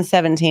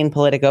 2017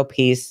 Politico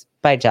piece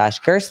by Josh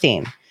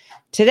Gerstein.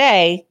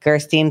 Today,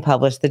 Gerstein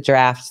published the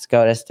draft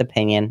SCOTUS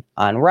opinion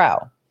on Roe.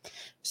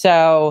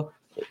 So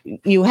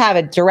you have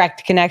a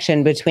direct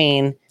connection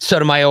between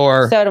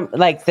Sotomayor,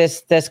 like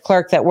this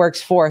clerk that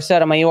works for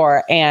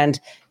Sotomayor and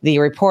the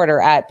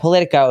reporter at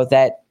Politico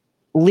that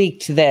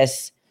leaked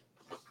this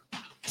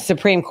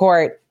Supreme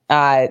Court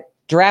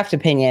draft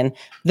opinion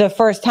the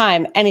first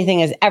time anything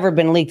has ever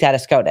been leaked out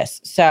of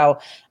SCOTUS. So,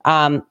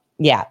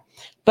 yeah.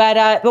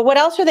 But what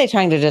else are they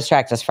trying to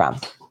distract us from?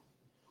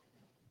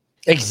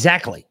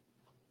 Exactly.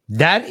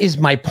 That is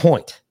my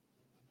point.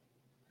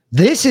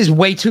 This is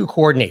way too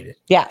coordinated.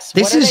 Yes.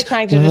 This is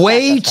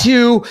way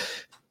too.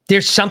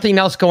 There's something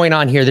else going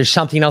on here. There's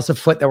something else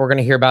afoot that we're going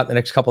to hear about in the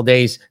next couple of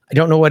days. I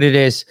don't know what it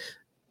is.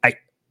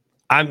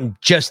 I'm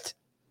just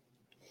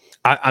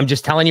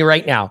telling you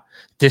right now.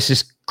 This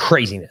is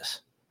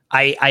craziness.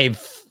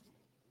 I've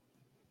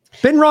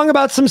been wrong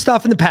about some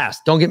stuff in the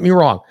past. Don't get me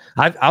wrong.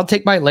 I'll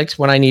take my licks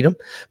when I need them,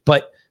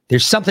 but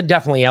there's something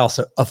definitely else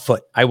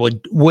afoot. I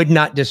would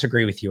not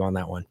disagree with you on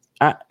that one.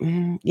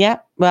 Yeah.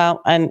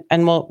 Well, and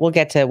we'll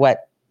get to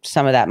what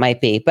some of that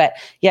might be, but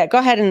yeah, go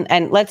ahead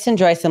and let's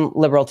enjoy some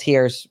liberal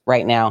tears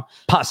right now.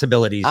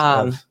 Possibilities.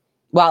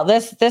 Well,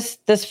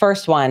 this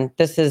first one,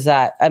 this is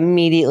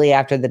immediately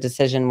after the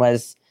decision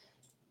was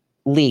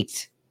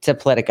leaked to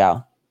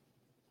Politico.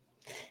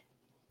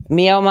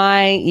 Me, oh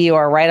my, you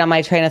are right on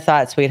my train of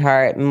thought,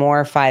 sweetheart.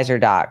 More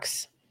Pfizer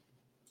docs.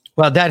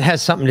 Well, that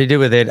has something to do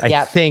with it,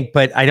 I think,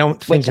 but I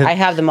don't think I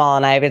have them all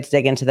and I have to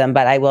dig into them,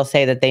 but I will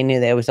say that they knew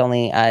that it was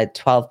only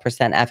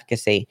 12%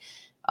 efficacy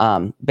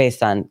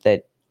based on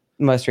the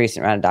most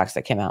recent round of docs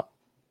that came out.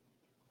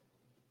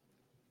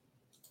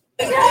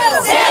 Stand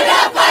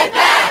up, fight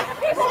back!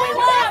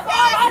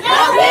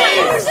 No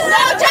peace!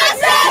 No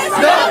justice!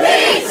 No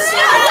peace!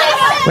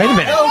 Wait a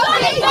minute.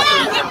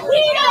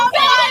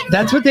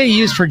 That's what they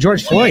used for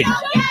George Floyd.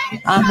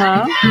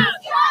 Uh-huh.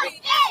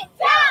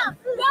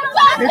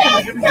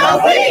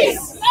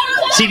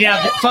 See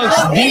now, folks,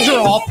 these are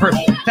all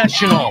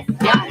professional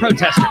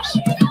protesters.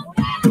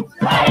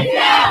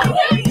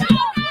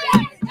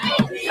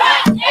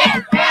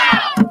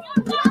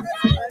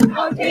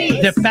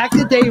 The fact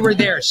that they were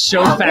there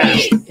so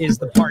fast is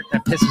the part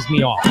that pisses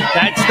me off.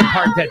 That's the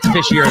part that's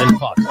fishier than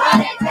fuck.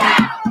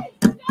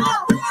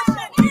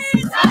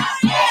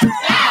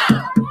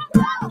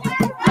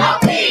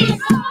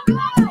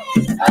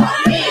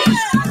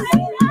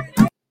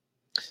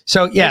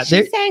 So yeah,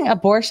 she's saying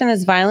abortion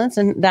is violence,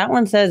 and that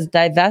one says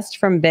divest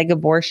from big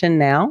abortion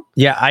now.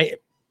 Yeah,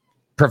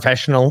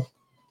 professional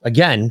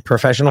on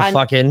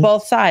fucking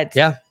both sides.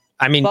 Yeah,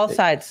 I mean both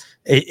sides.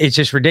 It's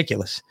just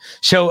ridiculous.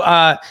 So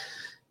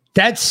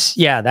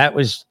that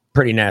was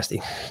pretty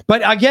nasty.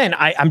 But again,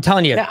 I'm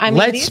telling you,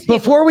 these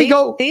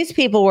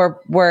people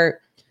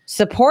were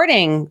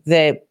supporting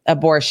the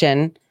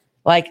abortion.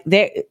 Like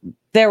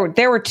there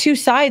were two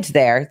sides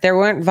there. They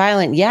weren't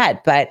violent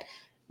yet, but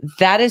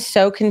that is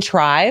so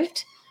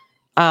contrived.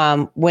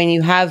 When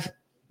you have,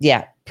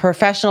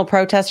 professional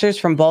protesters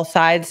from both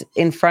sides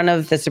in front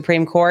of the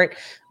Supreme Court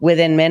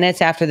within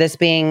minutes after this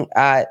being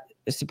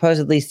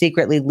supposedly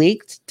secretly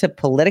leaked to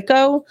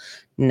Politico.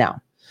 No.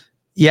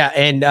 Yeah,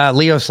 and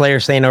Leo Slayer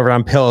staying over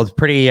on Pill is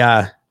pretty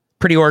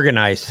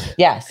organized.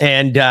 Yes.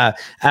 And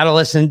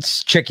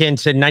adolescents chicken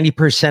said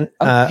 90%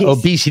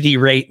 obesity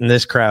rate in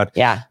this crowd.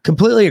 Yeah.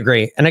 Completely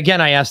agree. And again,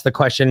 I asked the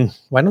question,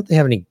 why don't they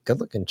have any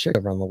good-looking chicks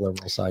over on the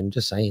liberal side? I'm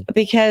just saying.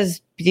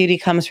 Because beauty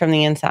comes from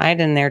the inside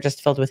and they're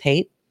just filled with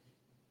hate.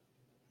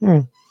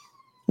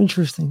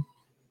 Interesting.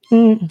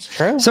 It's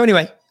true. So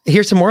anyway,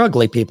 here's some more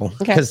ugly people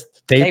because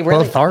they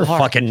really both are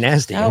fucking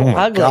nasty. Oh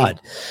my ugly. God.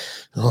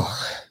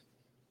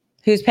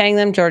 Who's paying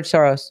them? George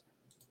Soros.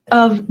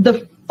 Of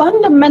the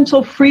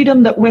fundamental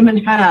freedom that women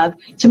have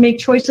to make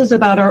choices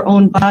about our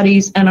own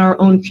bodies and our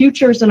own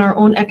futures and our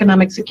own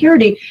economic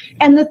security.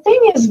 And the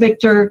thing is,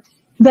 Victor,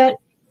 that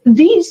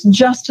these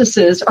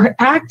justices are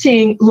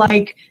acting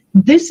like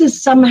this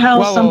is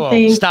somehow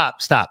something. Whoa.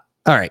 Stop.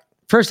 All right.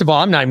 First of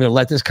all, I'm not even going to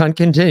let this cunt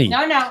continue.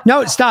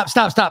 No,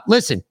 stop.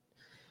 Listen,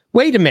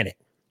 wait a minute.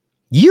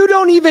 You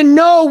don't even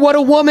know what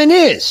a woman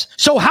is.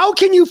 So how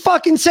can you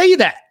fucking say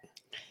that?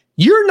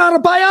 You're not a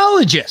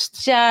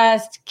biologist.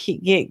 Just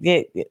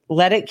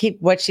let it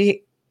keep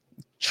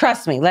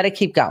trust me, let it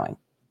keep going.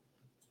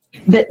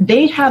 That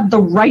they have the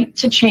right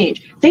to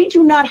change. They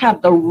do not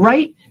have the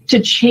right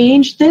to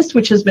change this,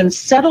 which has been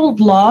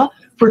settled law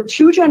for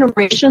 2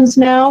 generations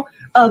now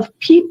of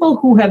people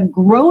who have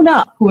grown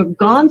up, who have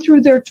gone through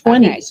their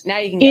 20s. Okay, now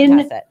you can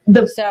get past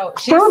it. So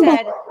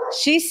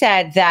she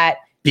said that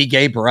be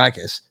gay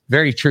Baracus.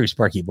 Very true,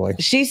 Sparky boy.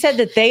 She said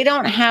that they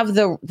don't have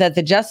that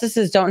the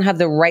justices don't have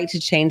the right to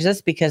change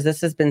this because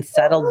this has been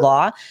settled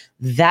law.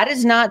 That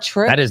is not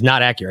true. That is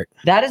not accurate.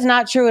 That is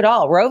not true at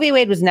all. Roe v.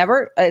 Wade it's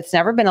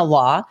never been a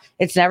law.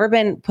 It's never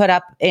been put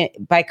up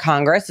by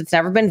Congress. It's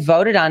never been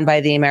voted on by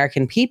the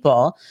American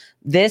people.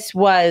 This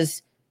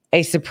was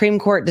a Supreme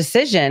Court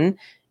decision,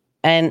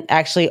 and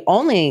actually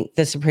only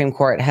the Supreme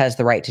Court has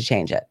the right to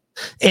change it.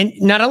 And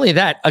not only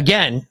that,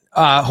 again,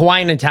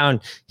 Hawaiian in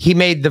Town, he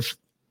made the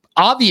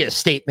obvious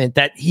statement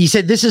that he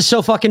said, this is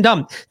so fucking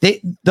dumb.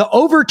 The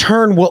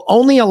overturn will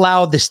only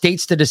allow the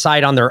states to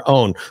decide on their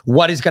own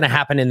what is going to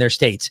happen in their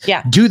states.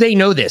 Yeah. Do they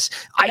know this?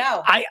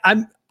 No.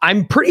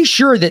 I'm pretty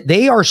sure that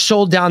they are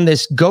sold down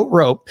this goat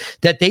rope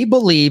that they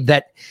believe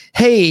that,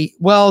 hey,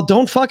 well,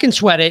 don't fucking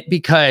sweat it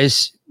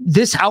because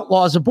this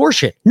outlaws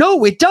abortion.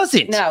 No, it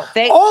doesn't. No,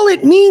 all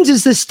it means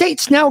is the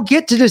states now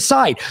get to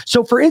decide.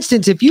 So for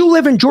instance, if you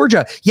live in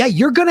Georgia,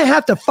 you're going to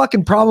have to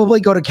fucking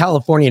probably go to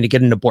California to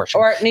get an abortion.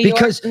 Or New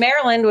York,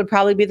 Maryland would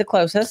probably be the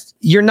closest.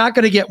 You're not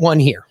going to get one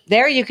here.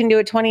 There you can do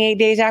it 28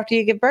 days after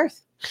you give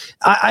birth.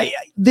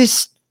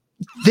 This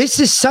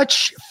is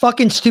such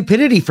fucking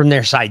stupidity from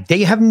their side.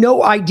 They have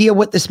no idea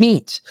what this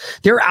means.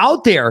 They're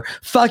out there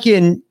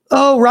fucking,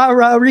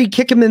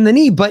 kick him in the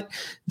knee. But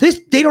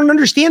they don't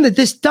understand that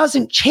this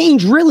doesn't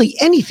change really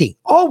anything.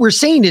 All we're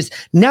saying is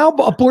now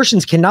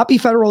abortions cannot be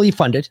federally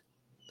funded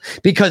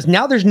because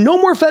now there's no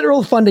more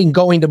federal funding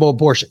going to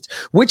abortions,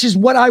 which is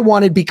what I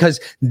wanted because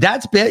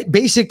that's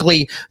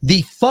basically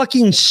the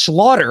fucking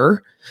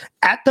slaughter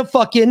at the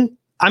fucking,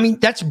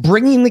 that's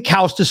bringing the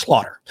cows to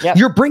slaughter. Yep.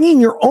 You're bringing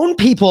your own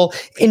people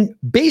and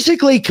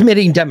basically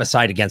committing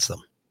democide against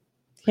them.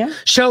 Yeah.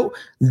 So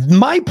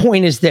my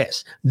point is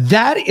this,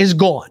 that is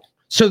gone.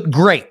 So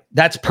great.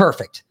 That's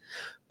perfect.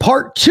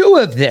 Part 2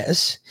 of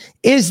this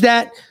is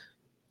that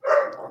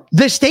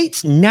the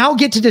states now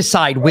get to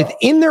decide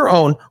within their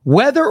own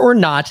whether or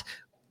not,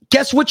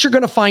 guess what you're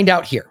going to find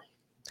out here?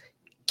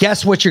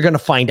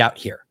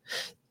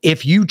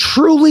 If you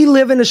truly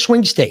live in a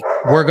swing state,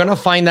 we're going to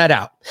find that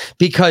out.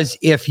 Because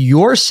if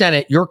your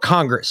Senate, your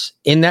Congress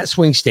in that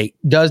swing state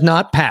does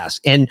not pass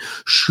and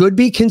should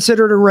be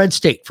considered a red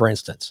state, for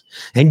instance,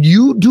 and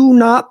you do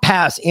not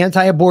pass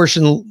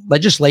anti-abortion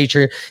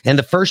legislation in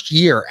the first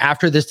year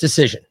after this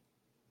decision,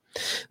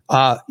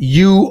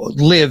 you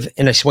live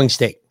in a swing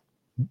state.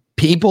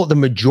 The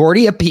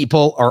majority of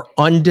people are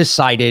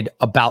undecided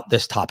about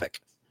this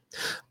topic.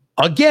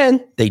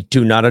 Again, they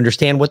do not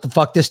understand what the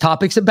fuck this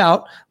topic's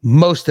about.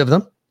 Most of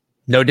them,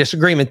 No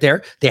disagreement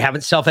there. They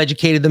haven't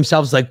self-educated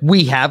themselves like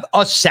we have.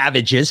 Us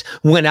savages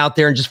went out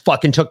there and just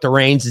fucking took the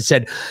reins and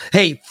said,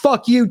 hey,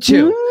 fuck you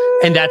too.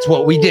 And that's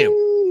what we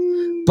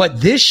do.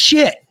 But this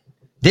shit,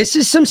 this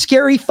is some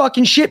scary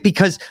fucking shit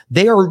because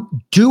they are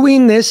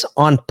doing this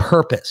on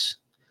purpose.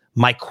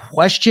 My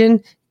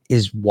question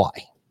is why?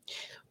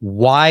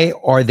 Why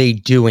are they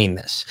doing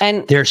this?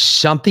 And there's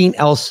something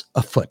else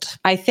afoot.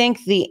 I think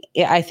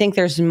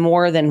there's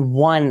more than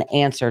one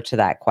answer to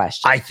that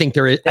question. I think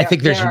there is. I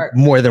think there's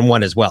more than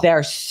one as well.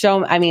 There's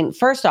so. I mean,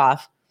 first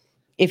off,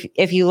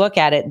 if you look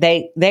at it,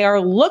 they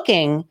are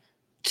looking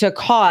to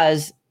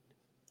cause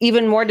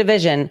even more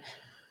division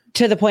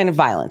to the point of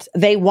violence.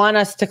 They want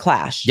us to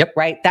clash. Yep.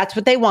 Right. That's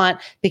what they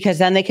want because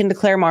then they can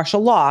declare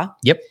martial law.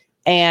 Yep.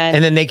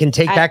 And then they can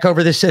take back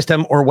over the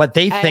system or what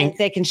they think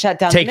they can shut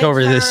down, take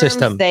over the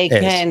system. They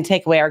can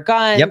take away our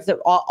guns, Yep.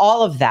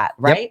 all of that,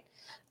 right?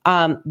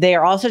 Yep. They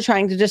are also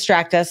trying to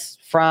distract us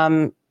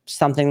from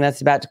something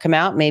that's about to come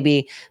out,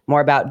 maybe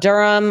more about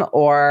Durham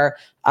or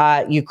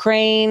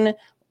Ukraine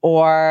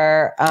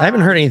or I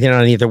haven't heard anything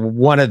on either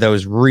one of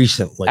those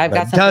recently. I've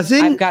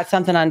got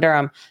something on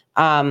Durham.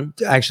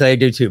 Actually, I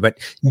do too, but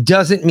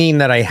doesn't mean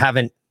that I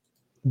haven't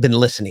been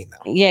listening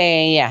though.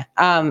 Yeah.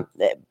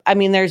 I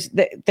mean, there's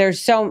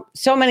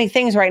so many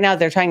things right now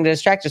they're trying to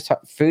distract us.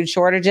 Food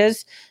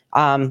shortages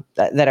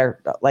that are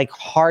like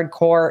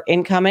hardcore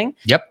incoming.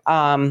 Yep.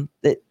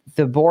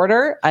 The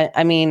border.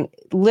 I mean,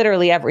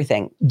 literally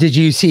everything. Did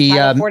you see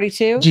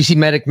 42? Did you see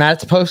Medic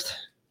Matt's post?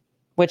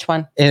 Which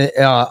one?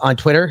 On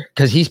Twitter,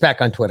 because he's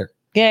back on Twitter.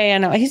 Yeah.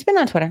 No, he's been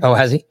on Twitter. Oh,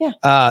 has he?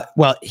 Yeah.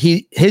 Well,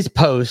 his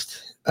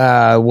post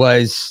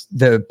was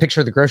the picture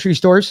of the grocery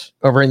stores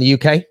over in the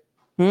UK.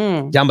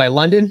 Down by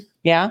London.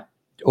 Yeah.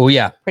 Oh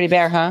yeah. Pretty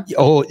bare, huh?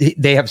 Oh,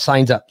 they have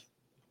signs up.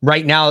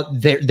 Right now,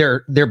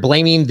 they're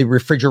blaming the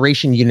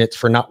refrigeration units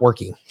for not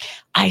working.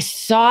 I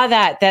saw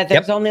that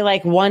there's only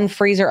like one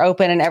freezer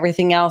open and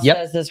everything else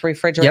says this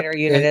refrigerator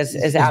unit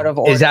is out of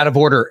order. Is out of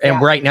order.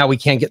 And right now we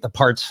can't get the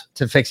parts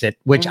to fix it,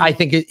 which I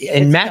think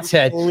Matt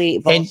said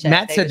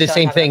the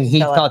same thing.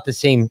 He thought the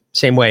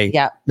same way.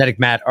 Yeah. Medic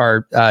Matt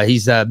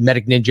he's a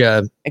Medic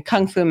Ninja.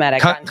 Kung Fu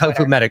Medic. Kung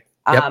Fu Medic.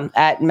 Yep.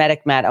 At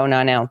Medic Matt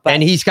 090.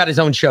 And he's got his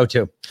own show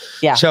too.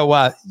 Yeah.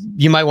 So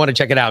you might want to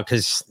check it out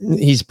because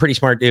he's a pretty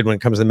smart dude when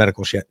it comes to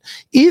medical shit.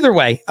 Either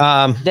way,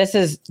 this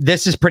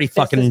is pretty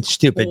fucking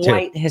stupid too.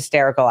 Quite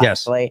hysterical,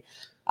 actually.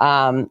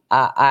 Wow.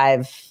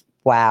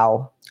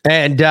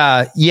 And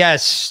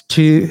yes,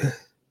 to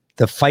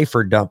the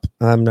Pfeiffer dump.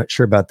 I'm not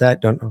sure about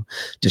that. Don't know.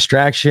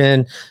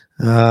 Distraction.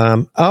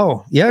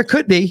 Oh yeah, it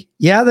could be.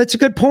 Yeah, that's a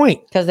good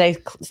point. Because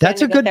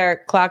that's a good. Their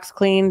clocks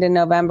cleaned in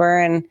November,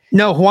 and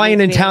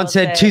Hawaiian in town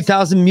said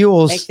 2,000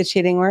 mules make the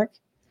cheating work.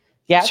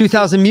 Yeah,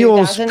 2,000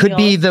 mules could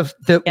be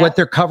the what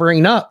they're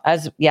covering up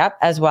as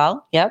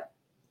well. Yep.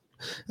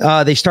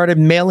 They started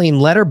mailing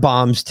letter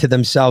bombs to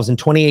themselves in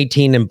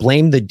 2018 and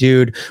blamed the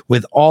dude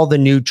with all the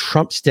new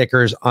Trump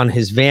stickers on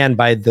his van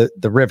by the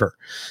river.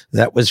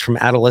 That was from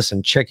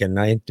Adolescent Chicken.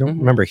 I don't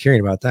remember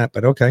hearing about that,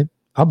 but okay,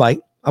 I'll bite.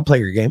 I'll play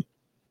your game.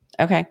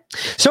 Okay.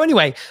 So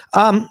anyway,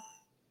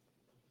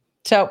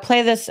 so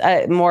play this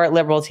more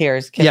liberal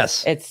tears.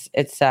 Yes. It's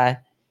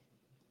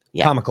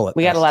comical.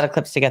 We got a lot of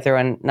clips to get through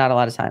and not a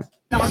lot of time.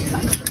 How are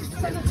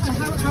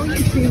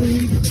you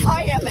feeling?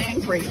 I am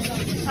angry.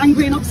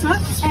 Angry and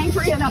upset?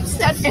 Angry and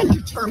upset and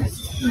determined.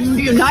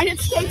 The United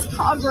States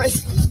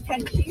Congress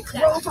can keep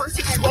Roe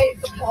versus Wade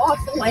the law of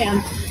the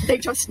land. They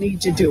just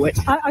need to do it.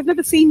 I've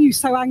never seen you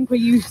so angry.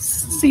 You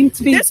seem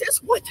to be... This is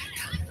what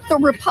the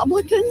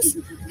Republicans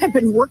have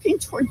been working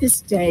toward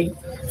this day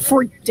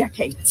for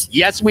decades.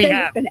 Yes, we They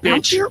have been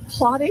out here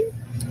plotting,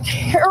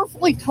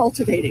 carefully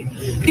cultivating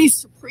these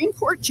Supreme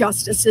Court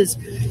justices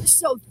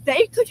so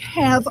they could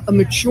have a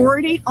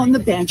majority on the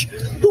bench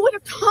who would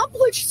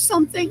accomplish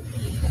something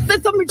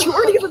that the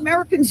majority of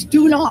Americans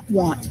do not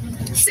want.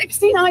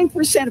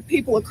 69% of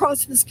people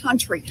across this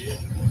country,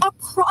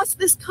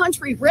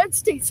 red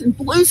states and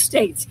blue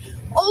states,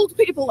 old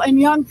people and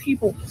young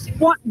people,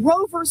 want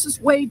Roe versus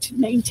Wade to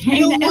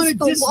maintain as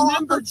the law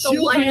of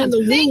the land.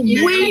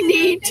 We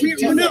need to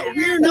do that.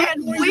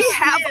 And we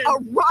have a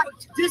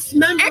right.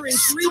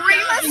 Extremists,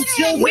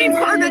 we've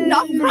heard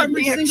enough from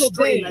the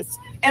extremists.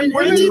 And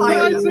we're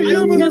tired of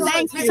it.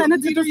 Thank you.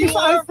 Senator, does this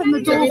open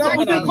the door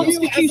for other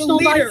constitutional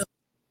rights?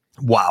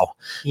 Wow.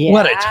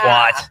 What a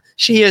twat.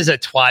 She is a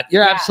twat.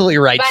 You're absolutely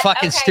right. But,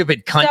 fucking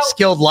stupid cunt,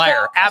 skilled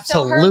liar.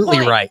 Absolutely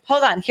right.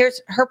 Hold on.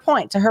 Here's her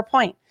point. To her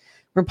point,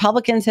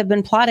 Republicans have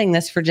been plotting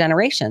this for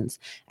generations.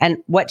 And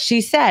what she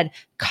said,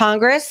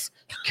 Congress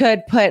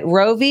could put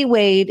Roe v.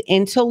 Wade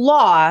into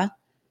law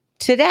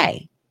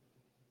today.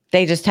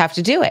 They just have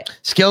to do it.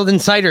 Skilled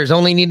insiders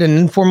only need an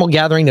informal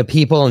gathering of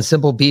people and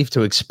simple beef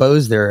to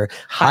expose their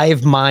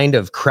hive mind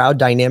of crowd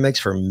dynamics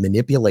for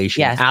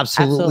manipulation. Yes,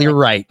 absolutely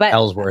right, but,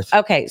 Ellsworth.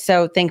 Okay,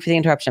 so thank you for the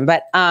interruption.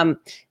 But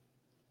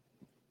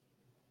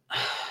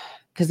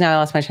because because now I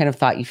lost my train of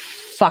thought. You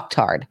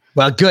fucktard.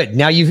 Well, good.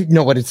 Now you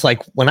know what it's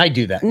like when I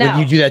do that. No. When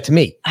you do that to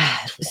me.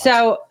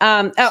 So,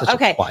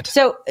 okay.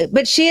 So,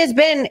 but she has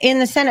been in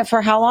the Senate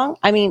for how long?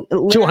 I mean,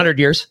 200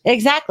 years.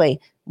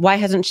 Exactly. Why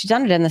hasn't she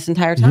done it in this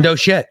entire time? No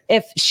shit.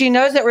 If she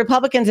knows that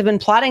Republicans have been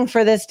plotting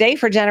for this day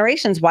for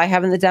generations, why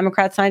haven't the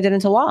Democrats signed it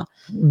into law?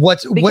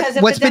 What's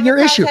been your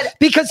issue?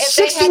 Because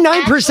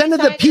 69%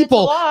 of the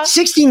people,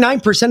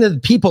 69% of the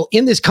people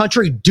in this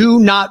country do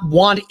not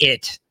want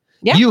it.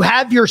 Yeah. You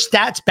have your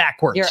stats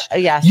backwards.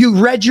 Yes. You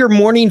read your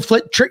morning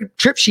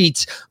trip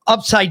sheets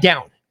upside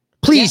down.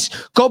 Please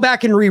go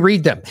back and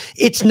reread them.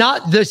 It's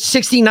not the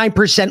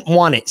 69%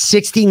 want it.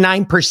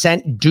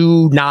 69%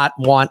 do not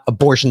want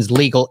abortions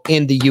legal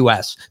in the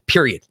U.S.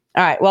 Period.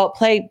 All right. Well,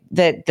 play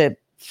the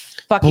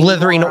fucking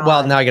blithering. moron.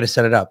 Well, now I got to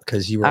set it up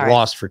because you were All right.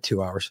 lost for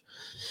 2 hours.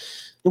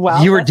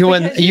 Well, you were that's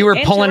doing. because You were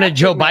pulling a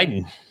Joe interrupted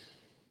me. Biden.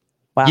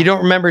 Wow. You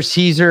don't remember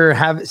Caesar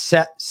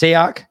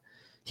Sayoc?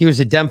 He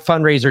was a Dem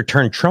fundraiser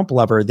turned Trump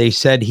lover. They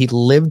said he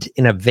lived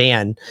in a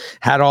van,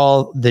 had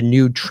all the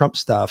new Trump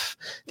stuff.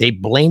 They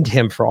blamed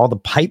him for all the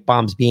pipe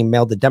bombs being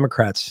mailed to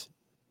Democrats.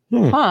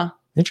 Huh.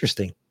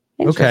 Interesting.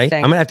 Okay.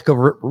 Interesting. I'm going to have to go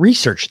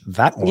research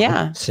that one,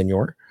 Yeah.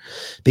 senor,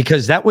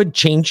 because that would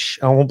change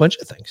a whole bunch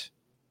of things.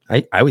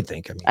 I would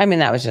think. I mean,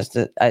 that was just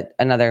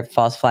another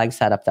false flag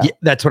setup, though. Yeah,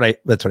 that's what I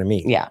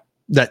mean. Yeah.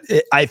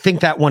 I think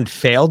that one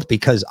failed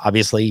because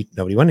obviously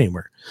nobody went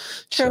anywhere.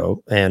 True.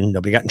 So, and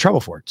nobody got in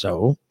trouble for it.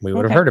 So we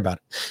would have Okay. heard about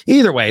it.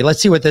 Either way,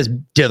 let's see what this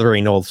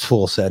dithering old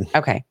fool said.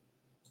 Okay.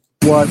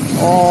 What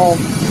all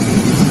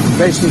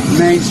basic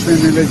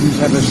mainstream religions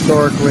have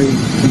historically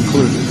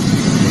concluded,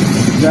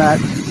 that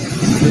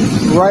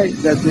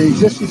the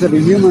existence of a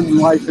human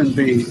life and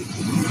being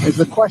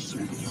is a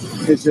question.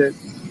 Is it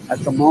at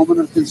the moment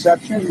of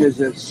conception? Is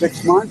it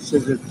 6 months?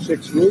 Is it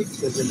 6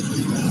 weeks?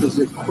 Is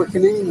it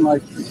quickening,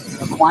 like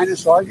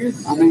Aquinas argued?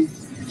 I mean,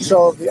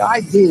 so the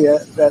idea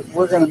that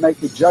we're going to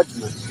make a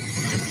judgment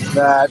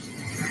that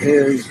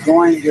is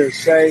going to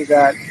say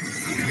that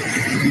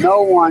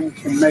no one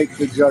can make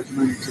the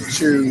judgment to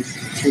choose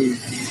to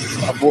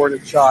abort a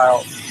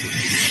child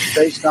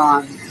based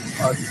on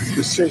a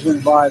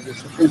decision by the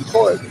Supreme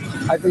Court,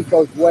 I think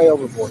goes way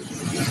overboard.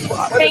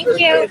 Thank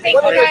you.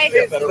 Thank you, guys.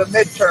 The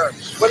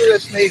midterms. What does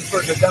this mean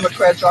for the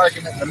Democrats'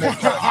 argument in the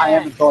midterms? I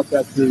haven't thought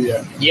that through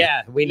yet.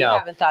 Yeah, we know. You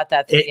haven't thought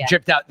that through It yet.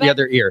 dripped out the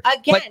other ear.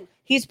 Again,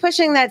 he's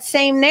pushing that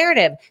same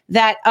narrative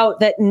that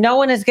no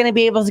one is going to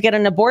be able to get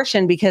an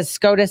abortion because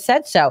SCOTUS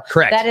said so.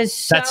 Correct. That is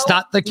so That's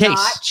not the case.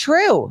 Not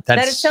true. That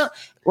That's- is so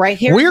right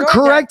here. in We're Georgia.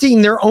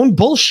 correcting their own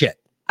bullshit.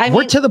 We're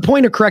mean, to the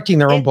point of correcting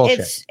their own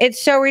bullshit.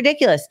 It's so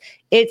ridiculous.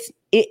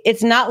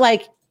 It's not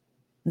like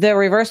the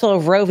reversal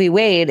of Roe v.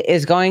 Wade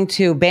is going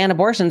to ban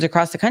abortions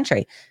across the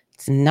country.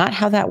 It's not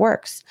how that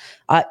works.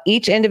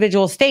 Each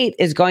individual state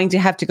is going to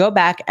have to go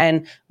back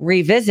and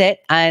revisit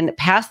and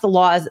pass the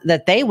laws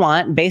that they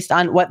want based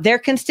on what their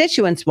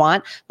constituents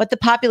want, what the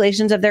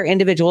populations of their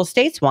individual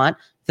states want,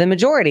 the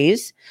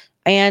majorities,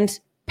 and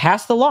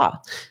pass the law.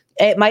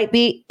 It might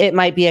be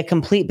a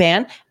complete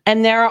ban,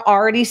 and there are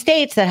already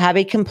states that have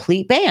a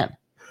complete ban.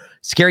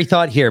 Scary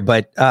thought here,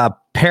 but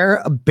pair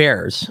of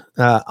bears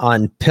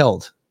on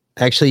Pilled.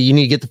 Actually, you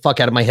need to get the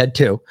fuck out of my head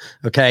too.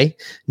 Okay.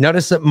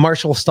 Notice that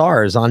Marshall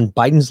Starr is on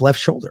Biden's left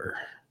shoulder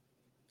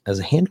as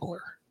a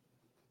handler.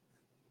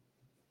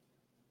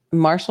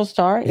 Marshall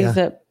Starr is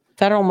a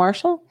federal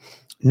marshal?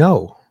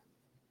 No,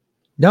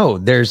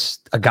 there's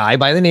a guy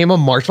by the name of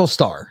Marshall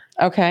Starr.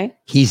 Okay.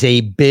 He's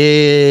a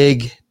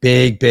big,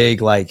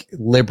 like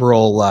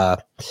liberal.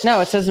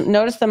 No, it says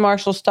notice the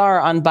Marshall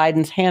Starr on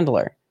Biden's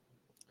handler.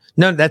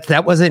 No,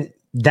 that wasn't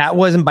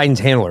Biden's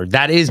handler.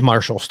 That is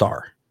Marshall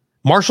Starr.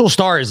 Marshall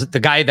Starr is the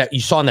guy that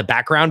you saw in the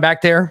background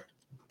back there.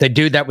 The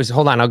dude that was,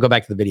 hold on, I'll go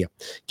back to the video.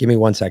 Give me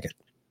 1 second.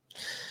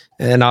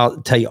 And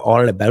I'll tell you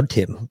all about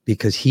him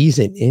because he's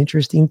an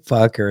interesting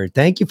fucker.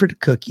 Thank you for the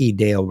cookie,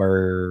 Dale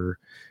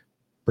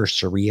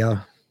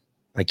Berseria.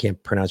 I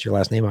can't pronounce your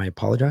last name. I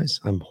apologize.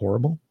 I'm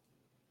horrible.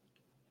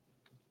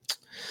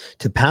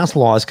 To pass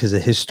laws because the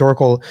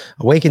historical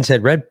Awaken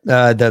said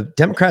the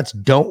Democrats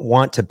don't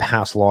want to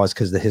pass laws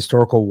because the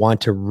historical want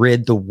to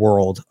rid the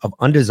world of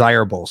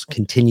undesirables,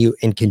 continue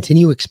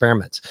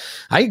experiments.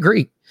 I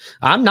agree.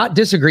 I'm not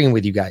disagreeing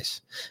with you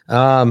guys.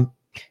 The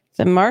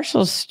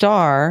Marshall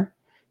Starr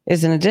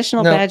is an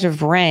additional badge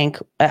of rank.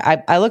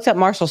 I looked up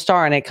Marshall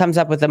Starr and it comes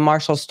up with a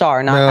Marshall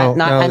Starr, not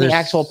any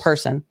actual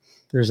person.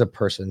 There's a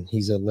person.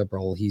 He's a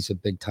liberal. He's a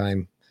big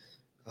time.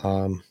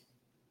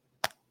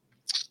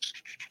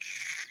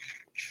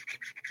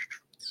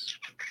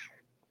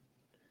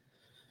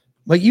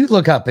 But you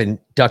look up in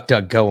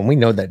DuckDuckGo, and we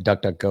know that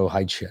DuckDuckGo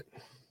hides shit.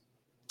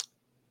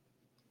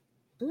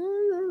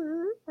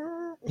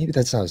 Maybe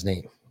that's not his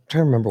name. I'm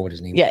trying to remember what his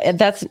name is. Yeah,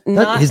 that's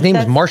not his name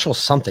is Marshall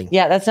something.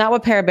 Yeah, that's not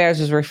what Pair of Bears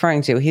was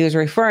referring to. He was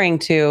referring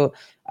to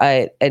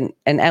an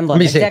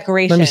emblem, a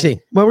decoration. Let me see.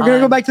 Well, we're going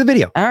to go back to the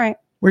video. All right.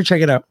 We're going to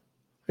check it out.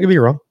 I could be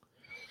wrong.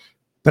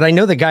 But I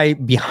know the guy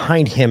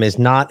behind him is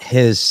not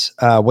his,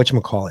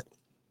 whatchamacallit.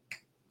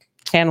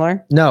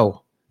 Handler?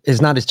 No.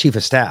 is not his chief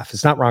of staff.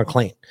 It's not Ron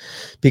Klain,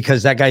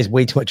 because that guy's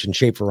way too much in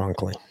shape for Ron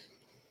Klain.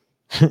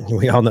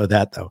 We all know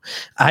that, though.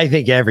 I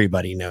think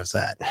everybody knows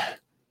that.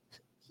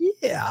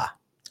 Yeah.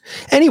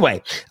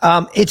 Anyway,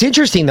 it's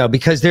interesting, though,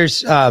 because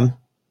there's oh,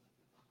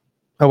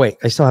 wait,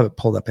 I still have it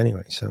pulled up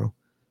anyway. So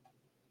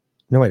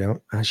no, I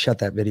don't. I shut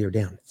that video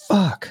down.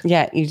 Fuck.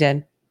 Yeah, you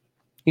did.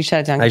 You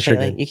shut it down completely. Sure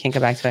did. You can't go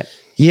back to it.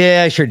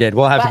 Yeah, I sure did.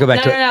 We'll have to go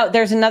back to it. No.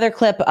 There's another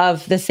clip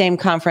of the same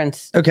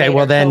conference. Okay, later.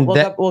 Well then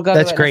we'll go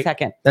that's to it great. in a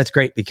second. That's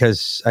great,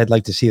 because I'd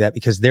like to see that,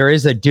 because there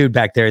is a dude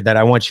back there that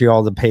I want you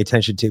all to pay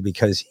attention to,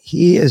 because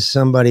he is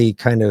somebody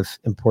kind of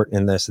important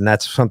in this, and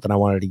that's something I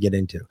wanted to get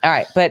into. All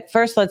right, but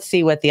first let's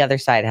see what the other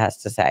side has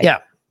to say. Yeah.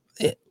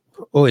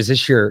 Oh, is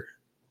this your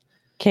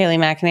Kayleigh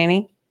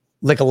McEnany?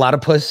 Like a lot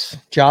of puss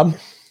job?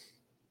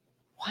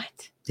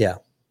 What? Yeah.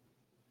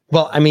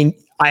 Well, I mean,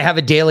 I have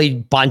a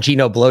daily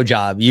Bongino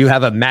blowjob. You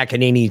have a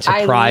McEnany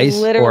surprise.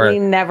 I literally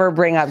never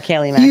bring up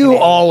Kayleigh McEnany. You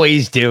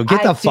always do.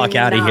 Get the fuck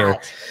out of here.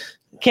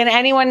 Can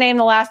anyone name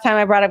the last time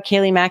I brought up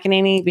Kayleigh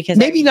McEnany? Because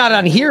maybe not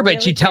on here,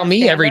 but you tell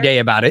me every day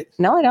about it.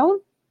 No, I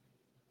don't.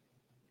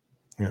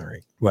 All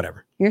right,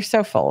 whatever. You're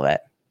so full of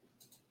it.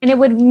 And it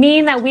would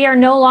mean that we are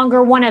no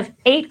longer one of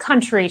 8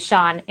 countries,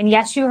 Sean. And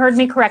yes, you heard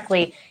me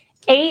correctly.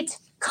 8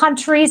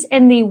 countries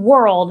in the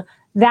world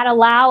that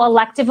allow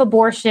elective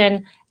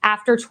abortion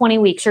after 20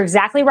 weeks. You're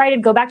exactly right.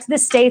 It'd go back to the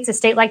states. A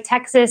state like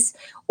Texas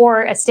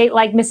or a state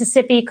like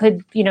Mississippi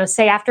could,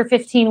 say after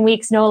 15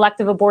 weeks, no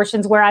elective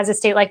abortions, whereas a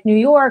state like New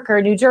York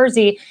or New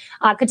Jersey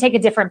could take a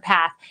different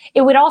path.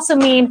 It would also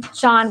mean,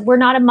 Sean, we're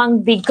not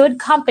among the good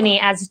company,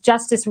 as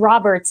Justice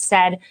Roberts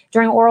said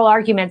during oral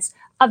arguments,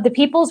 of the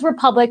People's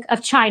Republic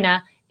of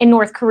China in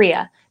North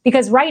Korea.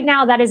 Because right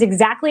now, that is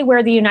exactly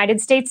where the United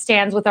States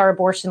stands with our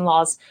abortion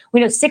laws. We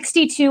know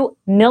 62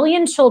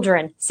 million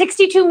children,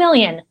 62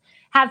 million,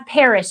 have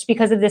perished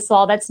because of this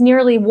law. That's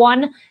nearly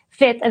 1/5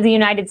 of the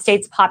United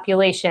States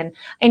population.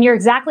 And you're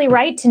exactly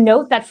right to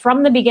note that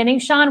from the beginning,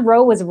 Sean,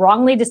 Roe was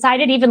wrongly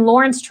decided. Even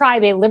Lawrence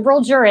Tribe, a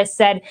liberal jurist,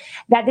 said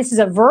that this is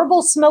a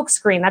verbal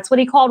smokescreen. That's what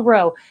he called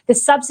Roe, the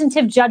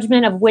substantive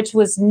judgment of which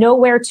was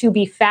nowhere to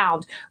be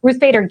found. Ruth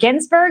Bader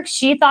Ginsburg,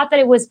 she thought that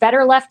it was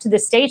better left to the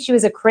states. She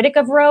was a critic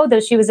of Roe,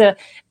 though she was a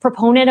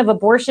proponent of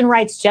abortion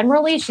rights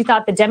generally. She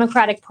thought the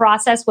democratic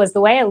process was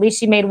the way. At least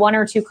she made 1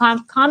 or 2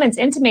 comments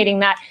intimating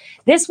that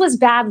this was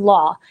bad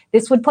law.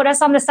 This would put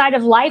us on the side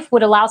of life,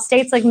 would allow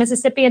states like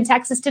Mississippi and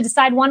Texas to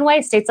decide one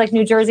way, states like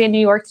New Jersey and New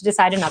York to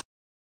decide another.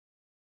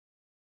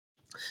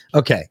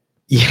 Okay.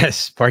 Yes,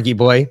 Sparky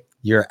Boy,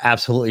 you're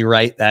absolutely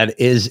right. That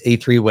is a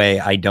 3-way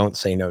I don't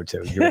say no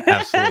to. You're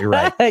absolutely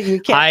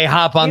right. I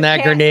hop on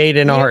that grenade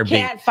in a heartbeat.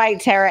 You can't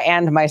fight Tara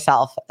and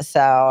myself.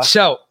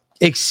 So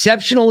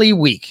exceptionally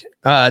weak.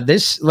 Let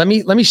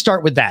me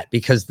start with that,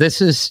 because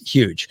this is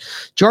huge.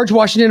 George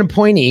Washington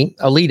appointee,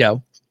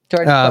 Alito.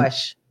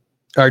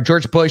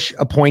 George Bush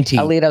appointee.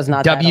 Alito's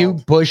not W.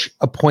 Bush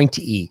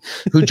appointee,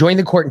 who joined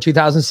the court in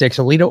 2006.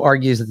 Alito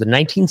argues that the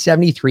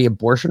 1973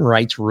 abortion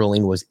rights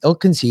ruling was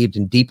ill-conceived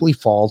and deeply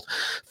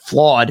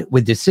flawed,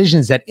 with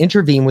decisions that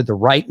intervene with the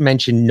right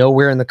mentioned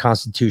nowhere in the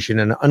Constitution,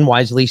 and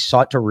unwisely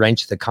sought to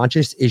wrench the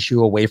conscious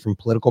issue away from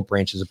political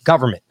branches of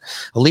government.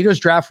 Alito's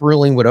draft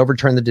ruling would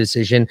overturn the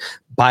decision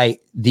by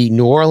the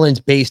New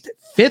Orleans-based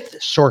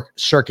Fifth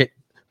Circuit.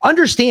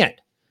 Understand,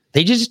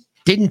 they just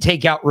didn't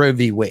take out Roe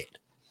v. Wade.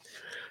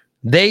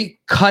 They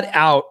cut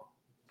out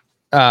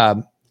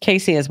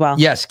Casey as well.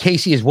 Yes,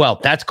 Casey as well.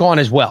 That's gone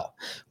as well.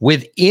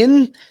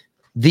 Within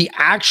the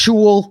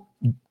actual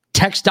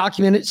text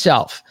document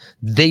itself,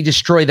 they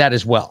destroy that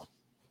as well.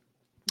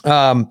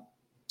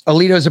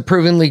 Alito's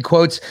approvingly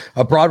quotes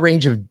a broad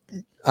range of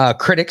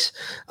critics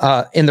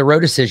in the Roe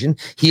decision.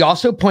 He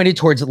also pointed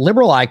towards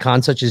liberal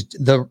icons such as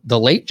the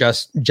late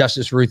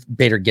Justice Ruth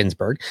Bader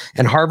Ginsburg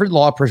and Harvard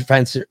Law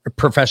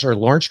Professor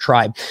Lawrence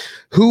Tribe,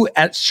 who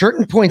at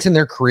certain points in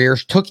their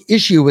careers took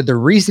issue with the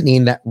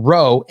reasoning that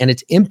Roe and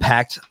its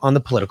impact on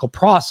the political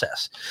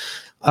process,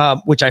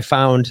 which I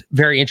found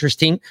very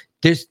interesting.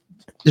 There's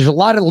a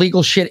lot of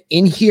legal shit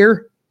in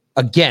here.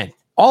 Again,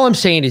 all I'm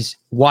saying is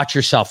watch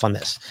yourself on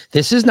this.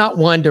 This is not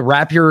one to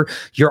wrap your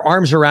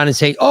arms around and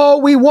say, oh,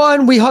 we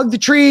won, we hugged the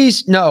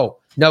trees. No,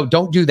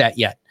 don't do that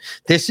yet.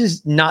 This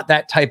is not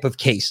that type of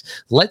case.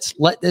 Let's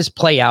let this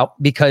play out,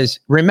 because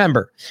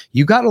remember,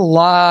 you got a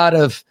lot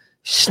of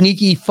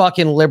sneaky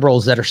fucking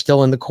liberals that are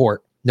still in the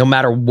court. No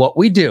matter what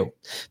we do,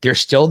 they're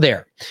still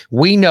there.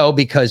 We know,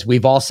 because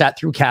we've all sat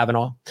through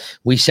Kavanaugh.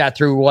 We sat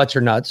through What's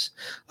Her Nuts.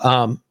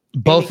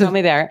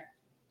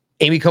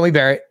 Amy Coney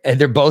Barrett, and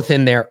they're both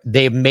in there.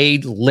 They've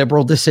made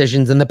liberal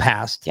decisions in the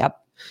past. Yep.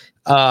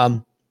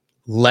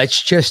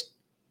 Let's just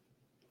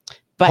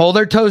hold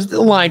their toes to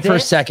the line for a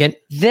second.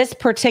 This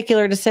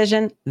particular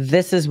decision,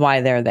 this is why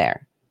they're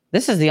there.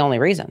 This is the only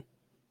reason.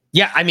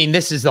 Yeah, I mean,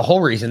 this is the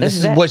whole reason.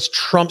 This was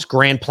Trump's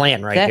grand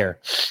plan right here.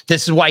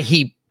 This is why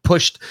he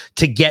pushed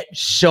to get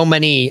so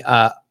many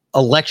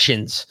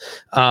elections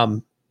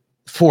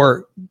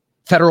for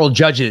federal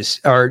judges,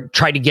 or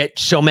tried to get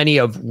so many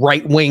of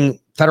right-wing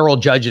federal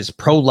judges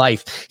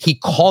pro-life. He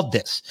called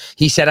this.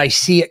 He said, I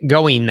see it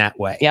going that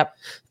way. Yep.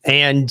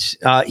 And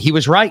he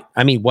was right.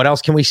 I mean, what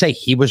else can we say?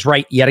 He was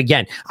right yet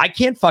again. I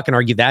can't fucking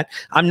argue that.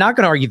 I'm not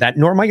going to argue that,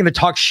 nor am I going to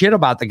talk shit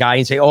about the guy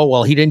and say, oh,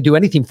 well, he didn't do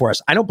anything for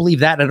us. I don't believe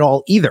that at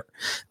all either.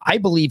 I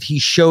believe he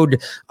showed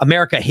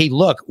America, hey,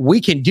 look, we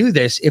can do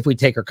this if we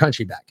take our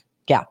country back.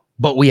 Yeah.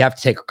 But we have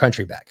to take our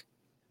country back.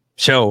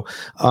 So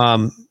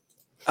I'm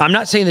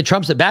not saying that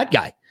Trump's a bad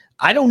guy.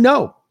 I don't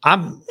know.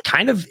 I'm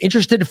kind of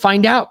interested to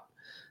find out.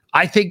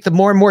 I think the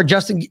more and more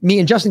me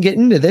and Justin get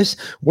into this,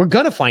 we're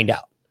going to find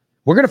out.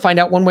 We're going to find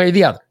out one way or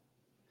the other.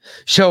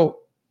 So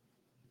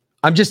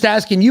I'm just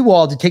asking you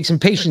all to take some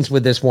patience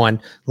with this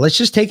one. Let's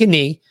just take a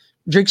knee,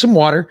 drink some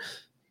water,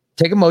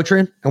 take a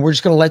Motrin, and we're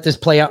just going to let this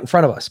play out in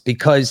front of us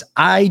because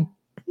I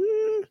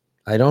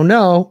don't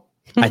know.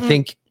 I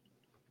think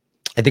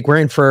we're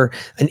in for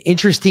an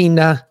interesting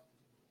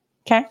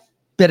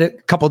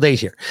couple days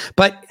here.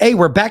 But hey,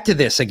 we're back to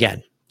this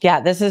again. Yeah,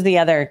 this is the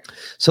other.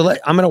 So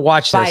I'm going to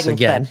watch this Biden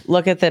again. clip.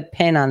 Look at the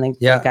pin on the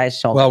guy's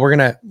shoulder. Well, we're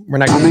not going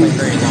to play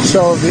very long.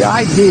 So the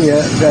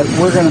idea that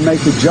we're going to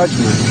make a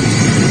judgment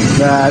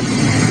that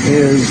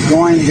is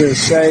going to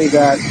say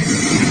that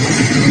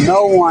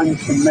no one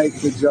can make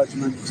the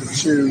judgment to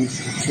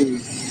choose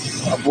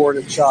to abort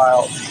a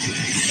child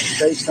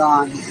based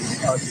on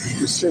a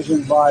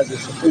decision by the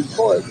Supreme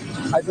Court,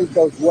 I think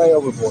goes way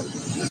overboard.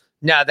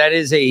 No, that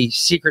is a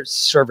Secret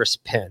Service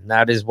pin.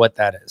 That is what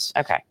that is.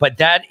 Okay. But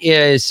that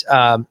is,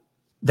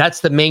 that's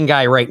the main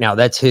guy right now.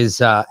 That's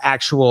his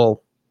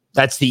actual,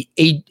 that's the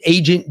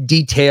agent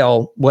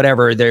detail,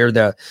 whatever. They're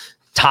the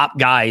top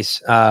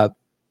guys.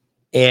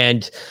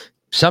 And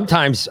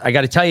sometimes I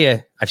got to tell you,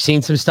 I've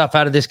seen some stuff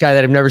out of this guy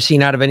that I've never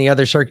seen out of any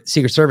other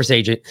Secret Service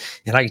agent.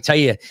 And I can tell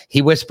you,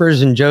 he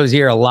whispers in Joe's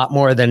ear a lot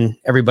more than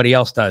everybody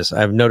else does.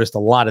 I've noticed a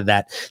lot of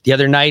that. The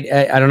other night,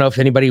 I don't know if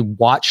anybody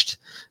watched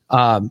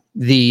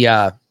the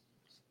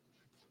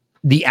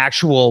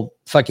actual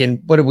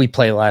fucking, what did we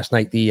play last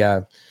night?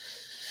 The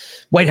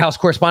White House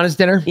Correspondents'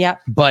 Dinner. Yeah.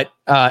 But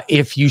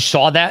if you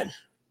saw that,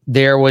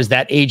 there was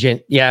that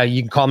agent. Yeah,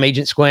 you can call him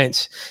Agent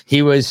Squints.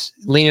 He was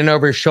leaning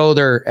over his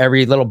shoulder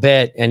every little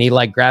bit, and he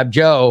like grabbed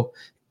Joe,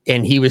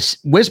 and he was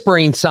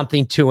whispering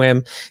something to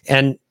him.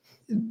 And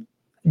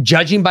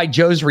judging by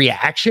Joe's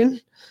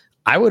reaction,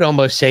 I would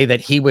almost say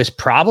that he was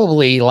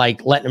probably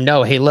like letting him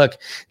know, hey, look,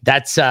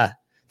 that's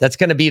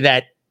going to be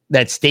that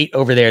state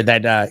over there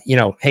that,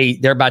 hey,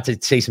 they're about to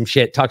say some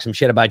shit, talk some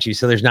shit about you.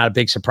 So there's not a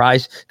big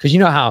surprise. Cause you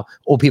know how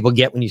old people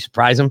get when you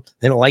surprise them,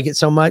 they don't like it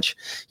so much.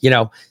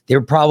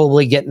 They're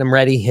probably getting them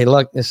ready. Hey,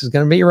 look, this is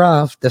going to be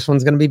rough. This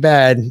one's going to be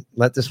bad.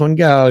 Let this one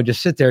go.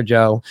 Just sit there,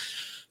 Joe.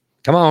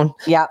 Come on.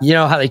 Yeah. You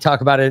know how they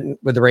talk about it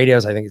with the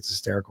radios. I think it's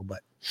hysterical, but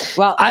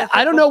well,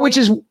 I don't know which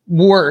is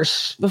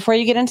worse. Before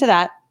you get into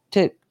that,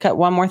 to cut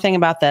one more thing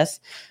about this.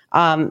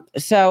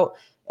 So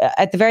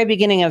at the very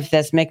beginning of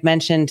this, Mick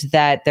mentioned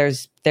that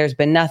there's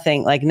been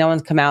nothing, like no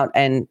one's come out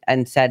and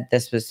said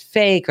this was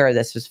fake or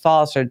this was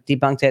false or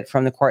debunked it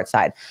from the court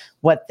side.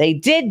 What they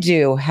did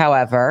do,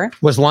 however,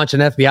 was launch an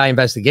FBI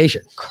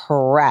investigation.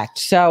 Correct.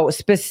 So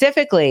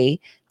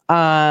specifically,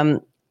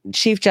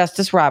 Chief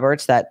Justice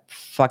Roberts, that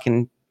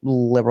fucking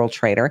liberal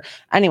traitor.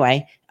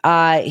 Anyway,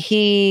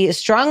 he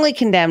strongly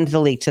condemned the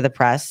leak to the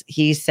press.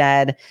 He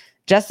said,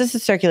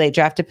 justices circulate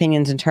draft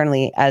opinions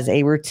internally as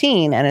a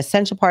routine and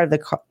essential part of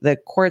the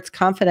court's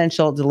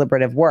confidential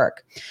deliberative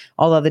work.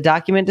 Although the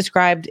document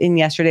described in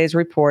yesterday's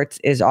reports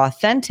is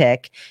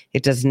authentic,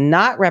 it does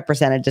not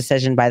represent a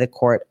decision by the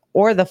court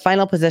or the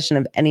final position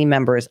of any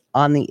members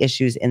on the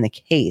issues in the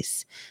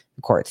case,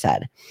 the court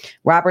said.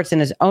 Roberts, in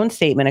his own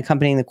statement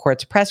accompanying the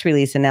court's press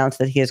release, announced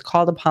that he has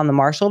called upon the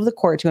marshal of the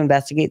court to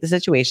investigate the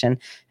situation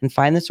and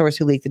find the source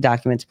who leaked the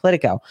document to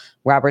Politico.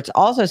 Roberts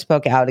also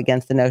spoke out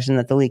against the notion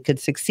that the leak could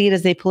succeed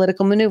as a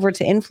political maneuver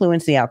to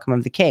influence the outcome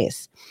of the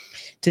case.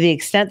 To the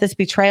extent this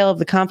betrayal of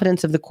the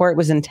confidence of the court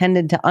was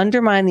intended to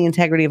undermine the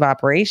integrity of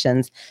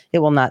operations, it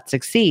will not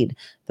succeed.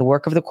 The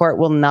work of the court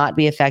will not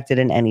be affected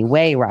in any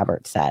way,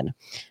 Roberts said.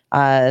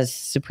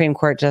 Supreme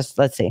Court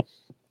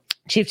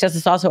Chief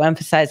Justice also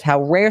emphasized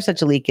how rare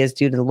such a leak is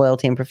due to the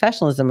loyalty and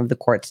professionalism of the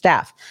court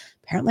staff.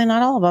 Apparently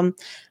not all of them.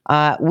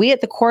 We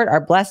at the court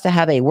are blessed to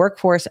have a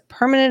workforce,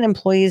 permanent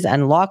employees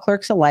and law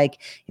clerks alike,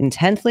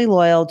 intensely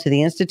loyal to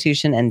the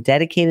institution and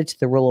dedicated to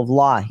the rule of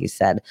law, he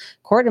said.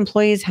 Court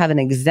employees have an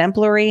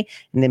exemplary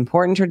and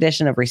important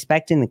tradition of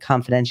respecting the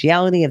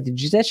confidentiality of the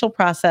judicial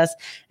process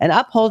and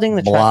upholding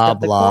the trust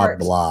of the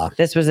court.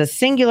 This was a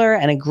singular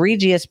and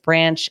egregious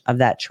branch of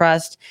that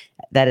trust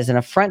that is an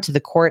affront to the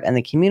court and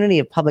the community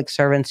of public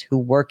servants who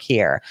work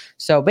here.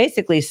 So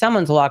basically,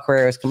 someone's law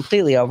career is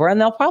completely over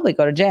and they'll probably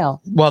go to jail.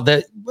 Well,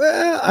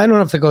 I don't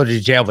know if they go to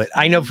jail, but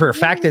I know for a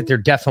fact that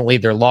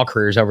their law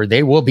career is over.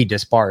 They will be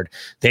disbarred.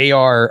 They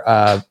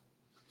are...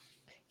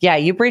 yeah,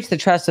 you breach the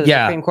trust of the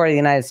Supreme Court of the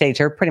United States,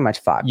 you're pretty much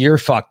fucked. You're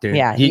fucked, dude.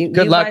 Yeah,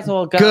 good luck. Might as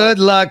well go. Good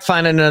luck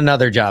finding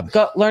another job.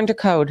 Go learn to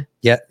code.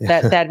 Yeah,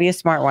 that'd be a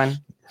smart one.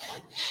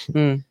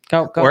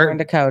 Go learn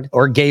to code.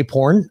 Or gay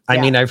porn. I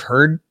mean, I've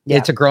heard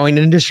it's a growing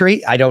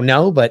industry. I don't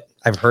know, but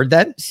I've heard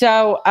that.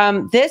 So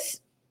this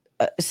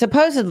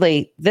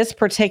supposedly this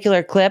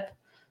particular clip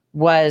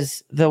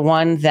was the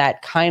one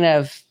that kind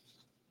of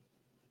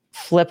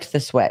flipped the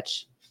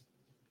switch,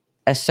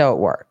 as it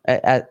were.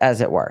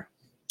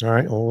 All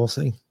right. Well, we'll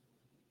see.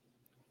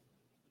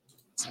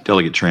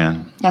 Delegate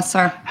Tran. Yes,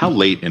 sir. How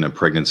late in a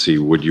pregnancy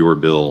would your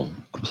bill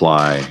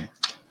apply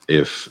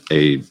if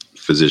a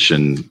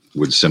physician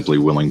was simply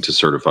willing to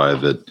certify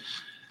that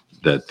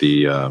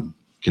the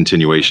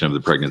continuation of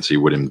the pregnancy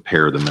would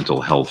impair the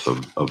mental health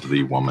of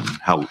the woman?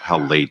 How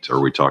late are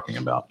we talking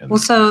about? Well,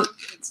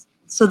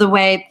 so the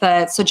way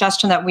the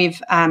suggestion that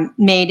we've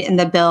made in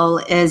the bill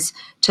is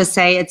to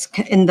say it's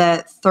in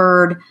the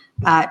third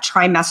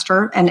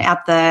trimester and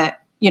at the,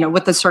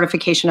 with the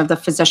certification of the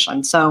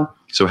physician. So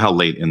how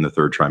late in the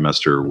third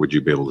trimester would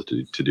you be able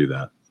to do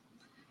that?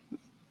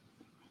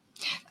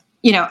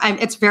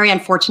 It's very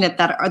unfortunate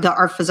that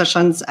our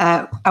physicians,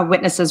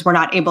 witnesses were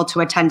not able to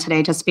attend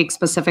today to speak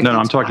specifically. No,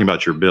 I'm talking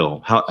about your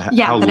bill. How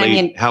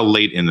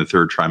late in the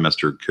third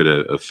trimester could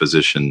a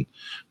physician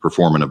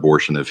perform an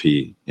abortion if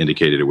he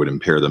indicated it would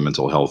impair the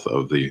mental health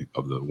of the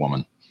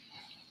woman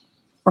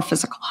or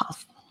physical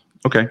health?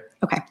 Okay.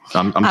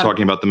 I'm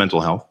talking about the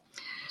mental health.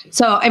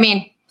 So,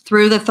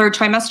 through the third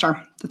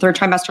trimester. The third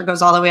trimester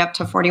goes all the way up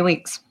to 40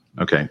 weeks.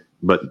 Okay,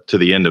 but to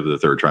the end of the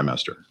third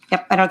trimester.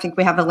 Yep, I don't think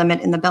we have a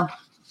limit in the bill.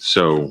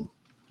 So,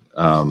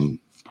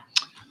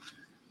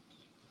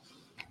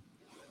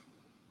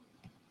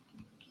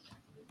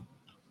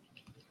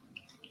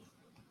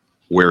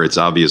 where it's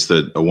obvious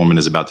that a woman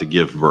is about to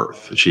give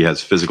birth, she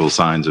has physical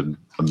signs of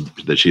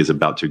that she is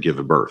about to give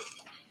a birth,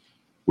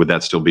 would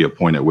that still be a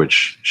point at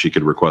which she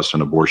could request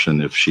an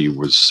abortion if she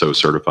was so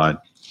certified?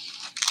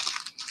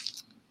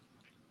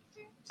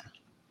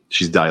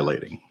 She's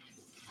dilating.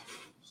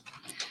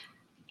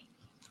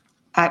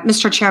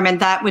 Mr. Chairman,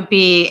 that would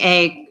be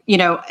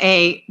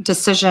a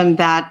decision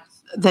that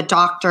the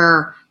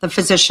doctor, the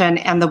physician,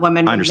 and the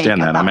woman would I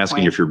understand make that. I'm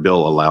asking if your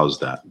bill allows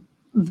that.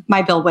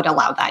 My bill would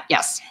allow that,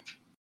 yes.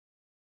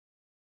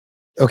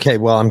 Okay,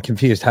 well, I'm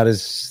confused. How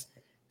does...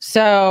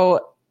 So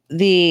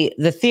the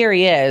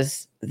theory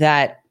is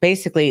that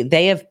basically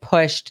they have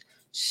pushed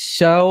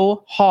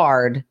so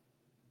hard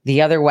the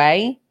other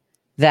way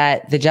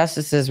that the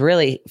justices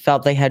really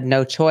felt they had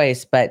no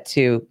choice but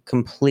to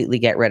completely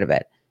get rid of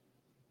it.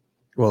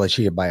 Well, is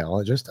she a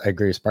biologist? I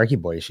agree with Sparky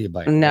Boy. Is she a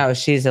biologist? No,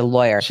 she's a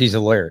lawyer. She's a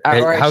lawyer.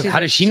 How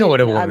does she know what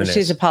a woman is?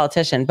 She's a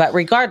politician. But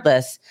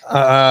regardless...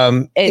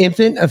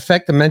 infant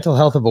affect the mental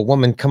health of a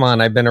woman. Come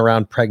on, I've been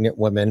around pregnant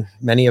women.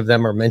 Many of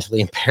them are mentally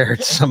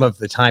impaired some of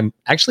the time.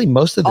 Actually,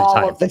 most of the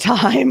time. All of the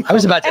time. I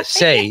was about to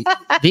say,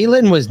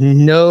 Veland was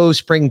no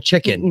spring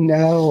chicken.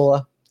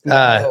 No.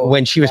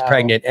 When she was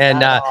pregnant.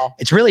 And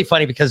it's really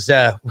funny because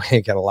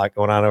we got a lot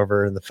going on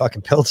over in the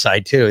fucking pill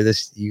side too.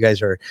 You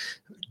guys are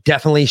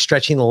definitely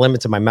stretching the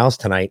limits of my mouse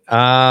tonight.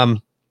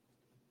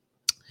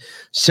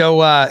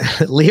 So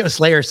Leo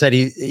Slayer said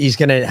he's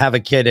going to have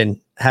a kid and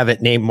have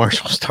it named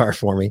Marshall Starr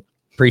for me.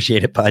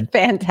 Appreciate it, bud.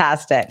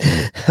 Fantastic.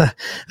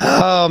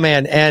 Oh,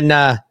 man.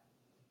 And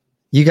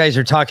you guys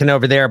are talking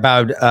over there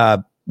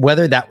about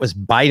whether that was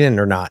Biden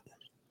or not.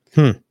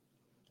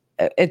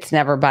 It's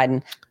never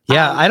Biden.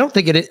 Yeah, I don't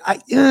think it is.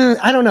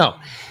 I don't know.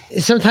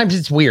 Sometimes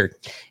it's weird.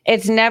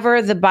 It's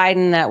never the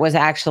Biden that was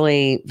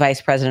actually vice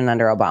president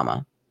under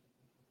Obama.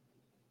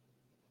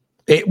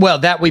 Well,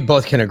 that we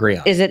both can agree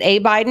on. Is it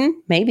a Biden?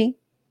 Maybe.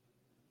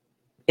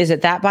 Is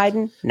it that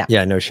Biden? No.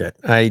 Yeah, no shit.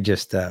 I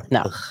just...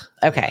 no.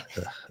 Okay.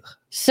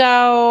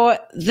 So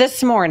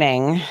this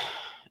morning,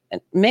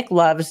 Mick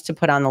loves to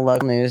put on the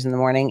local news in the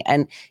morning,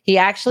 and he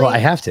actually... Well, I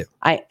have to.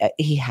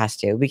 He has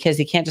to, because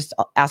he can't just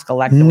ask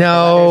Alexa.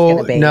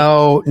 No.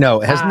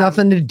 It has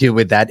nothing to do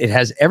with that. It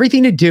has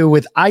everything to do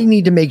with I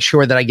need to make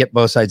sure that I get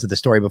both sides of the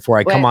story before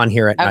I come on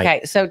here at night.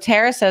 Okay, so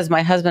Tara says,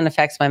 my husband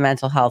affects my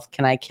mental health.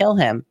 Can I kill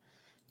him?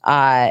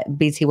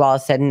 BT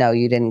Wallace said, no,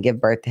 you didn't give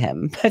birth to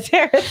him. But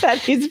Tara said,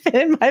 he's been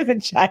in my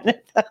vagina,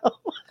 though.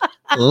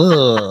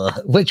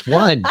 Ugh, which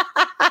one?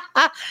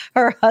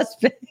 Her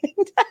husband.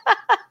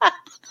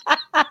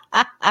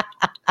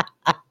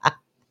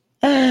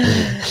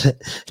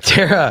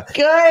 Tara.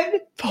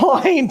 Good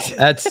point.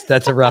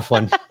 That's a rough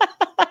one.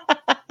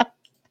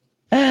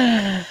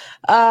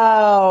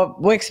 Oh,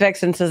 Wix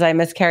Vixen says, I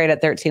miscarried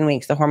at 13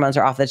 weeks. The hormones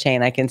are off the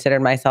chain. I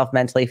considered myself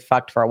mentally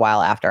fucked for a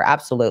while after.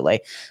 Absolutely.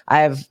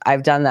 I've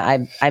done that.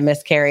 I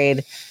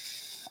miscarried.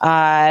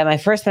 My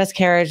first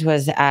miscarriage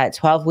was at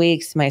 12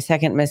 weeks. My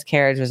second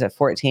miscarriage was at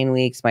 14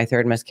 weeks. My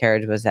third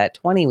miscarriage was at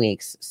 20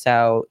 weeks.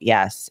 So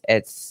yes,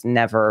 it's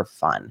never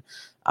fun.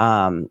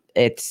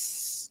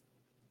 It's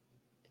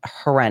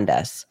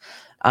horrendous.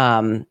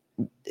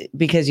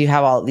 Because you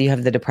have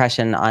the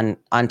depression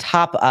on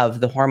top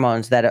of the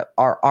hormones that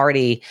are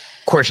already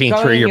coursing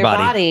through your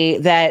body,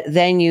 that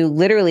then you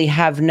literally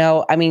have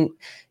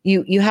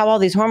you have all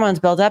these hormones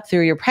build up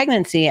through your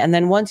pregnancy. And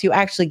then once you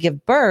actually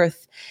give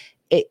birth,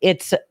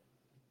 it's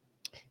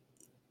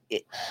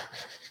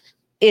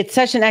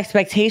such an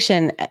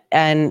expectation,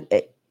 and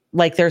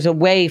there's a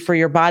way for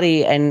your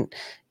body and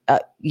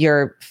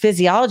your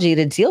physiology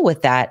to deal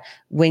with that.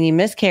 When you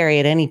miscarry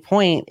at any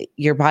point,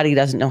 your body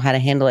doesn't know how to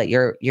handle it.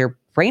 Your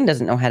brain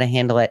doesn't know how to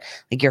handle it.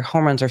 Like your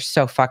hormones are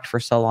so fucked for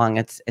so long,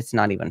 it's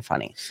not even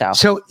funny.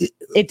 So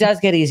it does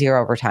get easier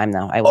over time,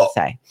 though, I will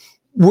say.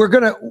 We're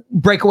going to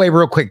break away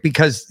real quick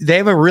because they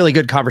have a really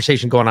good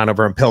conversation going on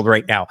over on Pilled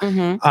right now.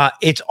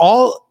 It's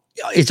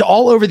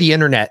all over the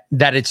internet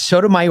that it's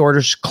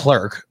Sotomayor's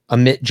clerk,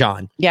 Amit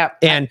John. Yep.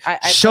 And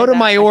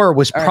Sotomayor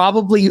was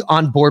probably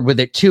on board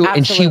with it too.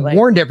 Absolutely. And she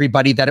warned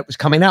everybody that it was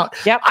coming out.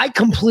 Yep. I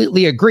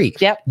completely agree.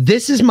 Yep.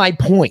 This is my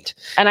point.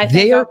 And I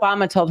think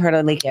Obama told her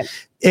to leak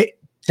it.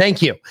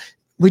 Thank you.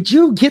 Would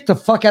you get the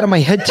fuck out of my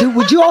head too?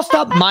 Would you all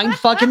stop mind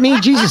fucking me?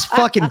 Jesus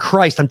fucking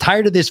Christ. I'm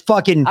tired of this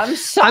fucking. I'm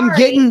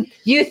sorry.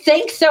 You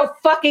think so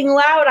fucking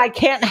loud. I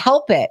can't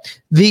help it.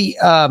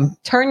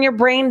 Turn your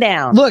brain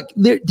down. Look,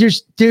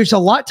 there's a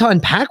lot to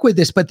unpack with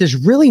this, but there's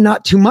really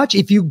not too much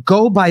if you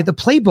go by the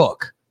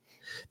playbook.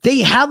 They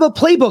have a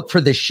playbook for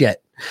this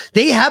shit.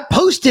 They have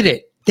posted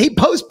it. They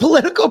post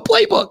Politico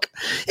playbook.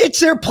 It's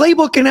their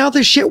playbook and how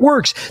this shit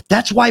works.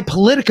 That's why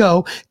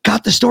Politico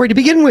got the story to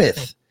begin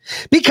with.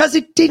 Because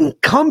it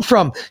didn't come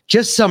from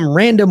just some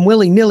random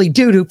willy-nilly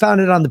dude who found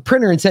it on the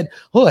printer and said,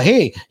 oh,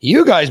 hey,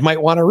 you guys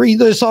might want to read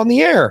this on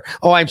the air.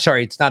 Oh, I'm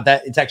sorry. It's not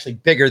that. It's actually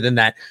bigger than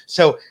that.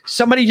 So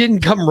somebody didn't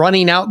come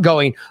running out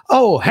going,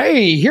 oh,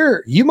 hey,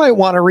 here, you might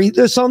want to read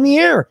this on the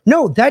air.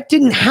 No, that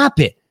didn't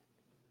happen.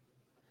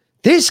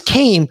 This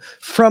came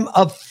from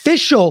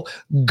official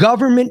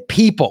government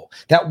people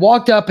that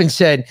walked up and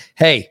said,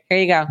 hey, here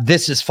you go.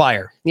 This is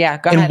fire. Yeah,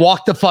 go and ahead.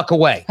 walk the fuck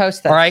away.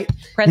 Post that. All right.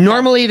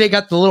 Normally they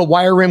got the little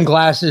wire rim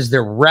glasses.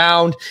 They're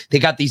round. They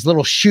got these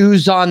little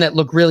shoes on that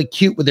look really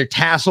cute with their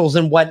tassels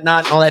and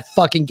whatnot and all that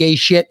fucking gay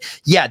shit.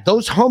 Yeah,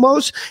 those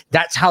homos,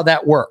 that's how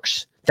that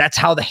works. That's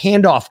how the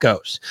handoff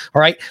goes.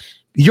 All right.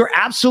 You're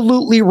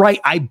absolutely right.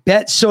 I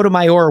bet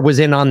Sotomayor was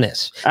in on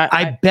this.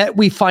 I bet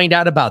we find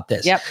out about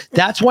this. Yep.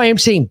 That's why I'm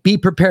saying be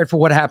prepared for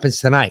what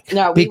happens tonight.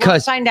 No, we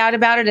won't find out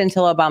about it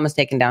until Obama's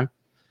taken down.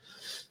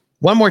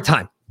 One more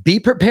time. Be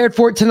prepared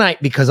for it tonight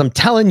because I'm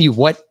telling you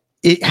what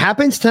it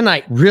happens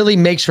tonight really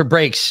makes or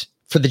breaks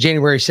for the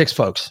January 6th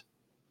folks.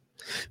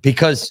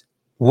 Because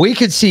we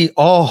could see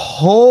a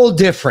whole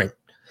different,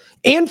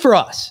 and for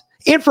us,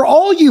 and for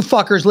all you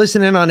fuckers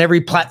listening on every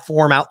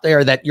platform out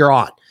there that you're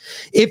on.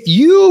 If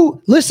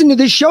you listen to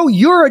this show,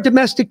 you're a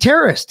domestic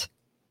terrorist.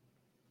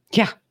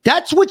 Yeah.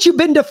 That's what you've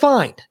been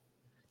defined.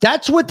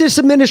 That's what this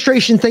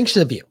administration thinks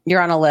of you.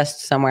 You're on a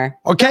list somewhere.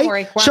 Okay. Don't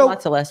worry, we're so on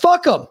lots of lists.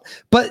 Fuck them.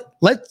 But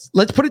let's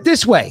put it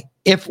this way.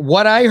 If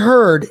what I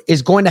heard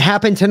is going to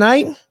happen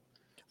tonight,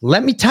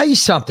 let me tell you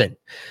something.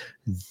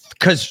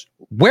 Because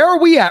where are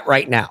we at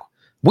right now?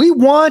 We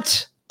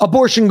want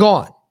abortion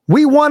gone.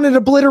 We want it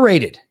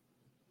obliterated.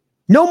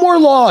 No more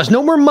laws,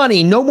 no more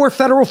money, no more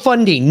federal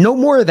funding, no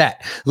more of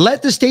that.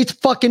 Let the states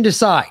fucking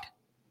decide.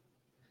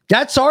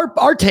 That's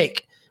our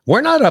take.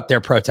 We're not up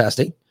there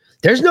protesting.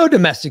 There's no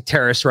domestic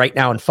terrorists right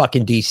now in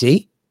fucking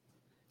DC.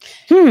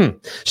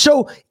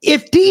 So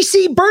if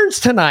DC burns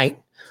tonight,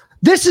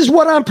 this is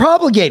what I'm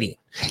promulgating.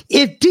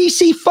 If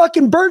DC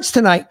fucking burns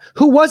tonight,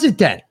 who was it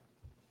then?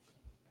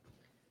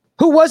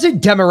 Who was it,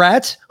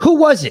 Democrats? Who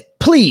was it?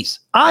 Please,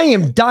 I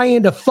am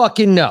dying to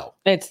fucking know.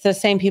 It's the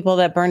same people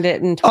that burned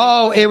it in.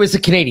 Oh, it was the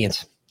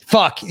Canadians.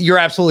 Fuck, you're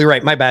absolutely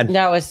right. My bad.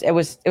 No, it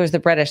was the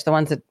British, the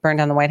ones that burned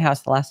down the White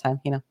House the last time.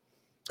 You know.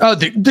 Oh,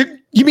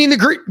 you mean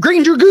the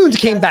Green Dragoons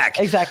came back?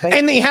 Exactly.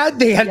 And they had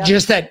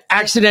just that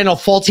accidental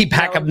faulty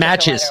pack of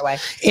matches,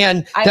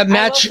 and the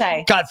match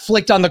got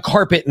flicked on the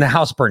carpet and the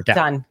house burnt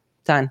down.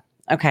 Done.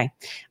 Okay.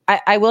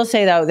 I will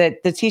say though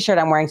that the T-shirt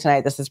I'm wearing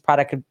tonight, this is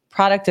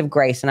product of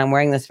grace, and I'm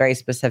wearing this very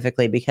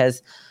specifically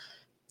because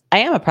I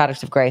am a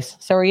product of grace.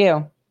 So are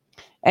you.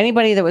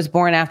 Anybody that was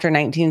born after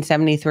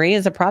 1973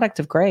 is a product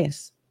of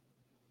grace.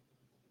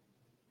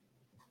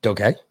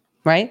 Okay.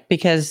 Right?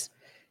 Because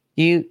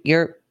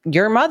your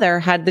mother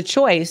had the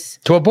choice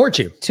to abort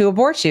you,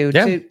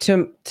 yeah.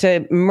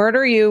 to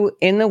murder you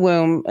in the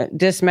womb,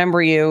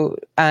 dismember you,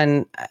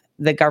 and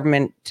the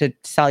government to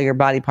sell your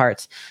body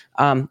parts.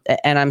 And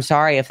I'm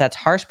sorry if that's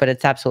harsh, but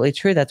it's absolutely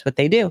true. That's what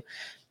they do.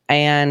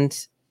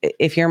 And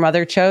if your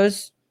mother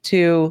chose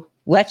to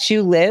let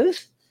you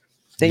live,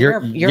 then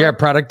you're a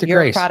product of grace.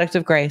 You're a product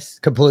of grace.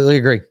 Completely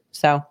agree.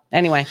 So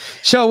anyway.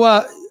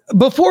 So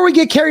before we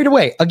get carried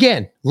away,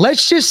 again,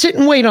 let's just sit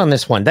and wait on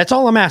this one. That's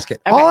all I'm asking.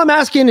 Okay. All I'm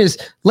asking is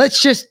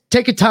let's just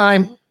take a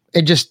time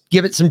and just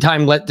give it some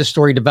time, let the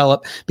story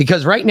develop.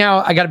 Because right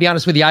now, I got to be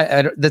honest with you,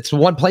 that's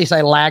one place I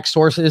lack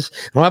sources.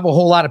 I don't have a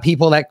whole lot of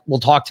people that will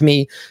talk to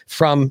me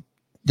from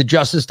the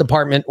Justice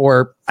Department,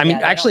 or I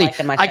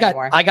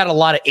got a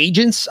lot of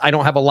agents. I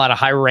don't have a lot of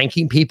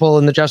high-ranking people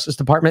in the Justice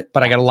Department,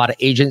 but I got a lot of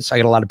agents. I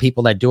got a lot of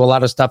people that do a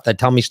lot of stuff, that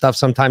tell me stuff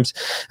sometimes,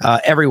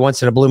 every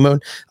once in a blue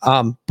moon.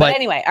 But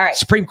anyway, all right.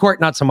 Supreme Court,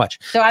 not so much.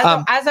 So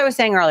as I was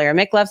saying earlier,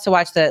 Mick loves to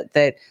watch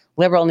the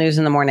liberal news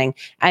in the morning,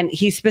 and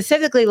he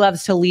specifically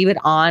loves to leave it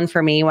on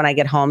for me when I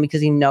get home because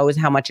he knows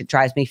how much it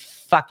drives me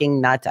fucking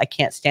nuts. I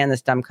can't stand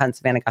this dumb cunt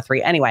Savannah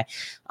Guthrie. Anyway,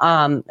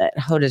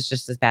 Hoda's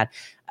just as bad,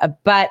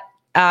 but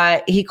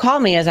he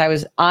called me as I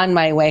was on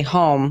my way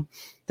home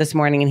this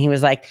morning, and he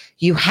was like,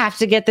 you have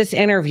to get this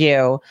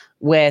interview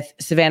with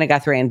Savannah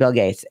Guthrie and Bill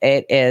Gates.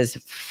 It is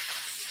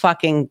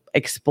fucking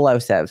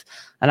explosive.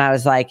 And I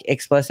was like,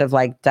 explosive,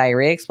 like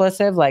diarrhea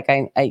explosive? Like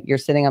you're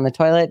sitting on the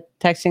toilet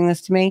texting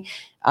this to me?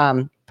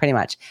 Pretty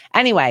much.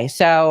 Anyway,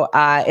 so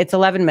it's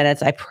 11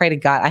 minutes. I pray to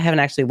God, I haven't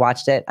actually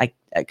watched it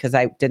because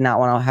I did not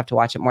want to have to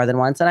watch it more than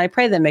once. And I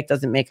pray that Mick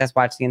doesn't make us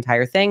watch the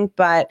entire thing,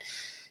 but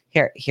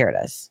here it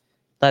is.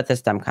 Let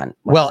this dumb cunt.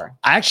 Whatever. Well,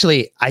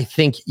 actually, I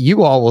think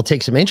you all will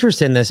take some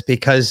interest in this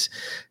because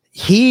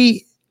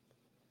he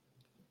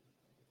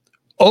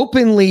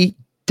openly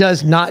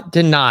does not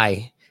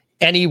deny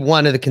any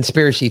one of the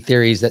conspiracy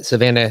theories that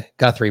Savannah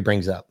Guthrie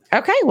brings up.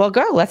 Okay, well,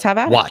 go. Let's have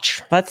at it.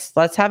 Watch.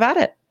 Let's have at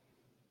it.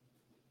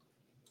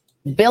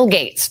 Bill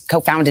Gates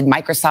co-founded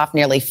Microsoft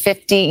nearly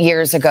 50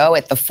 years ago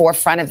at the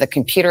forefront of the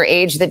computer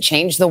age that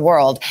changed the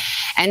world.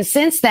 And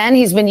since then,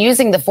 he's been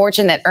using the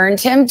fortune that earned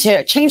him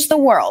to change the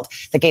world.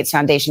 The Gates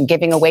Foundation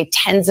giving away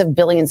tens of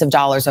billions of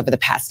dollars over the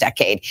past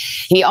decade.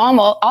 He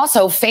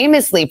also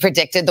famously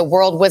predicted the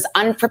world was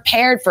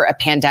unprepared for a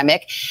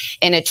pandemic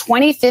in a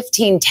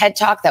 2015 TED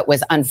Talk that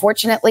was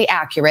unfortunately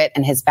accurate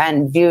and has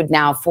been viewed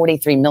now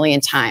 43 million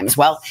times.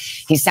 Well,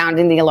 he's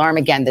sounding the alarm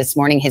again this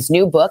morning. His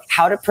new book,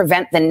 How to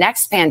Prevent the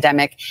Next Pandemic,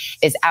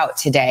 is out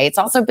today. It's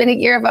also been a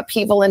year of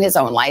upheaval in his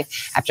own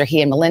life after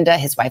he and Melinda,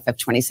 his wife of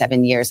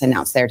 27 years,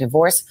 announced their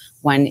divorce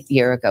 1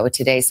 year ago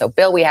today. So,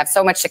 Bill, we have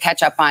so much to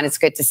catch up on. It's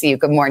good to see you.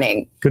 Good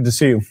morning. Good to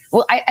see you.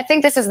 Well, I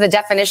think this is the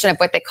definition of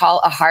what they call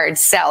a hard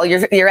sell.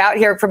 You're out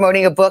here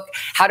promoting a book,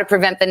 How to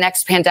Prevent the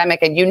Next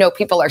Pandemic, and you know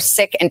people are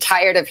sick and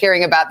tired of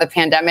hearing about the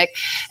pandemic.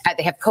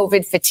 They have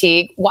COVID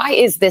fatigue. Why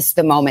is this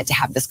the moment to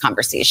have this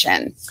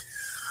conversation?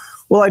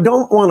 Well, I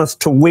don't want us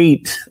to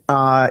wait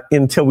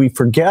until we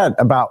forget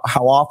about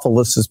how awful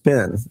this has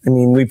been. I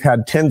mean, we've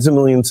had tens of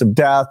millions of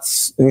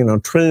deaths,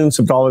 trillions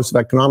of dollars of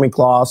economic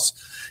loss,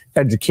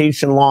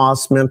 education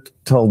loss,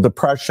 mental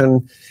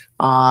depression.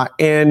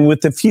 And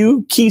with a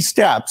few key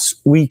steps,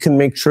 we can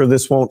make sure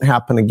this won't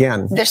happen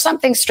again. There's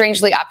something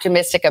strangely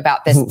optimistic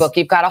about this book.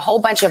 You've got a whole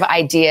bunch of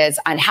ideas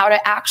on how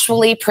to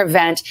actually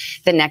prevent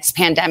the next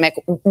pandemic.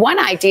 One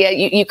idea,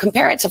 you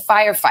compare it to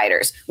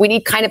firefighters. We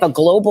need kind of a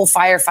global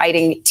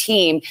firefighting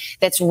team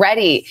that's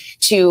ready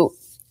to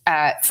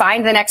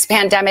find the next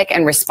pandemic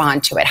and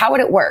respond to it. How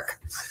would it work?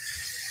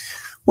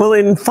 Well,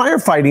 in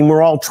firefighting,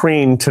 we're all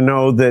trained to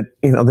know that,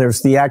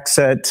 there's the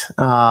exit.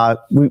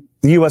 The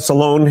U.S.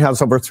 alone has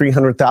over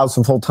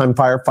 300,000 full-time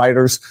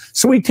firefighters.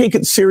 So we take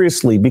it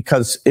seriously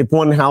because if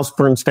one house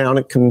burns down,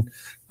 it can,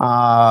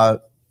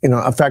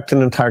 affect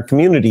an entire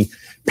community.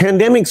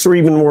 Pandemics are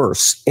even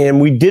worse. And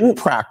we didn't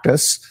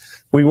practice.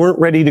 We weren't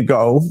ready to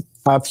go.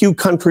 A few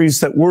countries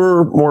that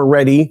were more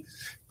ready,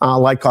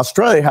 like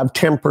Australia, have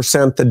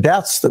 10% the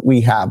deaths that we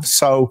have.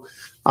 So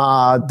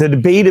the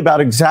debate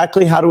about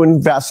exactly how to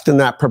invest in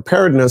that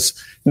preparedness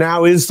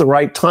now is the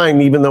right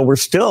time, even though we're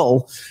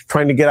still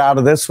trying to get out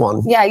of this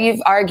one. Yeah,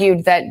 you've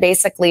argued that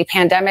basically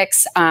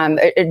pandemics,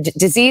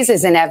 disease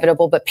is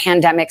inevitable, but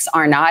pandemics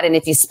are not. And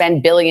if you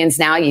spend billions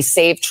now, you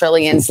save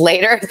trillions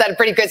later. Is that a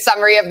pretty good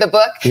summary of the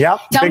book? Yeah,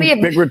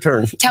 big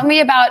return. Tell me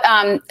about,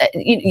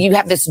 you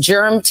have this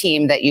germ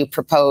team that you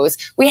propose.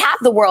 We have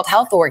the World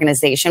Health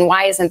Organization.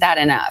 Why isn't that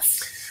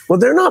enough? Well,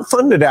 they're not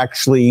funded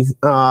actually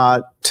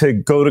to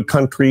go to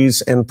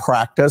countries and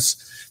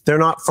practice. They're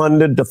not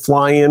funded to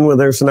fly in when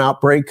there's an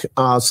outbreak.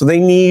 So they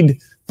need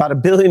about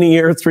 $1 billion a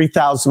year,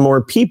 3,000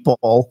 more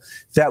people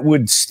that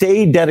would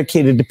stay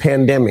dedicated to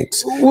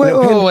pandemics.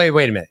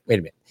 Wait a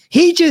minute.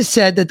 He just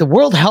said that the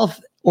World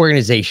Health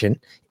Organization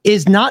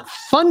is not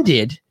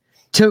funded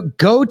to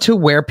go to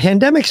where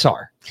pandemics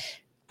are.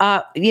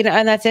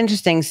 And that's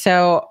interesting.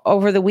 So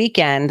over the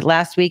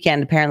last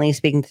weekend, apparently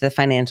speaking to the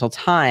Financial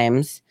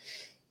Times,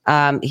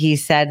 he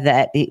said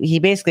that he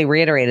basically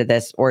reiterated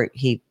this, or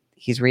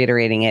he's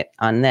reiterating it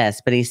on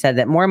this, but he said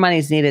that more money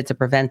is needed to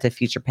prevent a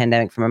future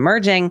pandemic from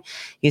emerging.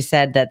 He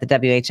said that the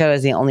WHO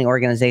is the only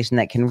organization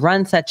that can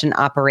run such an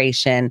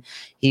operation.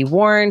 He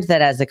warned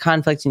that as the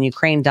conflict in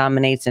Ukraine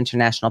dominates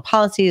international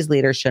policies,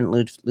 leaders shouldn't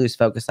lose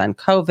focus on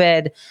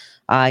COVID.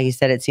 He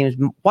said, it seems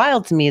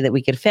wild to me that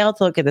we could fail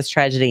to look at this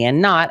tragedy and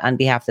not, on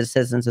behalf of the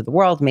citizens of the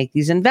world, make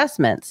these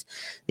investments.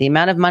 The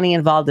amount of money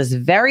involved is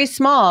very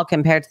small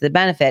compared to the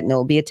benefit, and it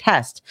will be a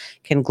test.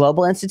 Can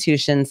global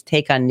institutions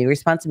take on new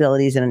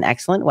responsibilities in an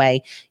excellent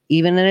way,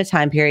 even in a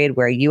time period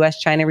where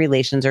U.S.-China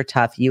relations are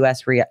tough?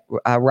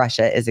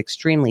 U.S.-Russia is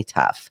extremely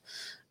tough.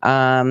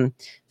 And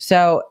he's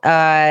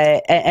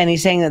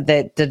saying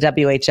that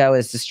the WHO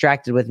is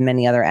distracted with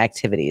many other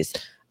activities.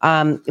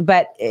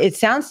 But it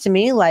sounds to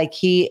me like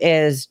he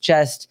is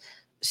just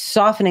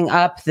softening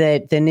up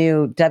the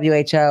new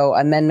WHO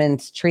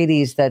amendments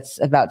treaties that's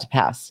about to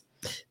pass.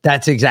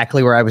 That's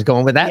exactly where I was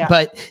going with that. Yeah.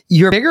 But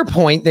your bigger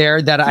point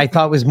there that I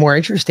thought was more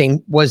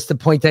interesting was the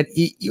point that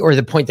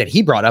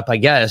he brought up, I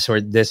guess,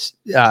 or this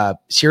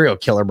serial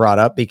killer brought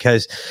up,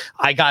 because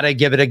I got to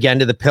give it again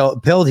to the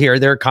pill here.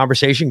 There's a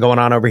conversation going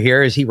on over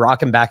here. Is he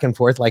rocking back and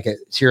forth like a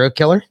serial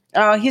killer?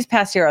 Oh, he's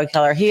past serial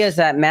killer. He is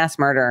a mass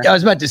murderer. I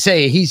was about to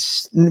say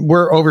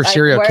we're over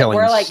serial killings.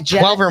 We're like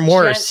 12 or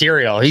more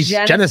serial. He's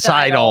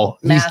genocidal.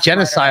 He's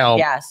genocidal.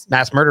 Yes,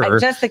 mass murderer.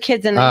 Just the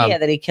kids in India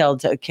that he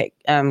killed.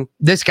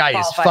 This guy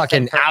is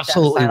fucking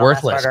absolutely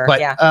worthless.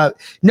 But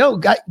no,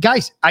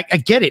 guys, I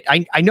get it.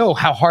 I know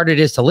how hard it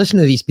is to listen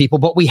to these people,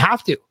 but we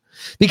have to,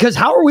 because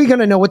how are we going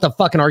to know what the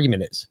fucking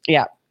argument is?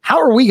 Yeah. How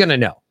are we going to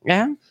know?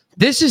 Yeah.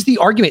 This is the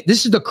argument.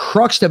 This is the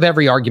crux of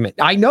every argument.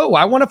 I know.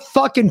 I want to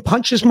fucking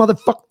punch this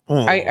motherfucker.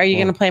 Are you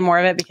going to play more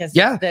of it? Because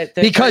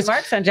the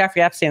remarks on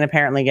Jeffrey Epstein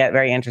apparently get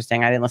very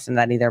interesting. I didn't listen to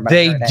that either. But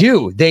they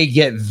do. They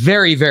get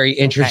very, very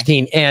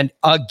interesting. Okay. And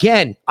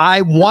again,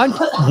 I want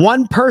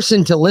one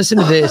person to listen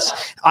to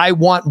this. I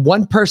want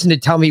one person to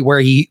tell me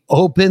where he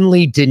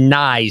openly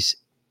denies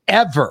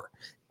ever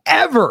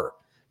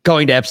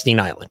going to Epstein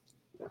Island.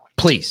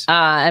 Please.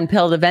 And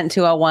Pill, Event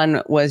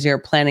 201 was your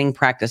planning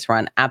practice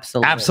run.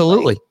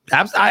 Absolutely.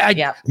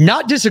 I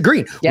not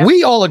disagreeing. Yep.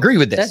 We all agree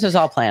with this. This was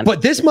all planned.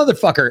 But this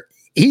motherfucker,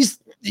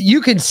 you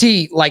can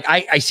see, like,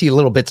 I see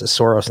little bits of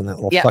Soros in that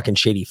little fucking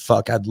shady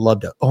fuck. I'd love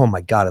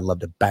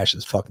to bash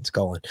his fucking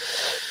skull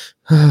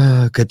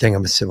in. Good thing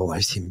I'm a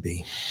civilized human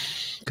being.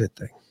 Good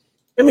thing.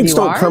 Pandemics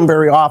don't come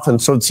very often,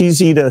 so it's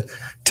easy to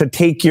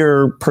take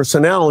your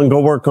personnel and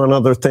go work on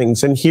other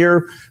things. And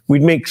here,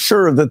 we'd make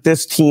sure that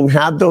this team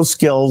had those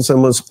skills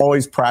and was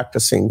always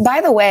practicing.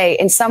 By the way,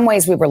 in some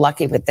ways, we were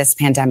lucky with this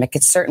pandemic.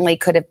 It certainly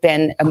could have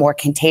been a more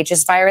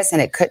contagious virus, and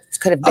it could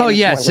have been. Oh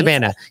yeah,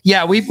 Savannah.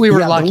 Yeah, we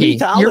were lucky.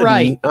 You're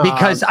right,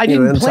 because I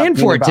didn't plan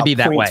for it to be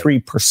that way.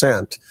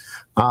 3%.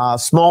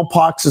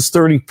 Smallpox is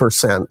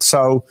 30%.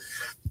 So.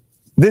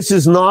 This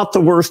is not the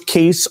worst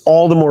case,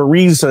 all the more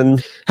reason.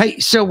 Hey,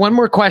 so one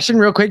more question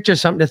real quick,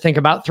 just something to think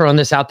about, throwing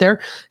this out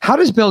there. How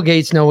does Bill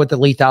Gates know what the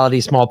lethality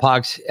of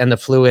smallpox and the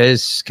flu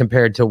is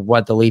compared to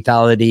what the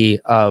lethality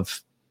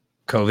of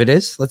COVID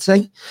is, let's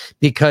say?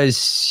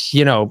 Because,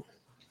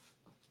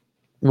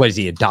 what is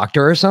he, a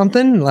doctor or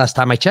something? Last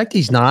time I checked,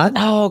 he's not.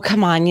 Oh,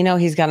 come on.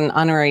 He's got an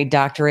honorary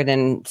doctorate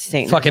in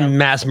Satan. Fucking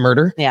mass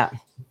murder. Yeah.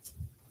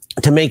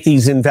 To make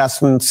these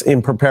investments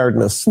in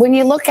preparedness. When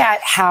you look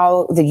at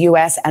how the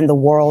U.S. and the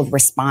world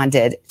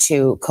responded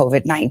to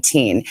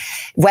COVID-19,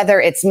 whether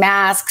it's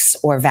masks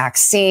or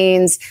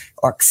vaccines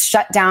or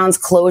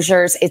shutdowns,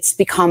 closures, it's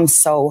become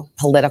so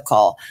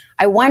political.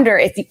 I wonder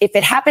if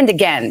it happened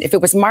again, if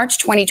it was March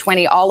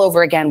 2020 all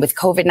over again with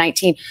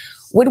COVID-19,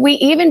 would we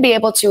even be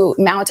able to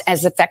mount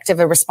as effective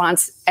a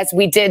response as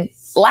we did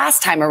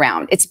last time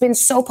around? It's been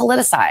so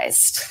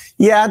politicized.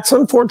 Yeah, it's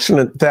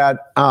unfortunate that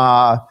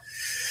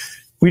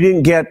we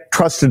didn't get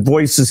trusted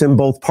voices in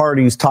both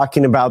parties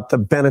talking about the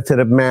benefit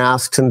of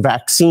masks and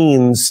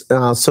vaccines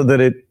so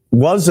that it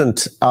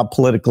wasn't a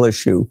political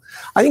issue.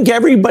 I think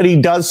everybody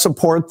does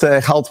support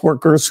the health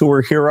workers who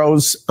are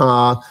heroes.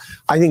 I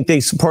think they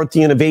support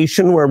the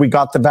innovation where we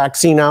got the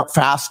vaccine out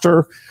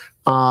faster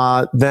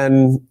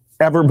than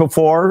ever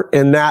before,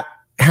 and that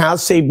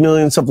has saved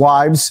millions of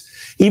lives.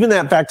 Even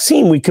that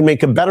vaccine, we can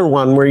make a better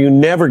one where you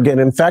never get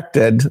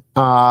infected.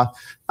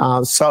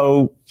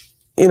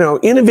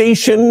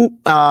 Innovation,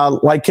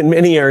 like in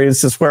many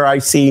areas, is where I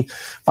see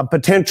a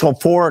potential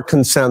for a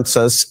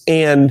consensus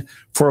and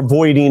for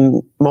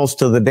avoiding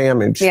most of the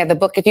damage. Yeah, the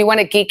book, if you want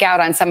to geek out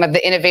on some of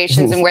the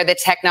innovations and where the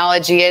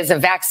technology is, a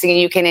vaccine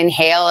you can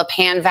inhale, a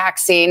pan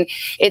vaccine,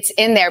 it's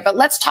in there. But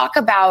let's talk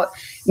about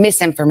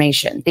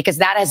misinformation, because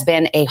that has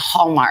been a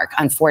hallmark,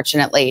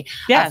 unfortunately,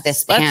 of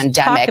this pandemic.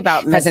 Talk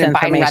about President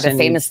Biden rather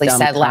famously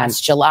said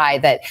last July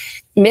that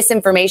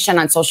misinformation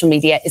on social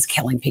media is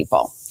killing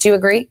people. Do you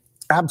agree?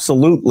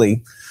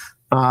 Absolutely.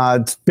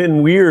 It's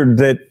been weird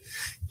that,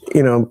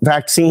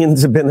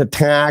 vaccines have been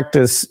attacked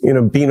as,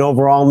 being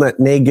overall net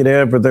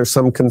negative, or there's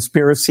some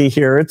conspiracy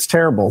here. It's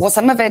terrible. Well,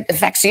 some of it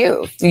affects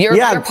you.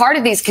 You're part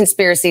of these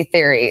conspiracy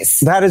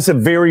theories. That is a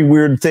very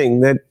weird thing,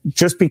 that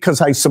just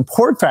because I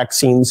support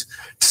vaccines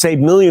to save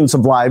millions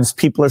of lives,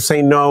 people are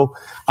saying, no,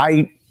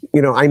 I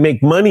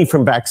make money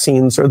from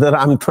vaccines, or that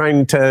I'm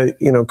trying to,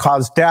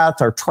 cause death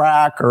or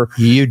track, or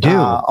you do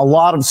a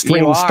lot of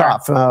strange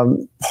stuff.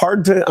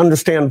 Hard to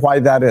understand why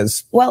that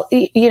is. Well,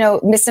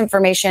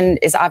 misinformation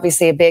is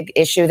obviously a big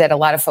issue that a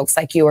lot of folks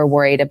like you are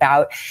worried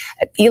about.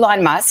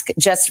 Elon Musk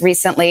just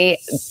recently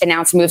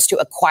announced moves to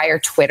acquire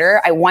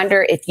Twitter. I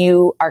wonder if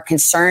you are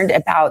concerned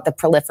about the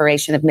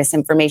proliferation of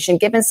misinformation,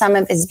 given some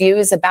of his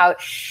views about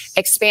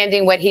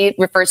expanding what he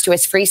refers to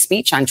as free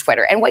speech on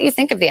Twitter, and what you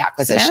think of the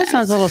acquisition. That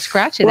sounds a little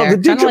scratchy. Well, the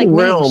digital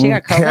realm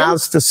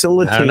has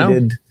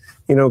facilitated,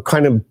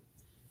 kind of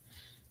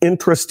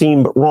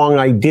interesting but wrong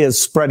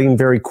ideas spreading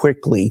very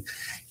quickly.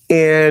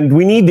 And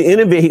we need to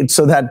innovate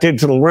so that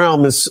digital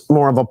realm is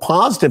more of a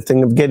positive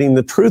thing of getting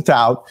the truth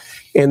out,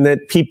 and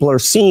that people are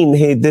seeing,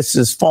 hey, this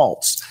is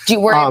false. Do you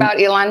worry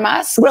about Elon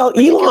Musk? Well,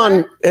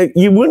 Elon,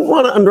 you wouldn't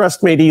want to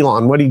underestimate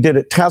Elon. What he did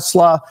at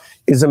Tesla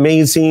is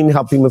amazing,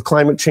 helping with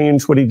climate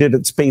change. What he did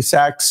at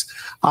SpaceX,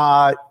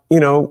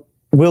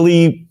 will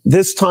he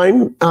this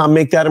time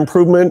make that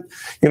improvement?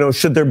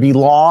 Should there be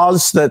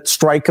laws that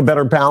strike a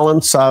better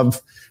balance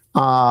of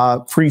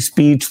free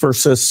speech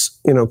versus,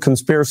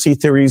 conspiracy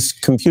theories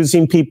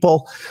confusing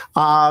people.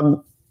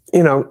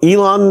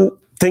 Elon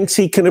thinks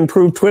he can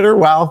improve Twitter.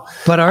 Well,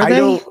 but are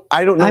they?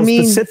 I don't know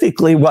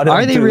specifically what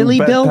are they really,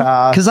 Bill?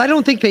 Because I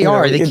don't think they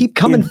are. They keep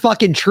coming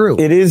fucking true.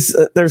 It is.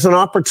 There's an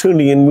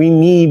opportunity, and we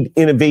need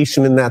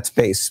innovation in that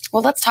space.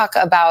 Well, let's talk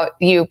about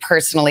you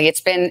personally.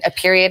 It's been a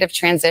period of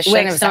transition.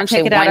 Wix, it was don't actually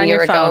take it out 1 on year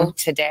your ago phone.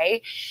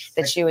 today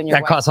that you and your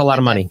that costs a lot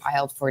of money.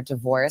 Filed for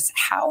divorce.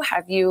 How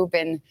have you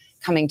been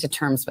coming to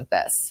terms with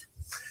this?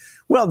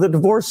 Well, the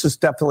divorce is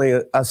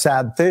definitely a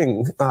sad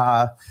thing.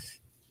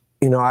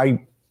 I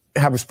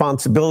have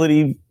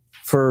responsibility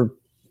for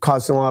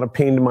causing a lot of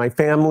pain to my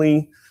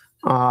family.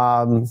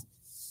 It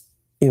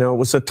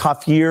was a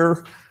tough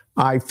year.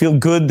 I feel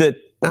good that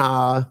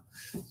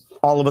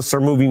all of us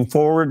are moving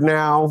forward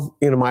now.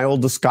 My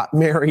oldest got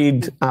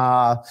married.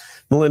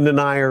 Melinda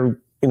and I are,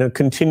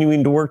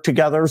 continuing to work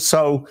together.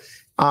 So,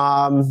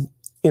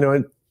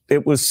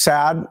 it was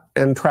sad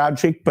and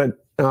tragic, but,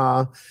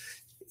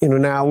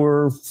 now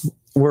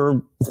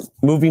we're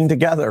moving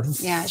together.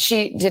 Yeah,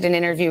 she did an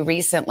interview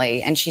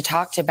recently and she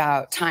talked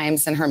about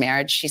times in her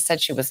marriage. She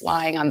said she was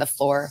lying on the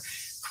floor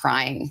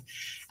crying.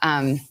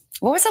 What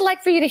was it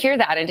like for you to hear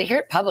that and to hear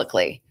it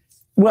publicly?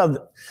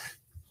 Well,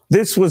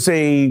 this was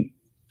a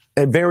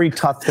very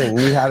tough thing.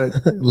 We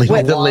had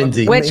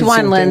Lindsay. Which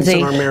one, Lindsay?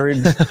 In our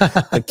marriage,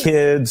 the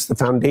kids, the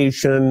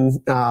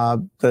foundation,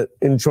 the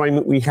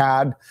enjoyment we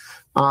had.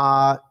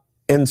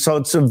 And so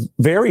it's a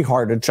very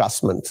hard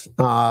adjustment.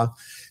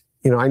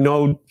 I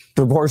know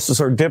divorces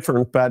are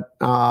different, but,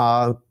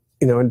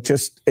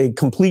 just a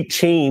complete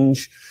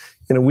change.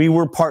 We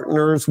were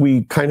partners.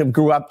 We kind of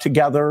grew up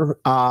together.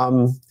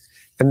 And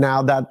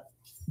now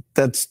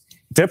that's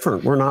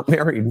different. We're not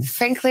married.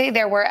 Frankly,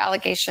 there were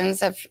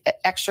allegations of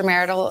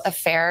extramarital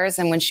affairs.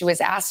 And when she was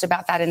asked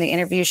about that in the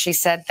interview, she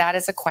said, that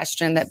is a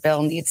question that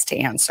Bill needs to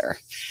answer.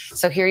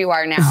 So here you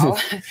are now.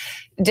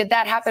 Did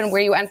that happen? Were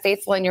you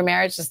unfaithful in your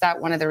marriage? Is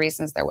that one of the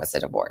reasons there was a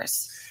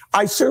divorce?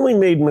 I certainly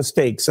made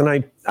mistakes, and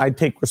I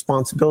take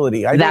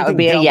responsibility. That would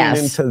be a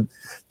yes. Into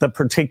the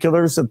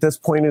particulars at this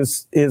point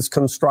is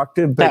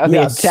constructive, but that would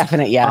yes, be a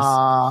definite yes.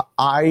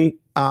 I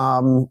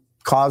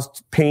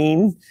caused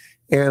pain,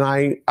 and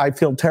I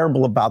feel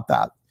terrible about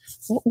that.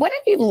 What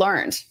have you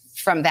learned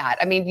from that?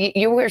 I mean,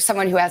 you were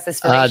someone who has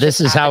this relationship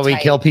this is how we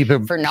kill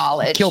people for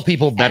knowledge. Kill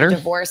people better. And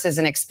divorce is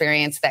an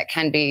experience that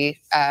can be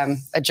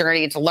a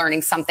journey into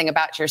learning something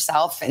about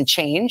yourself and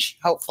change,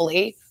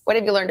 hopefully. What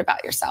have you learned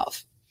about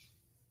yourself?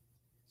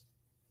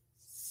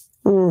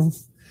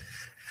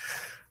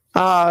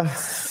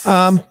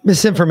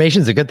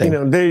 Misinformation is a good thing.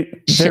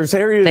 There's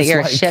areas that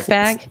you're like a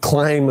shitbag?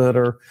 climate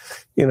or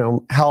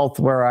health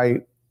where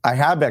I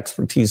have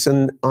expertise,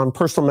 and on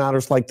personal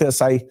matters like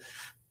this, I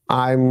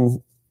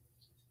don't.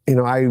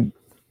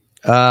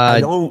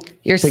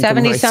 You're think of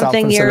myself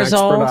 70-something as an years expert.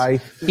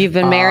 old. You've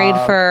been married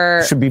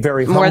for should be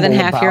very more than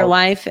humble half your about,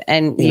 life,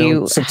 and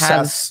you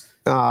success.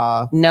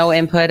 no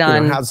input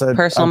on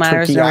personal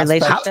matters in a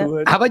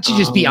relationship. How about you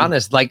just be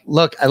honest? Like,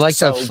 look, I like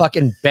to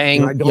fucking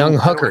bang young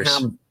hookers. I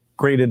don't have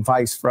great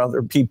advice for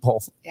other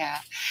people. Yeah.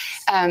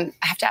 I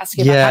have to ask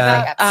you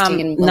about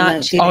Epstein.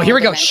 Not cheating. Oh, here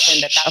we go.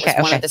 That was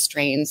one of the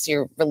strains,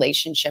 your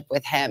relationship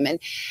with him. And,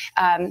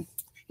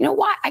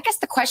 why? I guess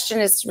the question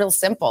is real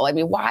simple. I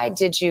mean, why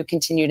did you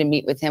continue to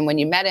meet with him? When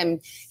you met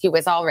him, he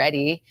was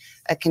already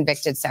a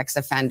convicted sex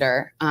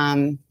offender.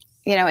 And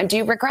do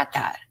you regret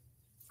that?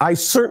 I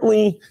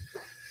certainly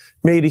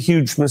made a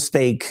huge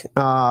mistake,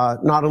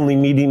 not only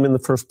meeting him in the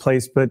first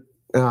place, but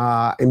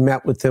I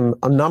met with him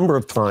a number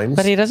of times.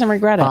 But he doesn't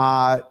regret it.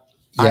 I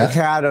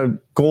had a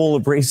goal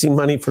of raising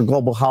money for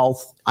global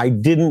health. I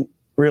didn't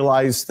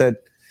realize that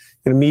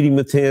meeting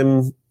with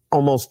him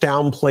almost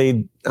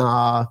downplayed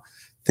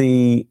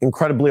the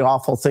incredibly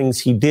awful things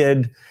he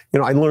did.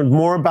 I learned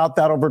more about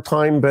that over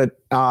time, but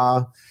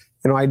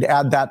I'd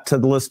add that to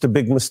the list of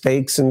big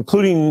mistakes,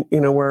 including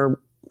where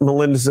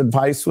Melinda's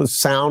advice was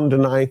sound,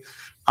 and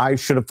I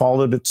should have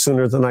followed it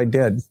sooner than I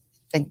did.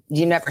 And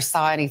you never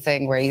saw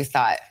anything where you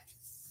thought,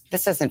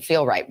 this doesn't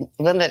feel right.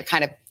 Linda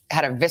kind of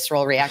had a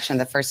visceral reaction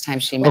the first time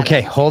she met him. Okay,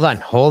 hold on.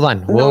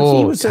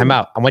 Whoa, time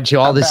out. I want you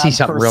all to see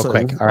something real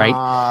quick. All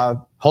right,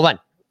 hold on.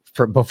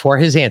 Before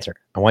his answer,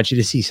 I want you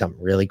to see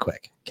something really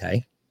quick.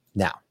 Okay,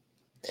 now.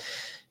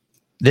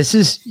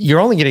 You're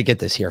only going to get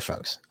this here,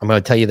 folks. I'm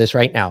going to tell you this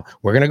right now.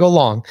 We're going to go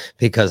long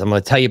because I'm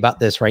going to tell you about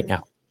this right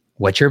now.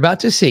 What you're about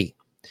to see,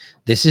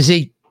 this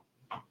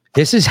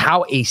is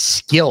how a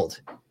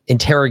skilled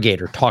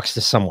interrogator talks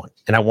to someone.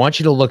 And I want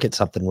you to look at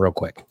something real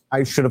quick.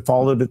 I should have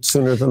followed it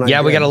sooner than I did.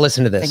 Yeah, we got to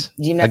listen to this.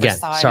 You never again.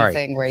 saw Sorry.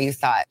 anything where you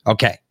thought.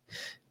 Okay.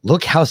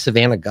 Look how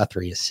Savannah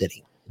Guthrie is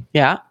sitting.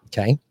 Yeah.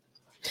 Okay.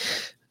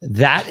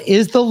 That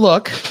is the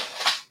look.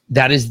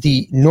 That is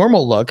the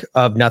normal look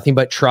of nothing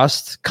but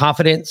trust,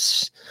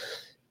 confidence.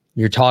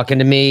 You're talking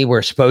to me.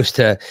 We're supposed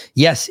to,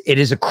 yes, it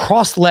is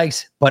across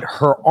legs, but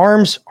her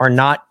arms are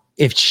not.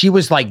 If she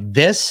was like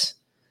this,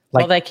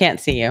 well, they can't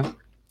see you.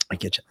 I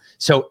get you.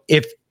 So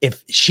if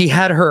she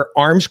had her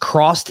arms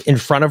crossed in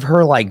front of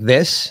her like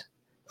this,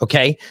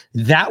 Okay.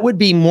 That would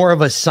be more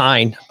of a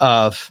sign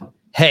of,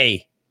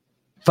 hey,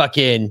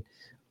 fucking,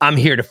 I'm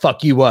here to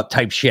fuck you up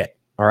type shit.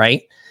 All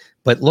right.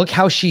 But look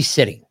how she's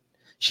sitting.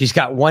 She's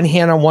got one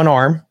hand on one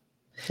arm.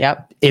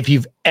 Yep. If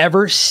you've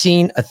ever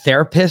seen a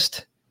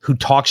therapist who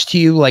talks to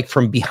you like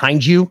from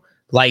behind you,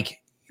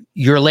 like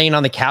you're laying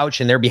on the couch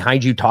and they're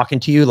behind you talking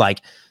to you,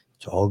 like,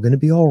 it's all going to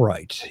be all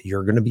right.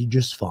 You're going to be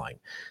just fine.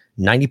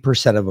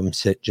 90% of them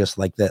sit just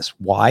like this.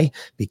 Why?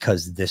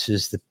 Because this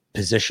is the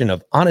position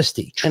of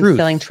honesty, truth,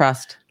 instilling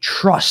trust.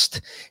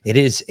 Trust. It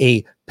is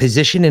a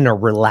position in a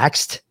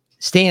relaxed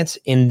stance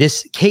in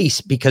this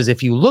case, because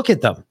if you look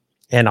at them,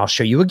 and I'll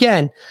show you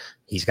again,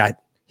 he's got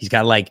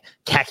like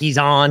khakis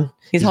on.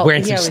 He's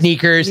wearing some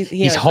sneakers.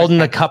 He's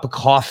holding a cup of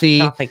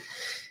coffee.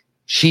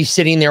 She's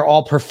sitting there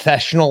all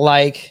professional,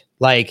 like,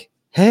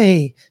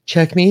 hey,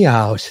 check me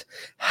out.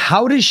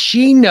 How does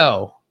she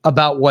know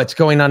about what's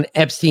going on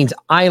Epstein's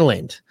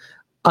Island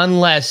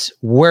unless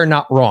we're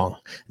not wrong?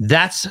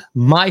 That's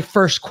my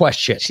first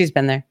question. She's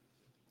been there.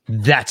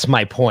 That's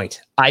my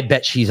point. I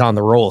bet she's on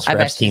the rolls for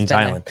Epstein's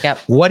Island. Yep.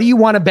 What do you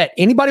want to bet?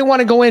 Anybody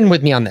want to go in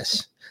with me on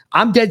this?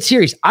 I'm dead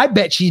serious. I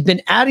bet she's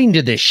been adding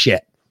to this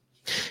shit.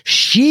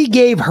 She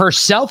gave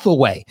herself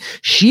away.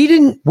 We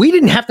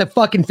didn't have to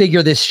fucking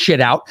figure this shit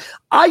out.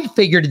 I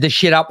figured this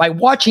shit out by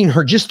watching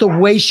her, just the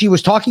way she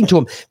was talking to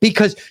him,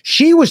 because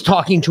she was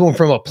talking to him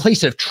from a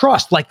place of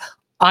trust. Like,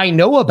 I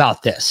know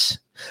about this.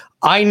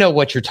 I know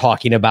what you're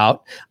talking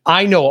about.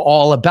 I know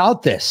all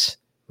about this.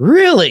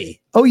 Really?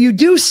 Oh, you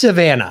do,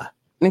 Savannah?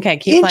 Okay.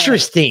 Keep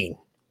interesting.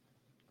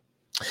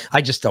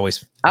 I just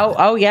always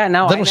yeah,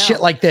 no, little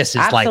shit like this is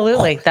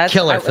absolutely like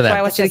killer for them.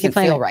 I want you to keep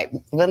playing. Feel right.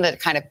 Linda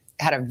kind of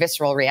had a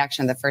visceral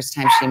reaction the first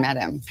time she met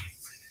him.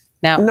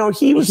 Now, no,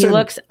 he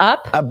looks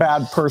up, a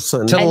bad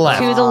person to the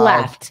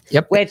left.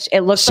 Yep. Which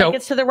it looks like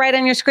it's to the right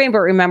on your screen, but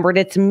remember,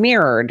 it's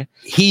mirrored.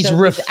 He's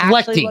reflecting,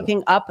 actually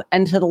looking up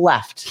and to the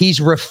left. He's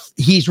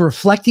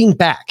reflecting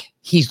back.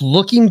 He's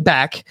looking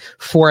back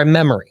for a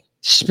memory.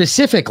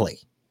 Specifically,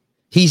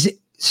 he's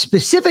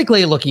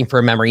specifically looking for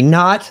a memory,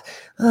 not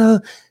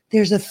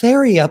there's a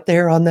fairy up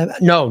there on the.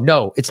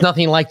 No, it's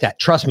nothing like that.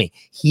 Trust me.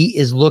 He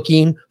is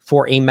looking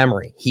for a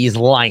memory. He is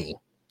lying.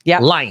 Yeah.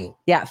 Lying.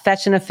 Yeah.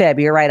 Fetching a fib.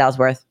 You're right,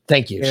 Ellsworth.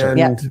 Thank you.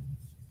 And,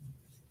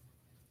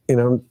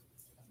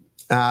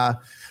 I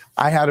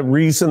had a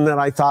reason that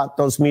I thought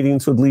those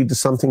meetings would lead to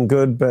something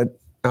good, but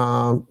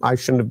I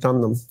shouldn't have done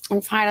them.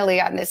 And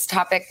finally, on this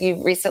topic,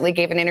 you recently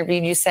gave an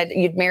interview. You said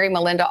you'd marry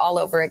Melinda all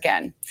over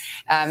again.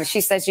 She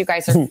says you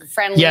guys are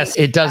friendly. Yes,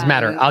 it does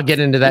matter. I'll get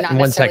into that in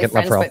 1 second,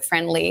 friends, LaFro. but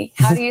friendly.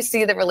 How do you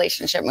see the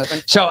relationship moving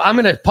forward? So I'm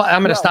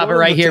gonna stop it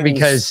right here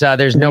because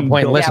there's no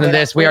point in listening to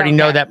this. We already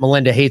know that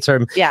Melinda hates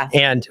him. Yeah.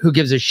 And who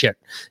gives a shit?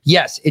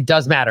 Yes, it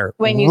does matter.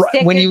 When you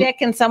stick your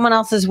dick in someone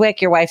else's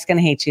wick, your wife's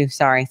gonna hate you.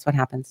 Sorry, it's what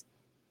happens.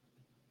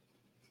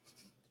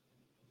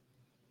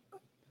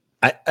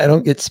 I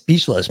don't get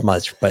speechless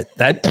much, but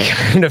that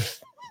kind of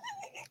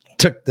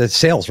took the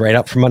sails right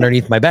out from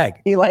underneath my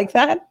bag. You like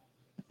that?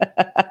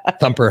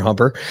 Thumper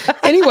humper.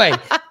 Anyway,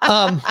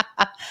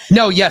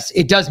 no, yes,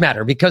 it does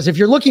matter, because if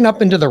you're looking up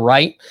and to the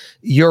right,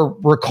 you're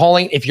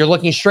recalling. If you're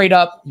looking straight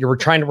up, you're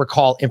trying to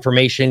recall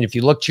information. If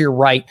you look to your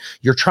right,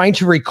 you're trying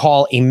to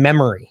recall a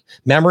memory.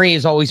 Memory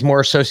is always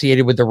more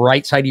associated with the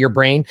right side of your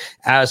brain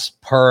as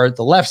per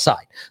the left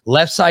side.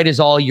 Left side is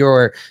all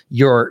your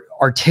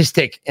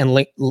artistic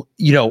and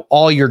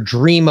all your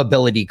dream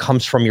ability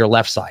comes from your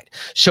left side.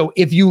 So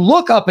if you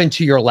look up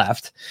into your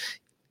left,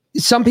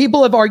 some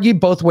people have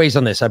argued both ways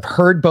on this. I've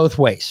heard both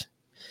ways.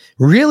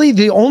 Really,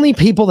 the only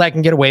people that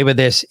can get away with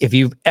this, if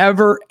you've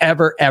ever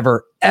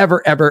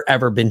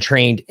been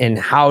trained in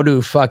how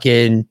to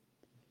fucking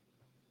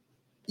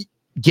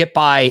get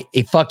by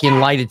a fucking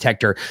lie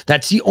detector,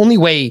 that's the only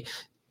way.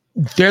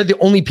 They're the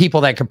only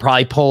people that could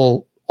probably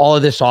pull all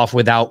of this off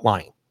without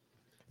lying.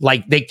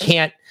 Like, they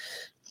can't.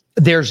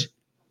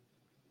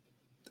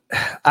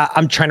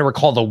 I'm trying to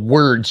recall the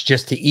words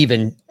just to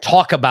even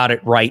talk about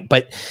it right,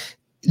 but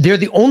they're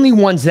the only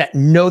ones that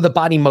know the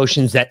body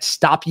motions that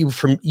stop you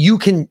from, you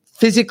can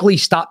physically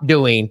stop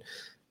doing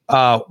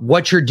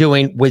what you're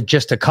doing with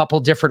just a couple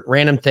different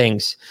random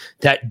things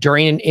that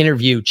during an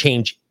interview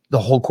change the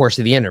whole course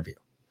of the interview.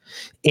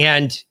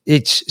 And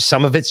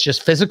some of it's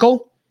just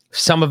physical,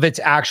 some of it's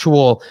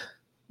actual,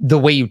 the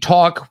way you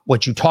talk,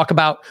 what you talk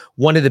about.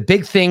 One of the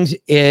big things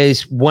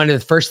is one of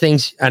the first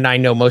things, and I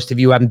know most of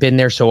you haven't been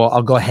there, so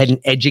I'll go ahead and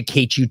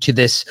educate you to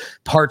this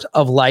part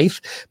of life.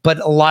 But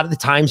a lot of the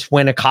times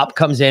when a cop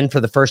comes in for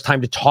the first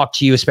time to talk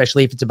to you,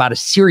 especially if it's about a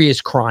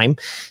serious crime,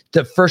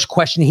 the first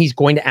question he's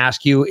going to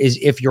ask you is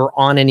if you're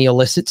on any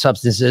illicit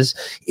substances,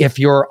 if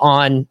you're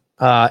on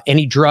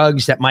any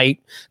drugs that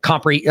might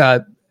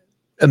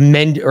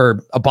amend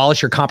or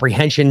abolish your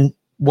comprehension,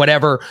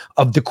 whatever,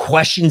 of the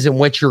questions in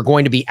which you're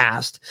going to be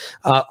asked.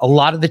 A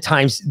lot of the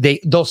times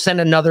they'll send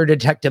another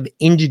detective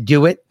in to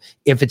do it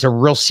if it's a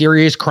real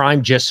serious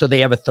crime, just so they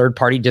have a third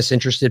party,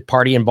 disinterested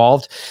party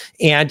involved.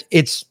 And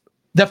it's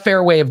the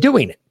fair way of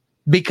doing it,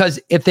 Because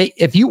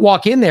if you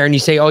walk in there and you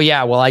say, oh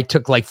yeah, well, I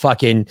took like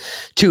fucking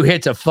 2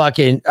 hits of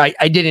fucking,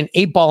 I did an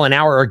 8-ball an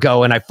hour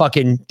ago and I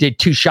fucking did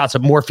 2 shots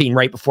of morphine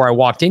right before I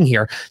walked in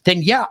here,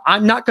 then yeah,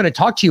 I'm not going to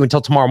talk to you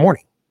until tomorrow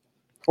morning.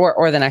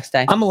 Or the next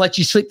day. I'm going to let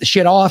you sleep the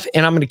shit off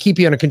and I'm going to keep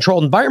you in a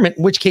controlled environment,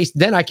 in which case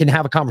then I can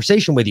have a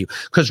conversation with you.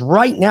 Because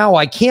right now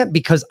I can't,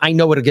 because I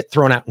know it'll get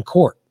thrown out in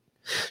court.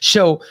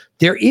 So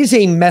there is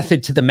a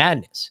method to the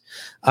madness.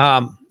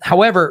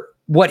 However,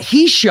 what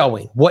he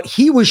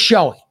was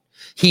showing,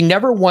 he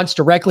never once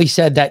directly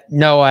said that,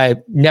 no, I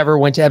never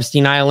went to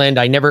Epstein Island.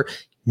 I never.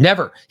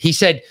 He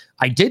said,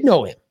 I did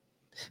know him.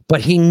 But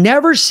he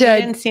never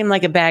said. He didn't seem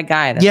like a bad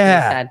guy. That's what he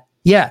said.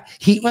 Yeah,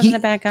 he wasn't a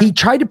bad guy. He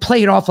tried to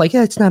play it off like,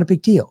 it's not a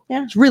big deal.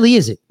 Yeah, it really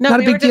isn't. No, not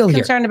a big deal here.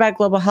 Concerned about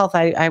global health.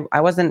 I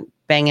wasn't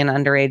banging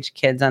underage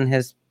kids on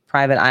his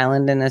private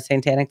island in a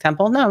satanic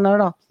temple. No, not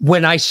at all.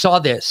 When I saw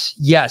this,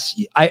 yes,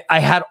 I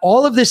had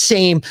all of the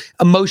same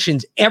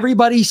emotions.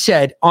 Everybody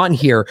said on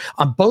here,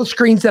 on both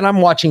screens that I'm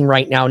watching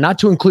right now, not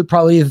to include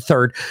probably the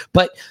third,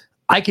 but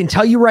I can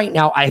tell you right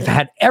now, I've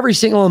had every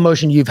single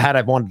emotion you've had.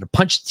 I've wanted to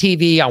punch the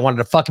TV. I wanted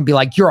to fucking be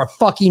like, you're a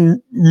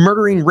fucking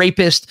murdering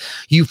rapist.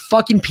 You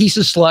fucking piece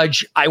of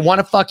sludge. I want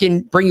to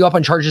fucking bring you up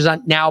on charges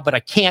on now, but I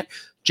can't.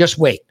 Just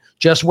wait,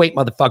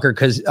 motherfucker.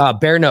 Because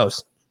Bear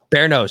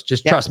knows.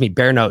 Just trust me.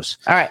 Bear knows.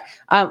 All right.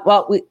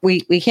 Well,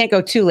 we can't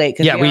go too late.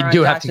 Yeah, we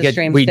do have to get.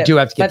 We do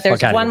have to get. But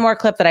there's one more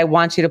clip that I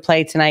want you to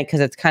play tonight because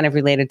it's kind of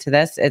related to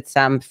this. It's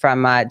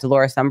from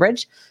Dolores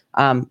Umbridge.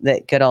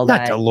 The good old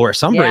not Dolores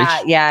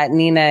Umbridge. Yeah,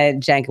 Nina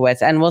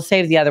Jankowicz, and we'll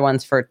save the other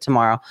ones for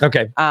tomorrow.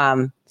 Okay.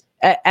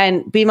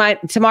 And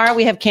tomorrow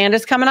we have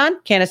Candace coming on.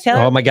 Candace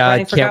Taylor. Oh my God,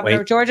 running for can't governor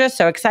wait. of Georgia.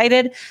 So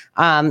excited.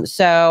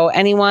 So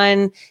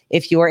anyone,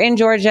 if you are in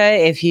Georgia,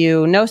 if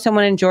you know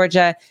someone in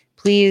Georgia,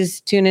 please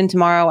tune in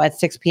tomorrow at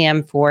 6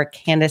 p.m. for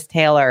Candace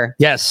Taylor.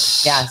 Yes.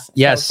 So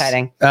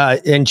exciting.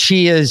 And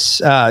she is,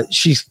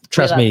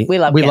 trust me, we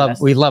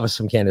love us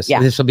some Candace.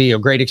 Yeah. This will be a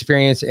great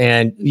experience.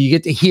 And you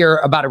get to hear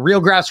about a real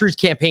grassroots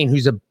campaign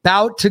who's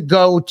about to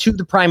go to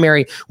the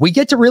primary. We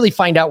get to really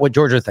find out what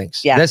Georgia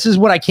thinks. Yeah. This is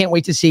what I can't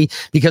wait to see,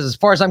 because as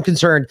far as I'm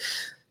concerned,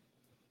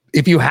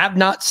 if you have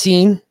not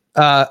seen,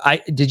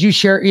 did you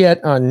share it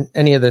yet on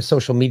any of the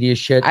social media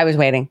shit? I was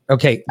waiting.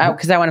 Okay.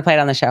 Because I want to play it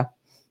on the show.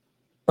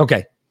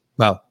 Okay.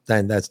 Well,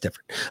 then that's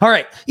different. All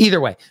right.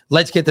 Either way,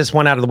 let's get this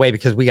one out of the way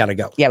because we got to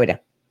go. Yeah, we do.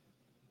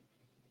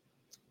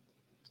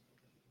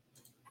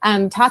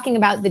 Talking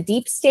about the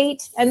deep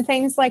state and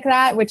things like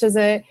that, which is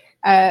a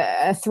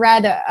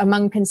thread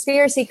among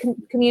conspiracy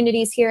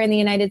communities here in the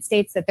United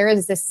States, that there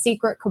is this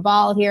secret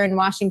cabal here in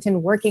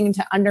Washington working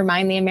to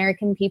undermine the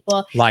American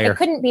people. Liar. It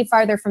couldn't be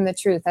farther from the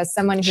truth as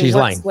someone who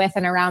works with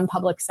and around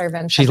public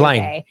servants. She's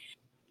lying. Day.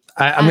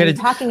 I'm going to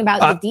talking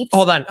about the deep.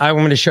 Hold on, I'm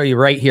going to show you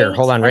right here.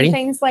 Hold on, ready?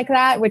 Things like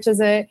that, which is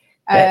a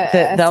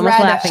thread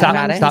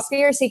among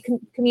conspiracy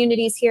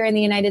communities here in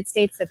the United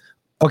States.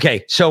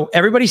 Okay, so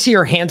everybody see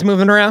her hands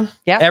moving around?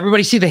 Yeah.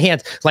 Everybody see the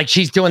hands. Like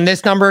she's doing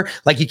this number,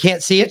 like you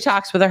can't see it. She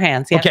talks with her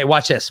hands. Yeah. Okay,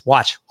 watch this.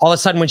 Watch. All of a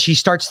sudden when she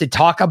starts to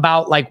talk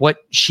about like what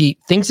she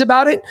thinks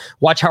about it,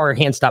 watch how her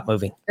hands stop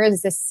moving. There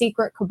is this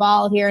secret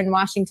cabal here in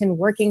Washington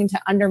working to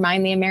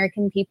undermine the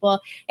American people.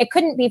 It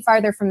couldn't be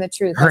farther from the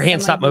truth. Her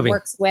hands stop moving.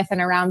 Works with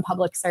and around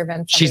public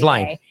servants. She's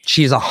lying.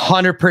 She's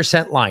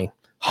 100% lying.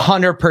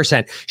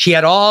 100%. She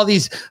had all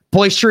these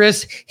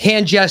boisterous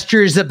hand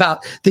gestures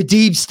about the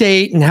deep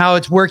state and how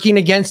it's working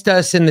against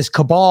us and this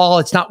cabal.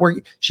 It's not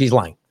working. She's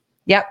lying.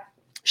 Yep.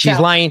 She's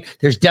lying.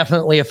 There's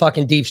definitely a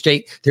fucking deep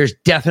state. There's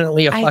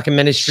definitely a fucking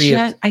ministry.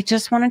 I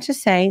just wanted to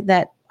say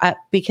that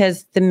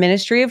because the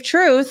Ministry of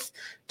Truth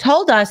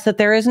told us that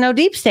there is no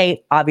deep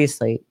state.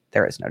 Obviously,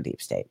 there is no deep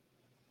state.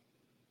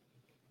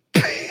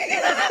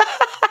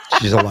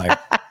 She's a liar.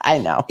 I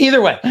know.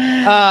 Either way.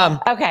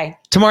 Okay.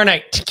 Tomorrow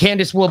night,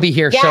 Candace will be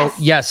here. Yes. So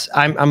yes,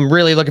 I'm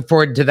really looking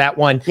forward to that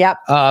one. Yep.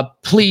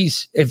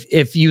 Please,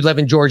 if you live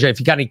in Georgia, if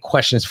you got any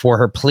questions for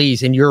her,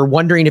 please, and you're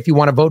wondering if you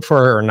want to vote for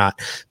her or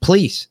not,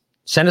 please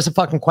send us a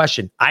fucking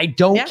question. I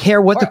don't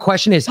care what the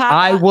question is.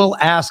 I will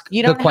ask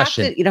the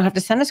question. You don't have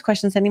to send us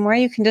questions anymore.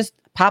 You can just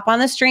pop on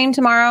the stream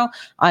tomorrow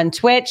on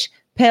Twitch,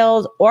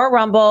 Pilled, or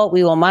Rumble.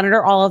 We will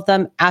monitor all of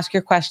them. Ask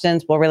your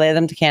questions. We'll relay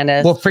them to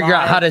Candace. We'll figure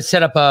out how to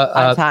set up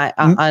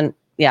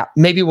yeah.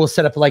 Maybe we'll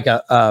set up like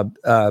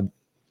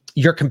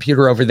your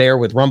computer over there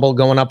with Rumble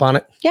going up on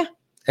it. Yeah.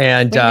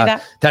 And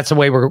that's the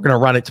way we're going to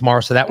run it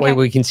tomorrow. So that way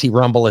we can see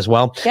Rumble as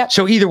well. Yep.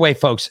 So either way,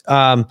 folks,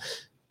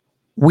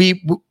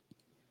 we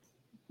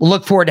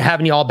look forward to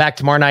having you all back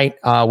tomorrow night.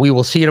 We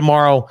will see you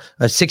tomorrow,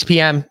 6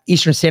 p.m.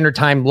 Eastern Standard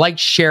Time. Like,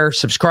 share,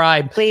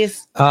 subscribe.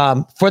 Please.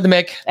 For the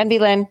Mick. And be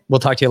Lynn.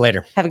 We'll talk to you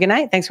later. Have a good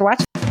night. Thanks for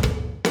watching.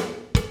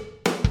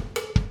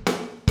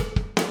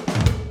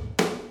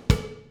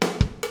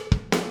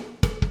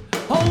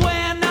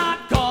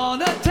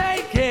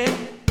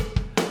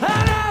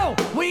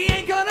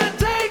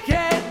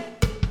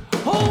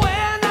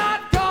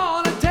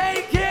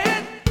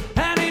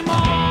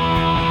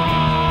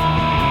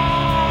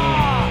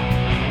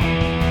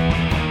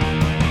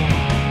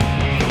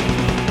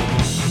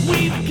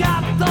 We've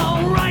got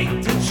the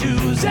right to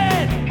choose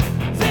it.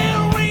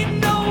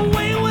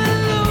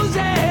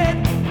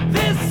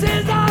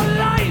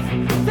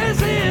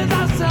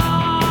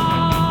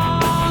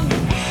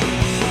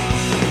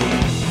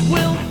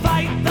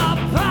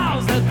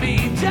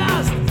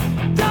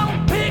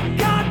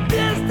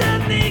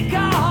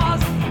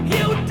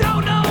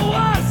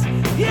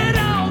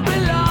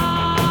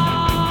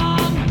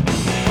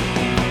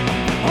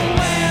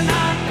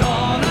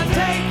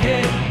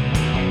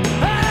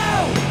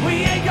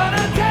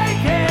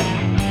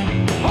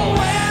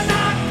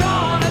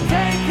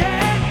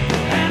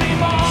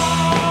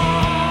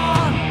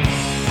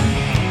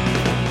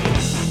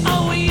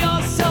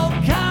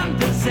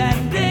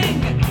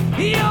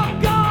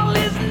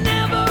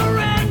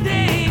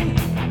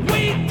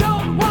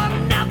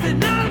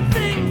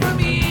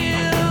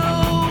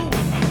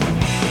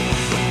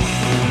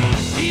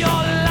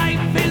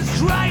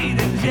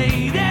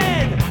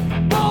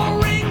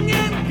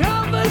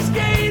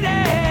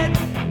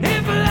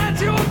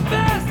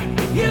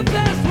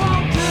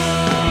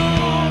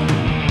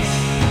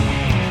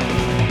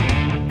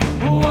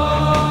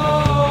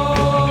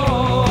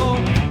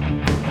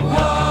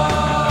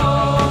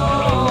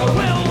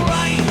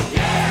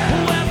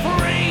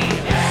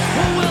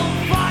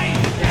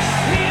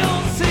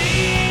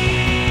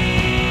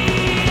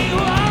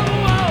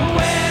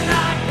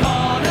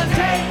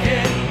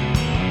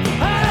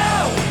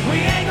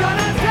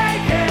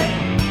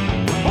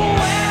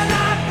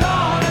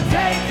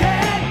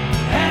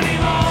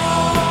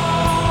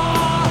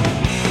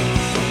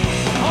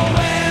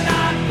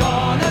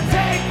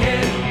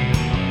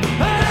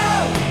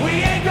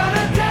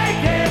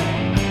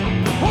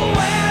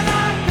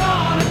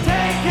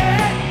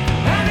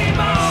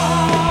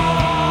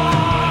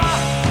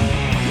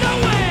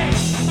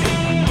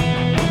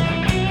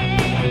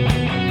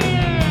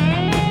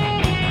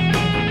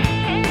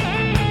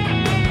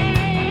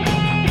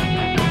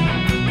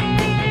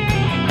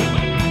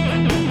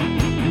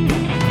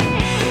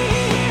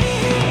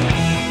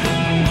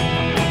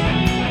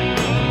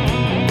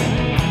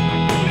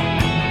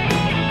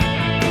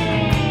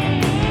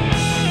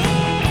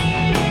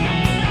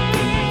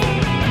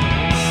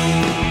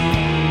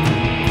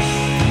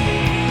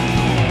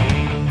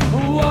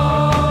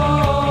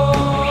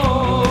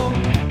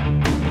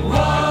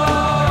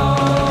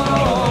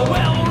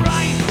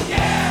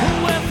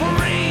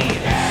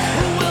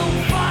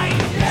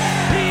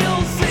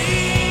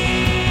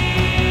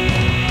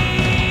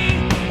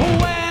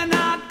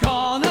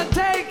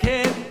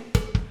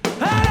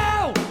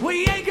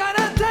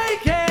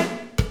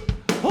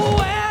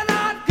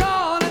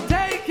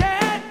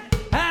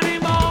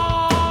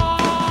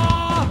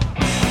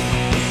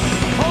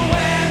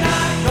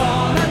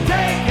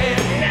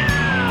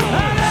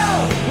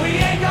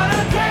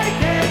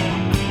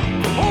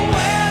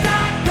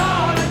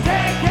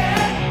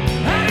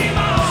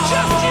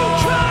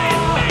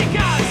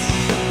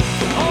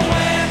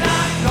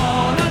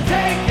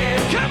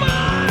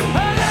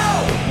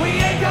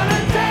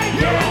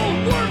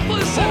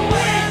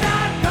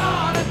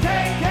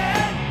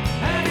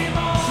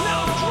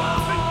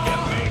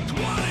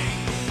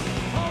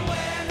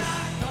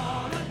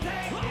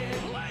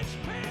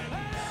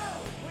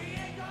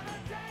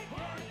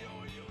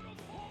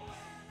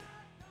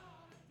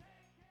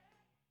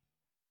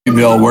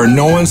 Sleepyville, where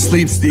no one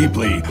sleeps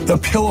deeply. The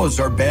pillows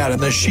are bad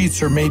and the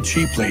sheets are made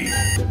cheaply.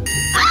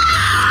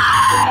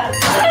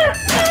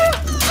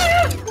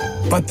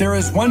 But there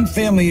is one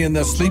family in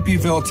the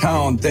Sleepyville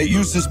town that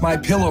uses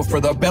MyPillow for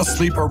the best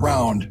sleep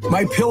around.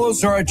 My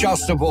pillows are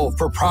adjustable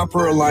for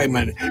proper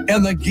alignment,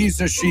 and the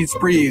Giza sheets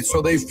breathe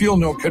so they feel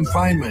no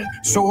confinement.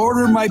 So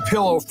order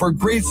MyPillow for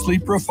great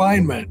sleep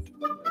refinement.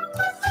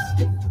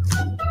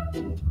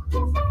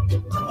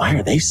 Why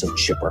are they so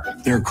chipper?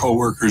 Their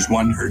coworkers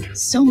wondered.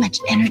 So much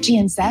energy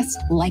and zest,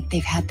 like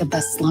they've had the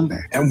best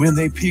slumber. And when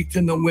they peeked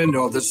in the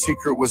window, the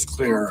secret was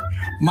clear.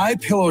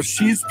 MyPillow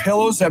sheets,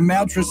 pillows, and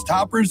mattress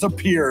toppers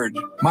appeared.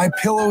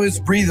 MyPillow is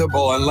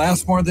breathable and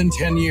lasts more than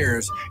 10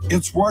 years.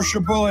 It's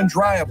washable and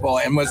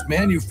dryable and was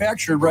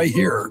manufactured right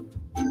here.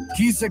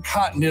 Giza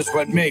cotton is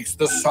what makes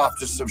the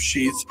softest of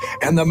sheets,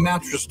 and the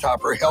mattress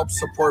topper helps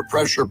support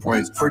pressure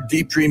points for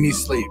deep, dreamy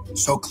sleep.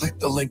 So click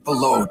the link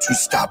below to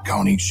stop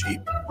counting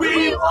sheep.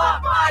 We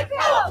want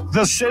MyPillow!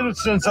 The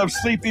citizens of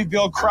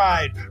Sleepyville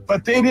cried,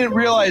 but they didn't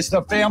realize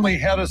the family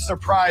had a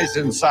surprise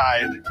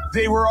inside.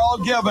 They were all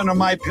given a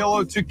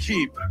MyPillow to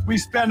keep. We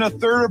spend a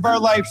third of our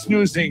life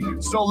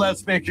snoozing, so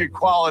let's make it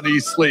quality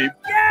sleep.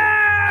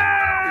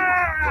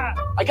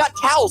 I got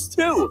towels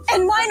too.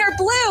 And mine are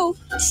blue.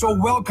 So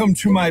welcome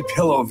to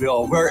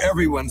MyPillowville, where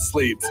everyone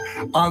sleeps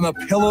on the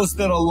pillows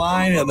that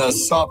align and the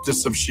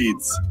softest of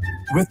sheets.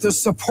 With the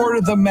support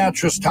of the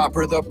mattress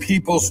topper, the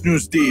people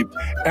snooze deep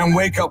and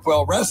wake up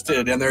well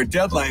rested, and their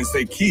deadlines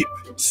they keep.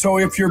 So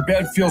if your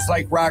bed feels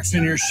like rocks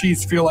and your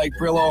sheets feel like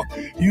Brillo,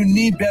 you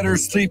need better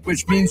sleep,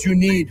 which means you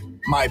need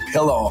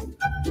MyPillow.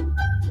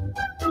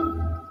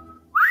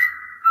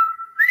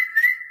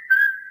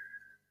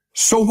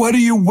 So what are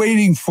you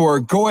waiting for?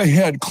 Go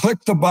ahead,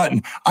 click the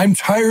button. I'm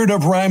tired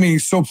of rhyming,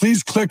 so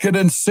please click it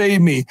and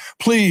save me.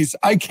 Please,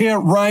 I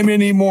can't rhyme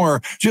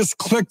anymore. Just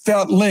click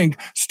that link.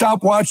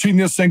 Stop watching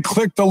this and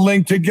click the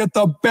link to get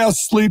the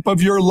best sleep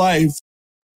of your life.